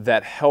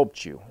that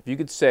helped you, if you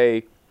could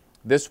say,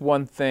 this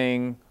one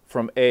thing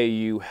from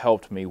AAU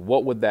helped me,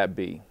 what would that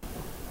be?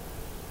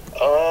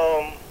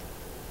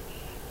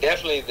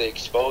 Definitely the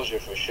exposure,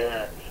 for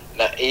sure.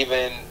 Not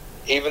even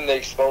the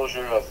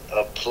exposure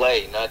of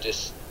play, not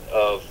just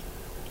of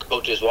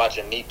coaches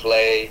watching me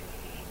play,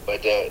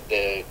 but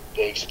the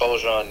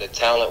exposure on the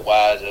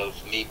talent-wise of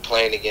me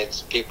playing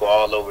against people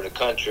all over the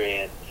country.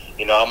 And,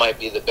 I might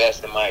be the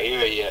best in my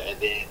area, and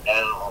then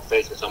now I'm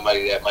facing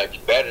somebody that might be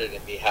better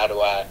than me. How do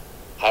I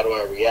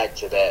react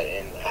to that,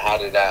 and how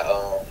did I,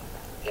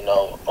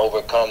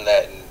 overcome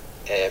that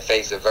and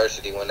face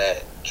adversity when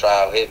that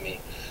trial hit me?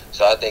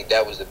 So I think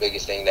that was the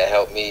biggest thing that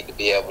helped me to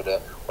be able to,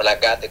 when I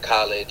got to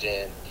college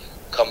and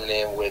coming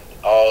in with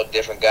all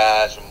different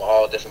guys from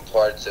all different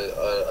parts of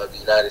the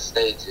United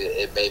States,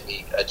 it made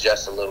me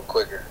adjust a little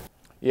quicker.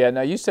 Yeah,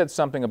 now you said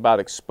something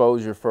about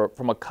exposure.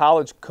 From a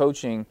college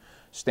coaching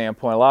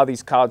standpoint, a lot of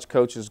these college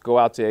coaches go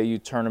out to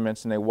AAU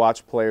tournaments and they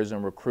watch players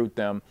and recruit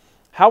them.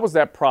 How was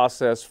that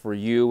process for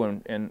you?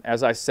 And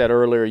as I said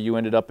earlier, you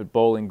ended up at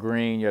Bowling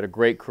Green. You had a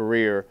great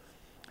career.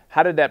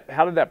 How did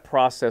that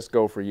process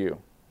go for you?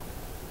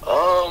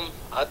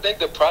 I think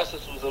the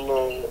process was a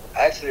little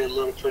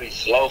pretty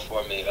slow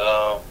for me.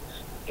 I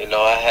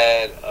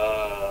had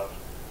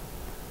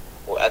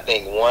I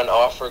think one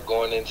offer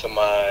going into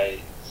my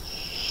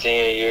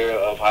senior year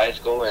of high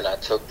school, and I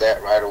took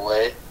that right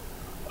away.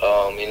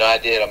 I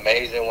did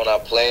amazing when I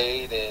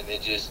played, and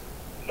it just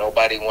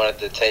nobody wanted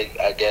to take,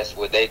 I guess,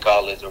 what they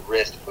call as a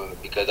risk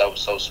because I was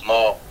so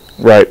small.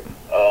 Right.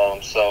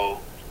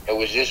 So it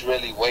was just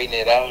really waiting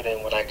it out.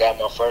 And when I got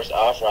my first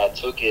offer, I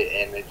took it,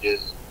 and it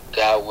just,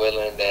 God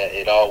willing, that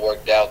it all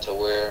worked out to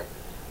where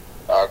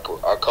our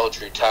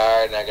coach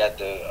retired, and I got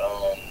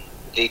to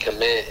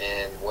decommit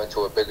and went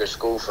to a bigger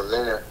school from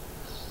there.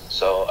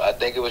 So I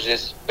think it was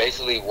just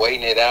basically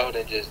waiting it out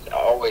and just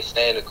always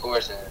staying the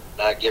course and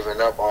not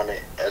giving up on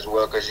it as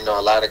well. Because, you know,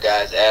 a lot of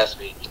guys ask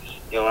me,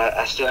 you know,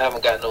 I still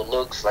haven't got no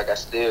looks like I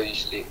still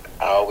usually.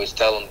 I always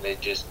tell them, they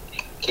just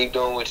keep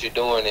doing what you're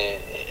doing,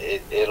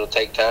 and it'll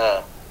take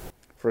time.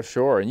 For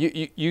sure. And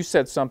you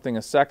said something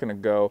a second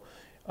ago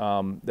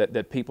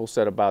that people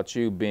said about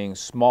you being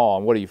small.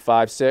 And what are you,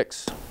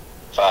 5'6"?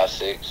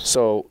 5'6".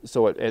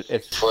 So it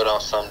 6 foot on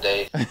some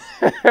days.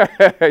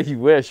 You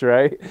wish,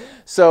 right?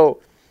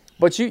 So,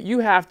 but you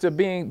have to,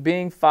 being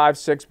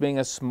 5'6", being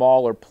a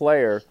smaller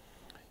player,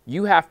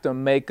 you have to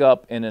make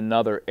up in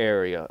another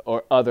area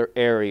or other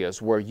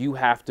areas where you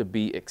have to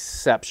be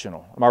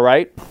exceptional. Am I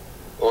right?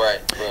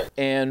 Right.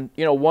 And,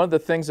 you know, one of the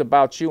things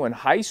about you in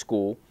high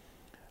school,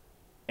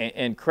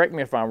 and correct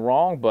me if I'm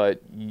wrong,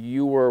 but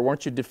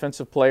weren't you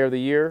Defensive Player of the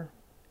Year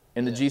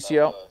in the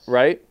GCL,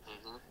 right?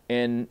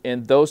 Mm-hmm.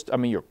 And those, I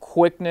mean, your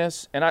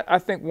quickness, and I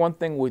think one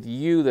thing with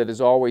you that has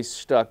always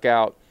stuck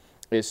out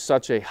is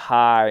such a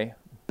high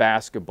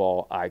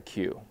basketball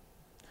IQ.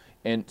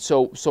 And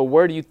so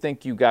where do you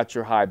think you got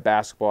your high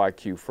basketball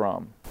IQ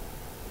from?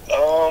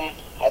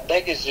 I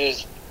think it's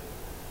just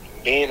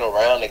being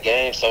around the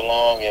game so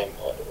long, and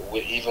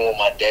even with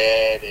my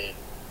dad and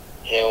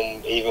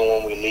him, even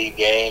when we leave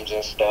games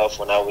and stuff,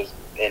 when I was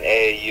in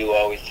AAU,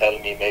 always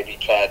telling me maybe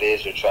try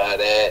this or try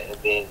that. And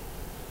then,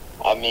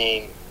 I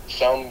mean,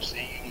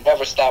 you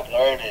never stop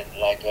learning.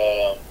 Like,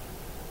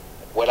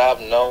 what I've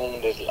known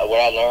is what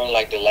I learned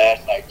like the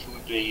last 2 or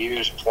 3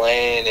 years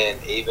playing,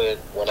 and even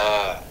when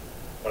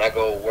I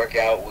go work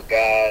out with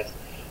guys,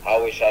 I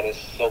always try to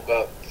soak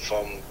up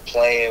from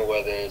playing,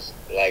 whether it's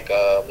like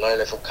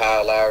learning from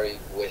Kyle Lowry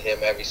with him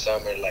every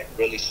summer, like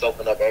really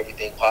soaking up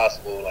everything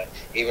possible. Like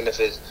even if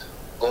it's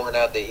going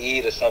out to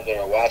eat or something,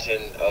 or watching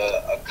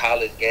a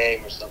college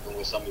game or something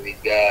with some of these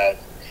guys,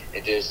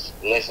 and just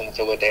listening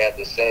to what they have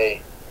to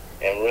say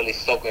and really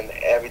soaking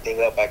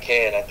everything up I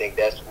can. I think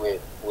that's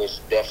which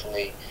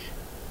definitely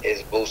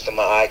is boosting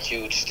my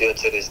IQ still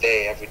to this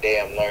day. Every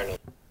day I'm learning.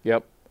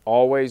 Yep.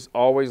 Always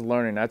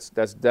learning. That's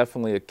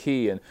definitely a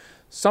key. And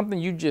something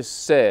you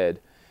just said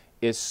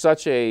is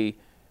such a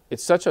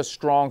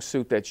strong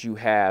suit that you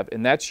have,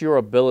 and that's your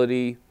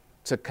ability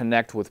to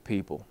connect with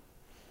people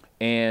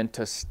and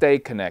to stay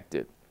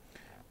connected.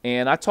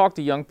 And I talk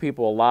to young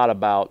people a lot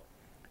about,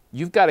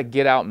 you've got to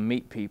get out and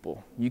meet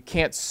people. You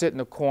can't sit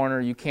in a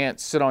corner. You can't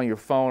sit on your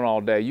phone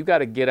all day. You got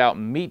to get out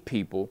and meet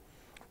people.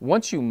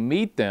 Once you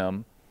meet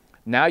them,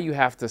 now you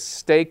have to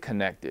stay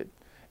connected.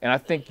 And I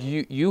think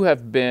you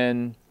have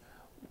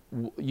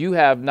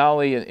not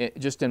only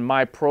just in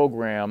my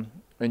program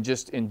and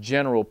just in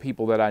general,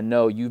 people that I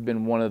know, you've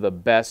been one of the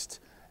best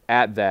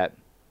at that.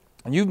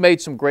 And you've made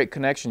some great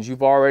connections.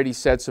 You've already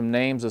said some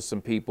names of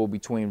some people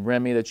between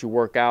Remy that you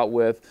work out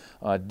with,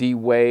 D.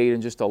 Wade,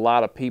 and just a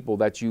lot of people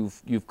that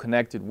you've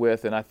connected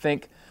with. And I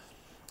think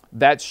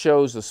that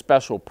shows a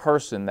special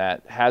person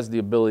that has the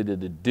ability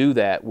to do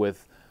that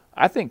with,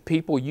 I think,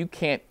 people you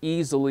can't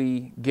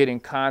easily get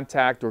in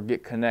contact or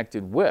get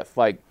connected with.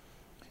 Like,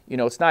 you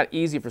know, it's not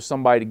easy for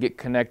somebody to get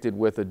connected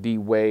with a D.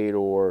 Wade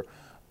or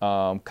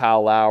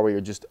Kyle Lowry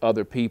or just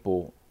other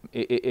people.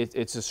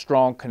 It's a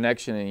strong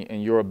connection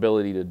in your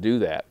ability to do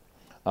that.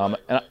 And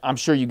I'm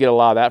sure you get a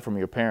lot of that from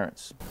your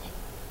parents.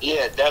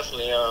 Yeah,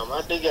 definitely.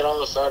 I think it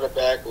all started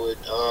back with,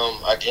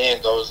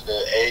 again, goes to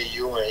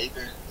AAU and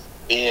even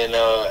being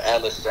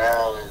at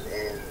LaSalle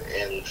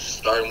and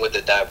starting with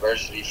the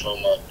diversity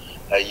from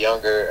a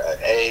younger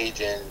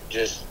age and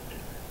just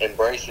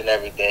embracing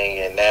everything.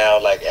 And now,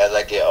 like, as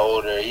I get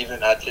older,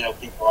 even I tell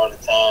people all the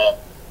time,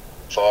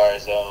 as far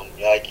as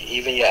like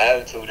even your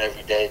attitude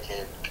every day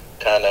can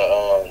kind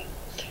of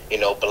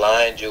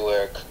blind you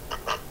or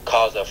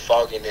cause a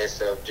fogginess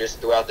of just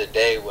throughout the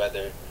day.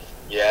 Whether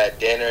you're at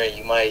dinner and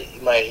you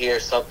might hear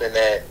something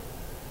that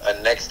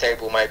a next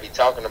table might be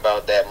talking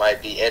about that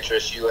might be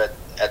interest you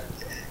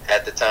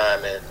at the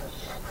time, and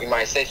you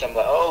might say something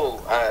like,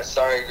 "Oh,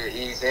 sorry to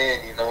ease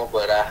in,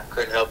 but I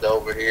couldn't help to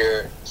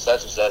overhear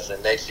such and such."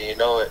 And next thing you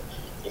know it,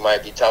 you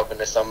might be talking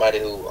to somebody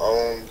who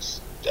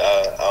owns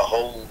a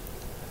whole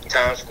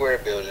Times Square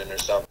building or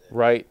something.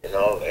 Right.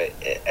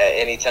 At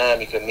any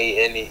time you can meet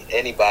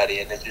anybody,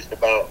 and it's just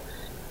about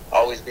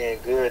always being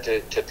good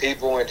to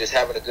people and just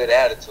having a good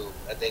attitude.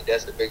 I think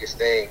that's the biggest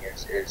thing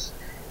is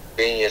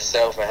being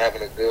yourself and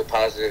having a good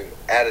positive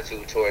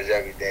attitude towards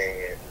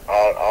everything, and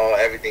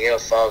everything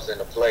else falls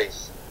into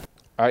place.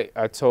 I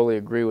totally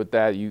agree with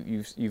that.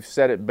 You've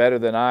said it better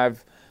than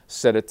I've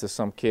said it to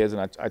some kids,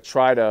 and I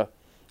try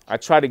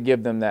to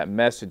give them that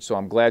message, so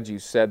I'm glad you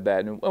said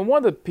that. And one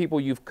of the people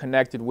you've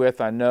connected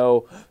with, I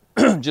know,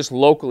 just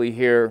locally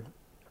here,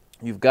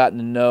 you've gotten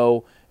to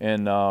know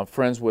and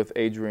friends with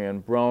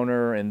Adrian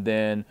Broner, and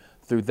then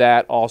through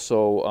that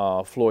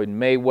also Floyd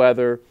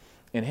Mayweather,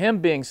 and him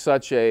being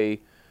such a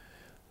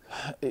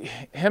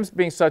him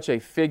being such a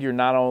figure,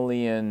 not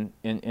only in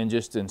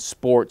just in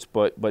sports,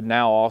 but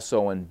now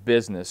also in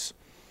business.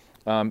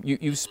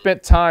 You've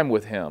spent time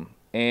with him,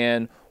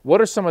 and what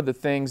are some of the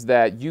things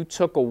that you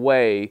took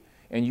away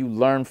and you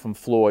learned from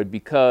Floyd?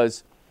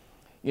 Because,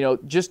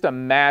 just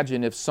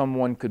imagine if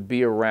someone could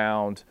be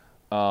around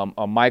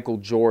a Michael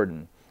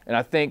Jordan. And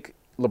I think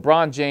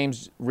LeBron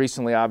James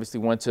recently obviously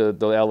went to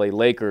the LA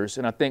Lakers,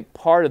 and I think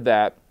part of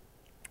that,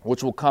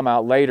 which will come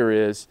out later,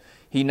 is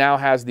he now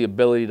has the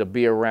ability to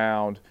be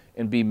around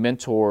and be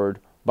mentored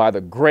by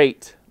the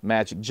great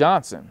Magic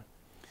Johnson.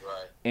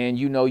 And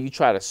you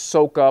try to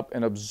soak up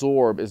and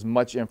absorb as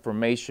much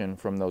information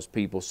from those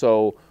people.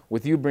 So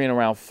with you being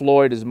around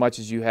Floyd as much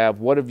as you have,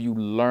 what have you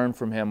learned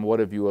from him? What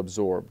have you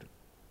absorbed?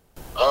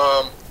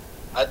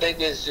 I think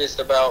it's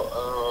just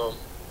about,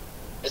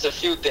 it's a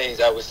few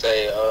things I would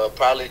say.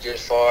 Probably just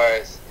as far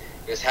as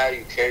just how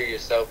you carry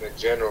yourself in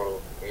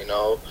general,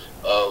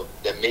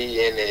 the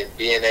meeting and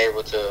being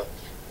able to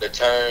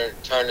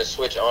turn the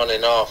switch on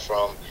and off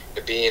from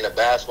to being a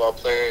basketball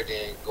player,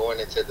 then going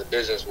into the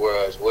business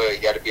world as well.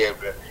 You got to be able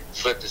to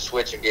flip the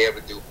switch and be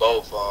able to do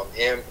both.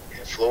 Him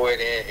and Floyd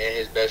and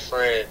his best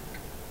friend,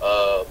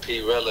 P.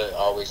 Rilla,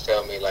 always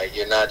tell me, like,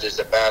 you're not just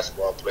a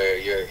basketball player,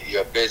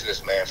 you're a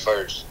businessman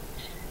first.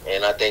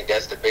 And I think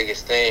that's the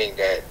biggest thing,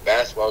 that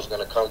basketball is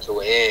going to come to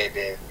an end,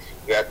 and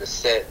you have to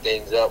set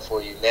things up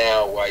for you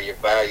now while your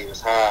value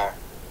is high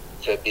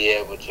to be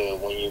able to,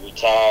 when you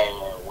retire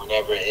or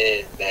whenever it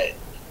ends, that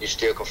you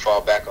still can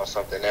fall back on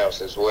something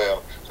else as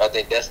well. So I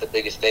think that's the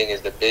biggest thing, is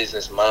the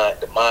business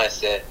mind, the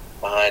mindset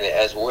behind it,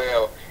 as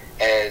well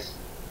as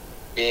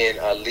being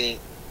an elite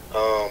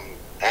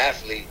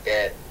athlete.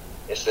 That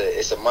it's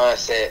a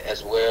mindset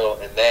as well,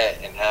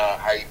 and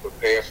how you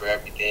prepare for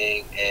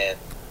everything, and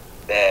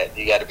that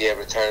you got to be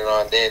able to turn it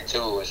on then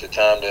too. It's a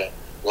time to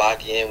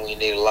lock in when you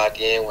need to lock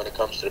in when it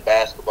comes to the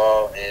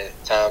basketball, and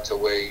time to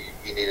where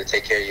you need to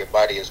take care of your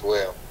body as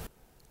well.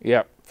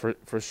 Yeah,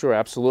 for sure,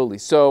 absolutely.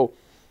 So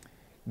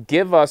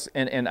give us,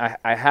 and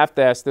I have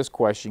to ask this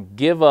question,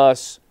 give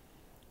us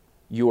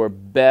your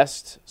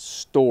best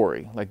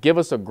story. Like, give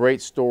us a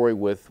great story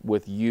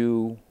with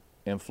you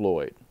and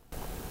Floyd.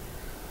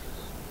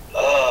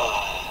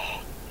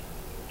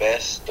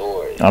 Best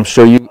story. I'm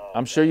sure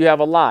you have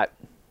a lot.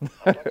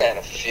 I got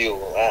a few.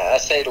 I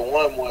say the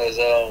one was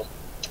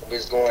we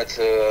was going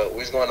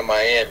to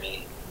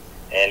Miami,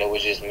 and it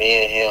was just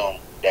me and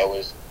him that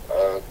was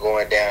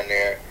going down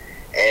there,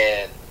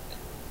 and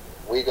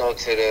we go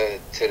to the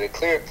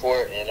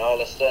Clearport, and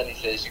all of a sudden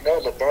he says,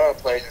 LeBron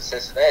plays in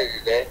Cincinnati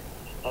today.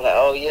 I'm like,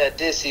 oh yeah, I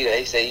did see that.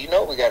 He said,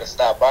 we got to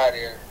stop by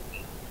there.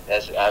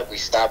 We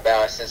stopped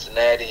by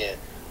Cincinnati and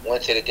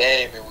went to the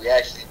game, and we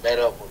actually met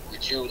up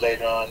with you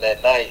later on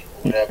that night,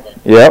 or whatever.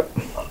 Yep.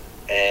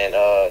 And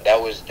that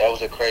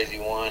was a crazy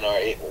one.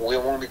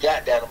 When we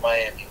got down to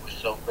Miami, it was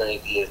so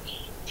crazy.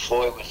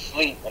 Floyd was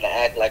asleep, and I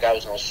acted like I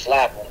was gonna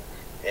slap him,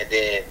 and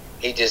then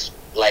he just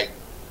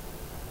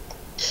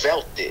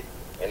felt it,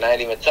 and I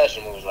didn't even touch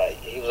him. He was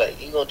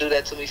like, "You gonna do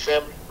that to me,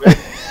 family?" Really?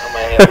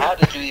 I'm like, how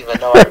did you even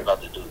know I was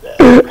about to do that?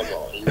 Come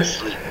on, he was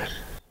asleep.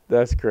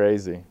 That's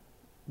crazy.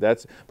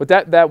 But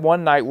that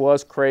one night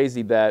was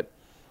crazy. That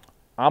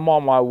I'm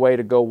on my way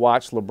to go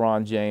watch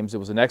LeBron James. It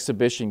was an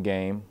exhibition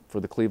game for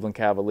the Cleveland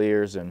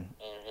Cavaliers, and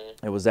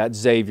it was at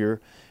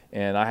Xavier,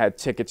 and I had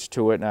tickets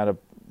to it, and I had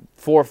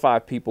 4 or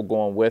 5 people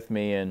going with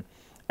me. And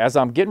as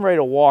I'm getting ready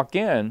to walk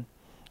in,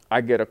 I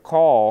get a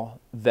call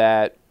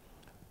that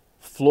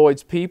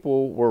Floyd's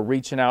people were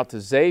reaching out to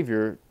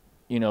Xavier,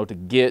 to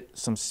get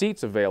some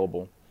seats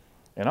available.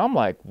 And I'm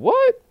like,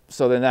 what?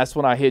 So then that's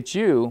when I hit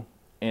you,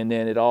 and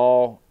then it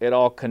all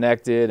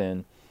connected,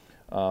 and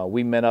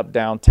we met up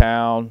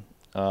downtown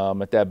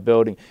at that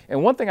building.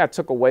 And one thing I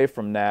took away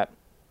from that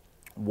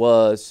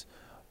was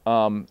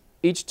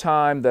each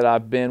time that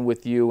I've been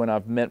with you and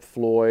I've met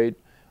Floyd,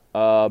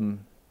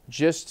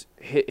 just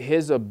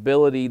his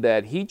ability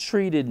that he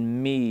treated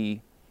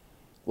me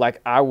like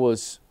I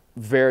was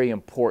very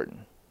important,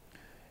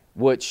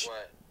 which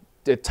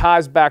it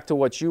ties back to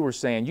what you were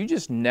saying. You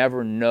just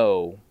never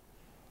know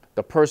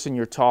the person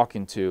you're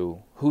talking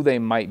to, who they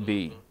might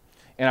be.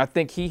 And I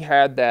think he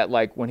had that,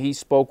 like when he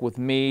spoke with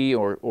me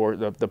or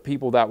the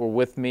people that were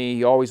with me,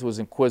 he always was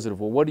inquisitive.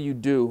 Well, what do you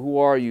do? Who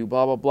are you?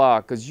 Blah, blah,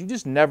 blah. Because you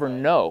just never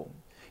know.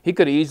 He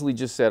could have easily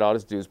just said, oh,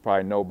 this dude's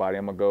probably nobody.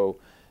 I'm going to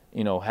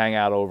go, hang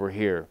out over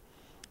here.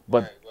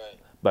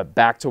 But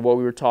back to what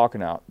we were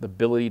talking about, the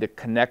ability to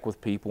connect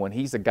with people. And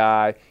he's a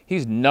guy,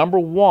 he's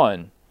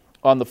 #1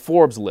 on the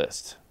Forbes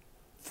list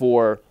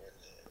for,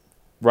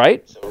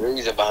 right? There's a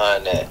reason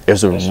behind that.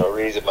 There's a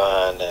reason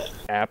behind that.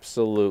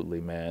 Absolutely,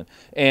 man.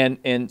 And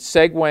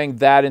segueing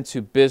that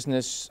into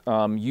business,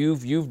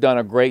 you've done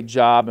a great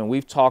job, and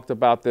we've talked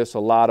about this a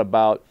lot,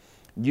 about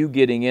you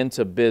getting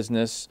into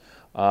business.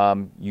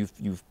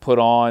 You've put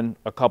on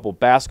a couple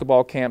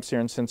basketball camps here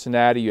in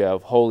Cincinnati. You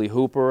have Holy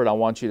Hooper, and I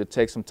want you to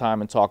take some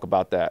time and talk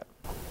about that.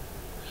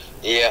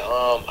 Yeah,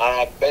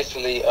 I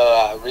basically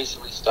I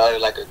recently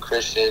started like a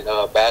Christian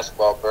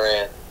basketball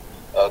brand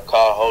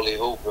called Holy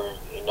Hooper.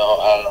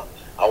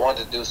 I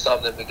wanted to do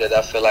something because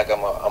I feel like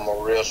I'm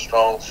a real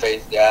strong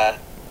faith guy,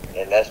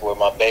 and that's where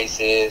my base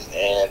is.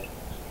 And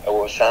I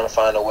was trying to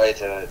find a way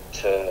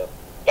to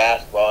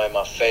basketball and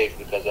my faith,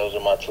 because those are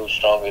my two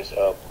strongest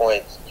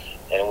points.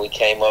 And we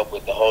came up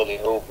with the Holy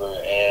Hooper,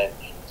 and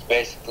it's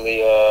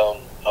basically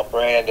a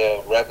brand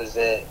to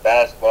represent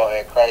basketball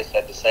and Christ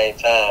at the same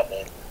time.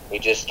 And we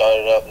just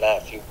started up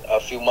a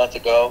few months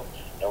ago,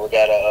 and we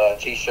got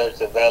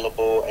t-shirts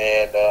available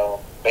and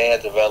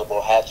bands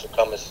available. Hats are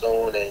coming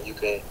soon, and you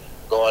can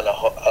go on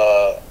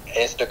the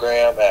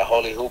Instagram at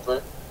Holy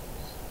Hooper.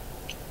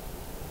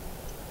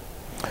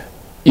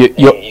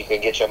 You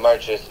can get your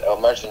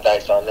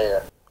merchandise on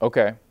there.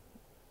 Okay.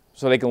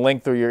 So they can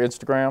link through your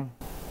Instagram?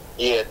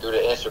 Yeah, through the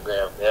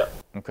Instagram, yeah.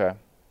 Okay.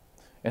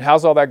 And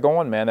how's all that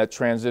going, man, that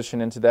transition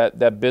into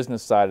that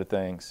business side of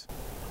things?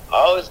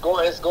 Oh, it's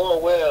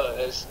going well.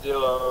 It's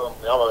still,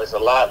 it's a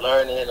lot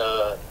learning.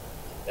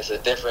 It's a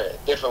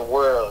different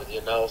world,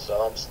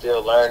 so I'm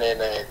still learning.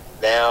 And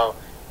now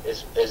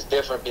it's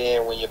different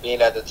when you're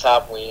being at the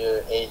top, when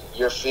you're in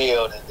your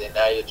field, and then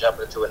now you're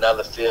jumping into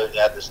another field. You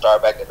have to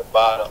start back at the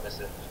bottom.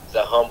 It's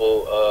a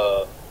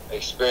humble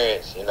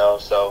experience,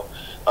 so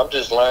I'm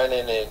just learning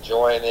and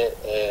enjoying it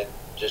and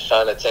just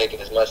trying to take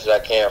as much as I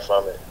can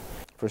from it.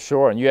 For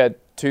sure. And you had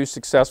 2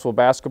 successful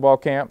basketball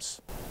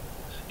camps?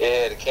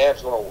 Yeah, the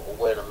camps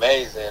went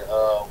amazing.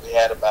 We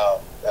had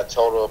about a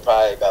total of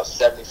probably about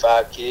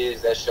 75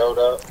 kids that showed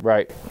up.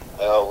 Right. It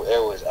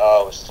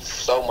was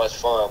so much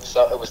fun.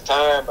 So it was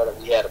tiring, but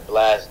we had a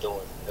blast doing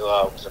it. It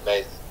was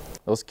amazing.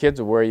 Those kids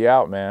will wear you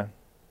out, man.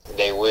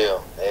 They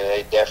will.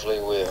 They definitely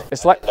will.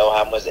 It's like, I know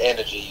how much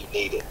energy you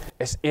needed.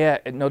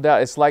 No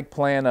doubt. It's like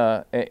playing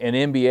an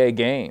NBA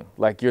game.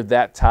 Like, you're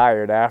that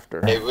tired after.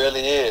 It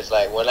really is.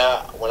 Like when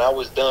I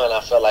was done,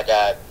 I felt like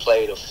I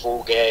played a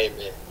full game,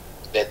 and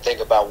then think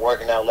about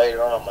working out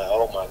later on. I'm like,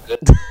 oh my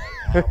goodness,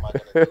 how am I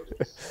gonna do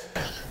this?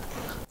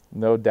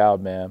 No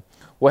doubt, man.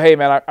 Well, hey,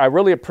 man, I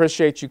really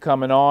appreciate you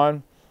coming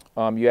on.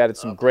 You added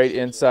some great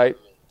insight.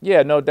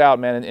 Yeah, no doubt,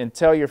 man. And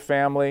tell your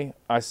family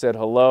I said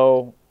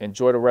hello.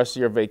 Enjoy the rest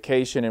of your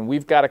vacation. And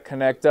we've got to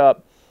connect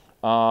up.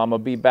 I'm going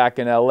to be back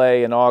in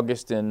L.A. in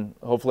August, and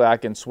hopefully I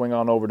can swing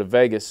on over to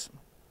Vegas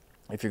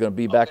if you're going to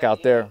be back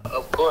out there.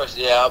 Of course,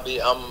 yeah.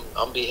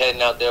 I'm be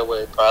heading out there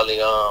with probably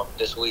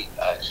this week,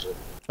 actually.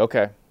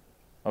 Okay.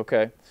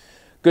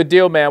 Good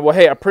deal, man. Well,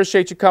 hey, I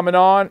appreciate you coming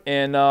on,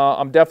 and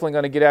I'm definitely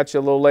going to get at you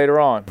a little later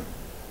on.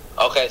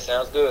 Okay,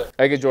 sounds good.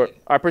 Hey, good, Jordan.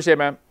 I appreciate it,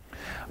 man.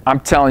 I'm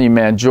telling you,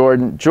 man,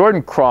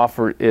 Jordan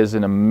Crawford is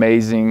an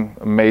amazing,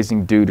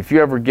 amazing dude. If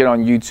you ever get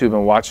on YouTube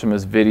and watch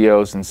his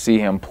videos and see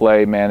him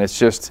play, man,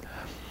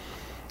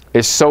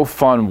 it's so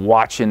fun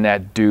watching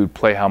that dude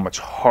play, how much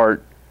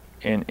heart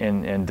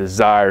and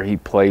desire he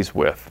plays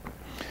with.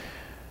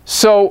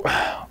 So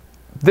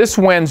this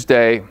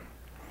Wednesday,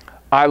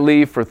 I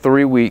leave for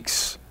 3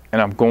 weeks,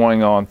 and I'm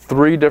going on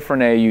 3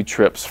 different AAU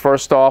trips.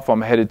 First off,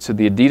 I'm headed to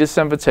the Adidas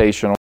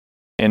Invitational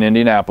in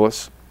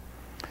Indianapolis.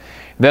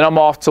 Then I'm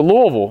off to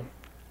Louisville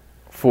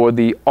for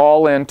the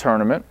All-In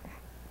tournament.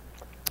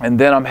 And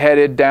then I'm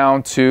headed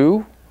down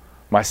to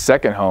my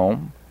second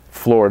home,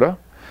 Florida.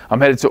 I'm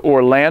headed to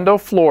Orlando,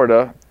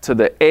 Florida, to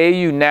the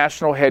AAU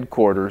National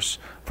Headquarters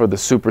for the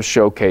Super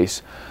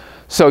Showcase.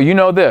 So you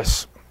know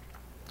this,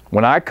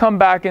 when I come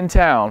back in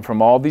town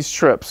from all these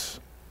trips,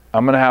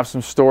 I'm going to have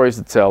some stories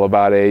to tell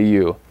about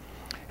AAU.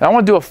 And I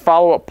want to do a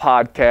follow-up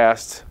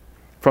podcast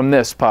from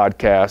this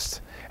podcast.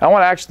 I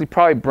want to actually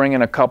probably bring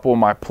in a couple of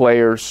my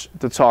players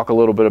to talk a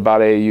little bit about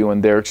AAU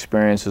and their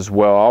experience as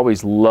well. I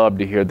always love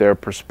to hear their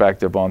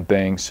perspective on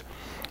things.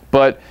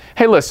 But,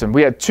 hey, listen,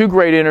 we had 2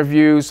 great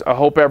interviews. I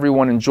hope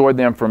everyone enjoyed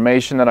the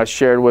information that I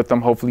shared with them.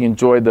 Hopefully you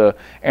enjoyed the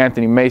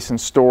Anthony Mason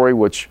story,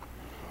 which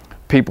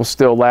people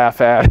still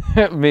laugh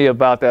at me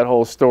about that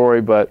whole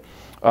story. But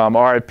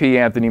RIP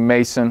Anthony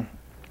Mason.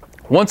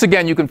 Once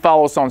again, you can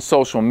follow us on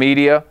social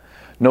media.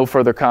 No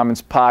Further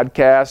Comments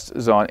Podcast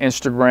is on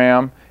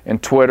Instagram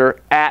and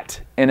Twitter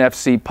at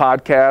NFC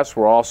Podcast.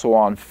 We're also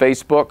on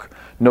Facebook,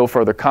 No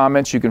Further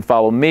Comments. You can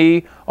follow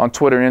me on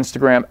Twitter and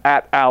Instagram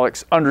at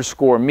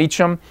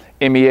Alex_Meacham,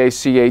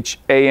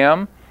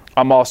 MEACHAM.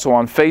 I'm also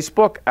on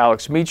Facebook,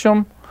 Alex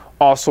Meacham.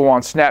 Also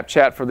on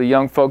Snapchat for the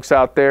young folks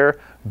out there,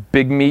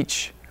 Big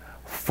Meach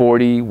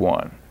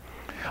 41.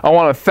 I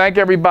want to thank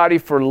everybody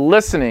for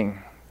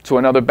listening to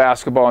another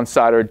Basketball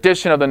Insider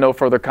edition of the No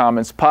Further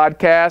Comments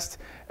Podcast,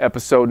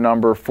 episode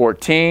number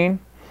 14.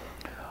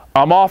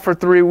 I'm off for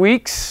 3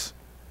 weeks,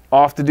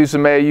 off to do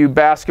some AAU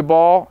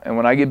basketball, and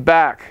when I get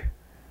back,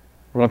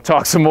 we're going to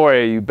talk some more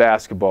AAU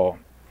basketball.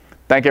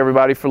 Thank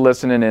everybody for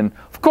listening, and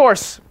of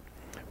course,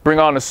 bring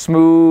on a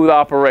smooth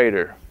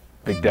operator,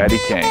 Big Daddy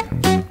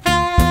Kane.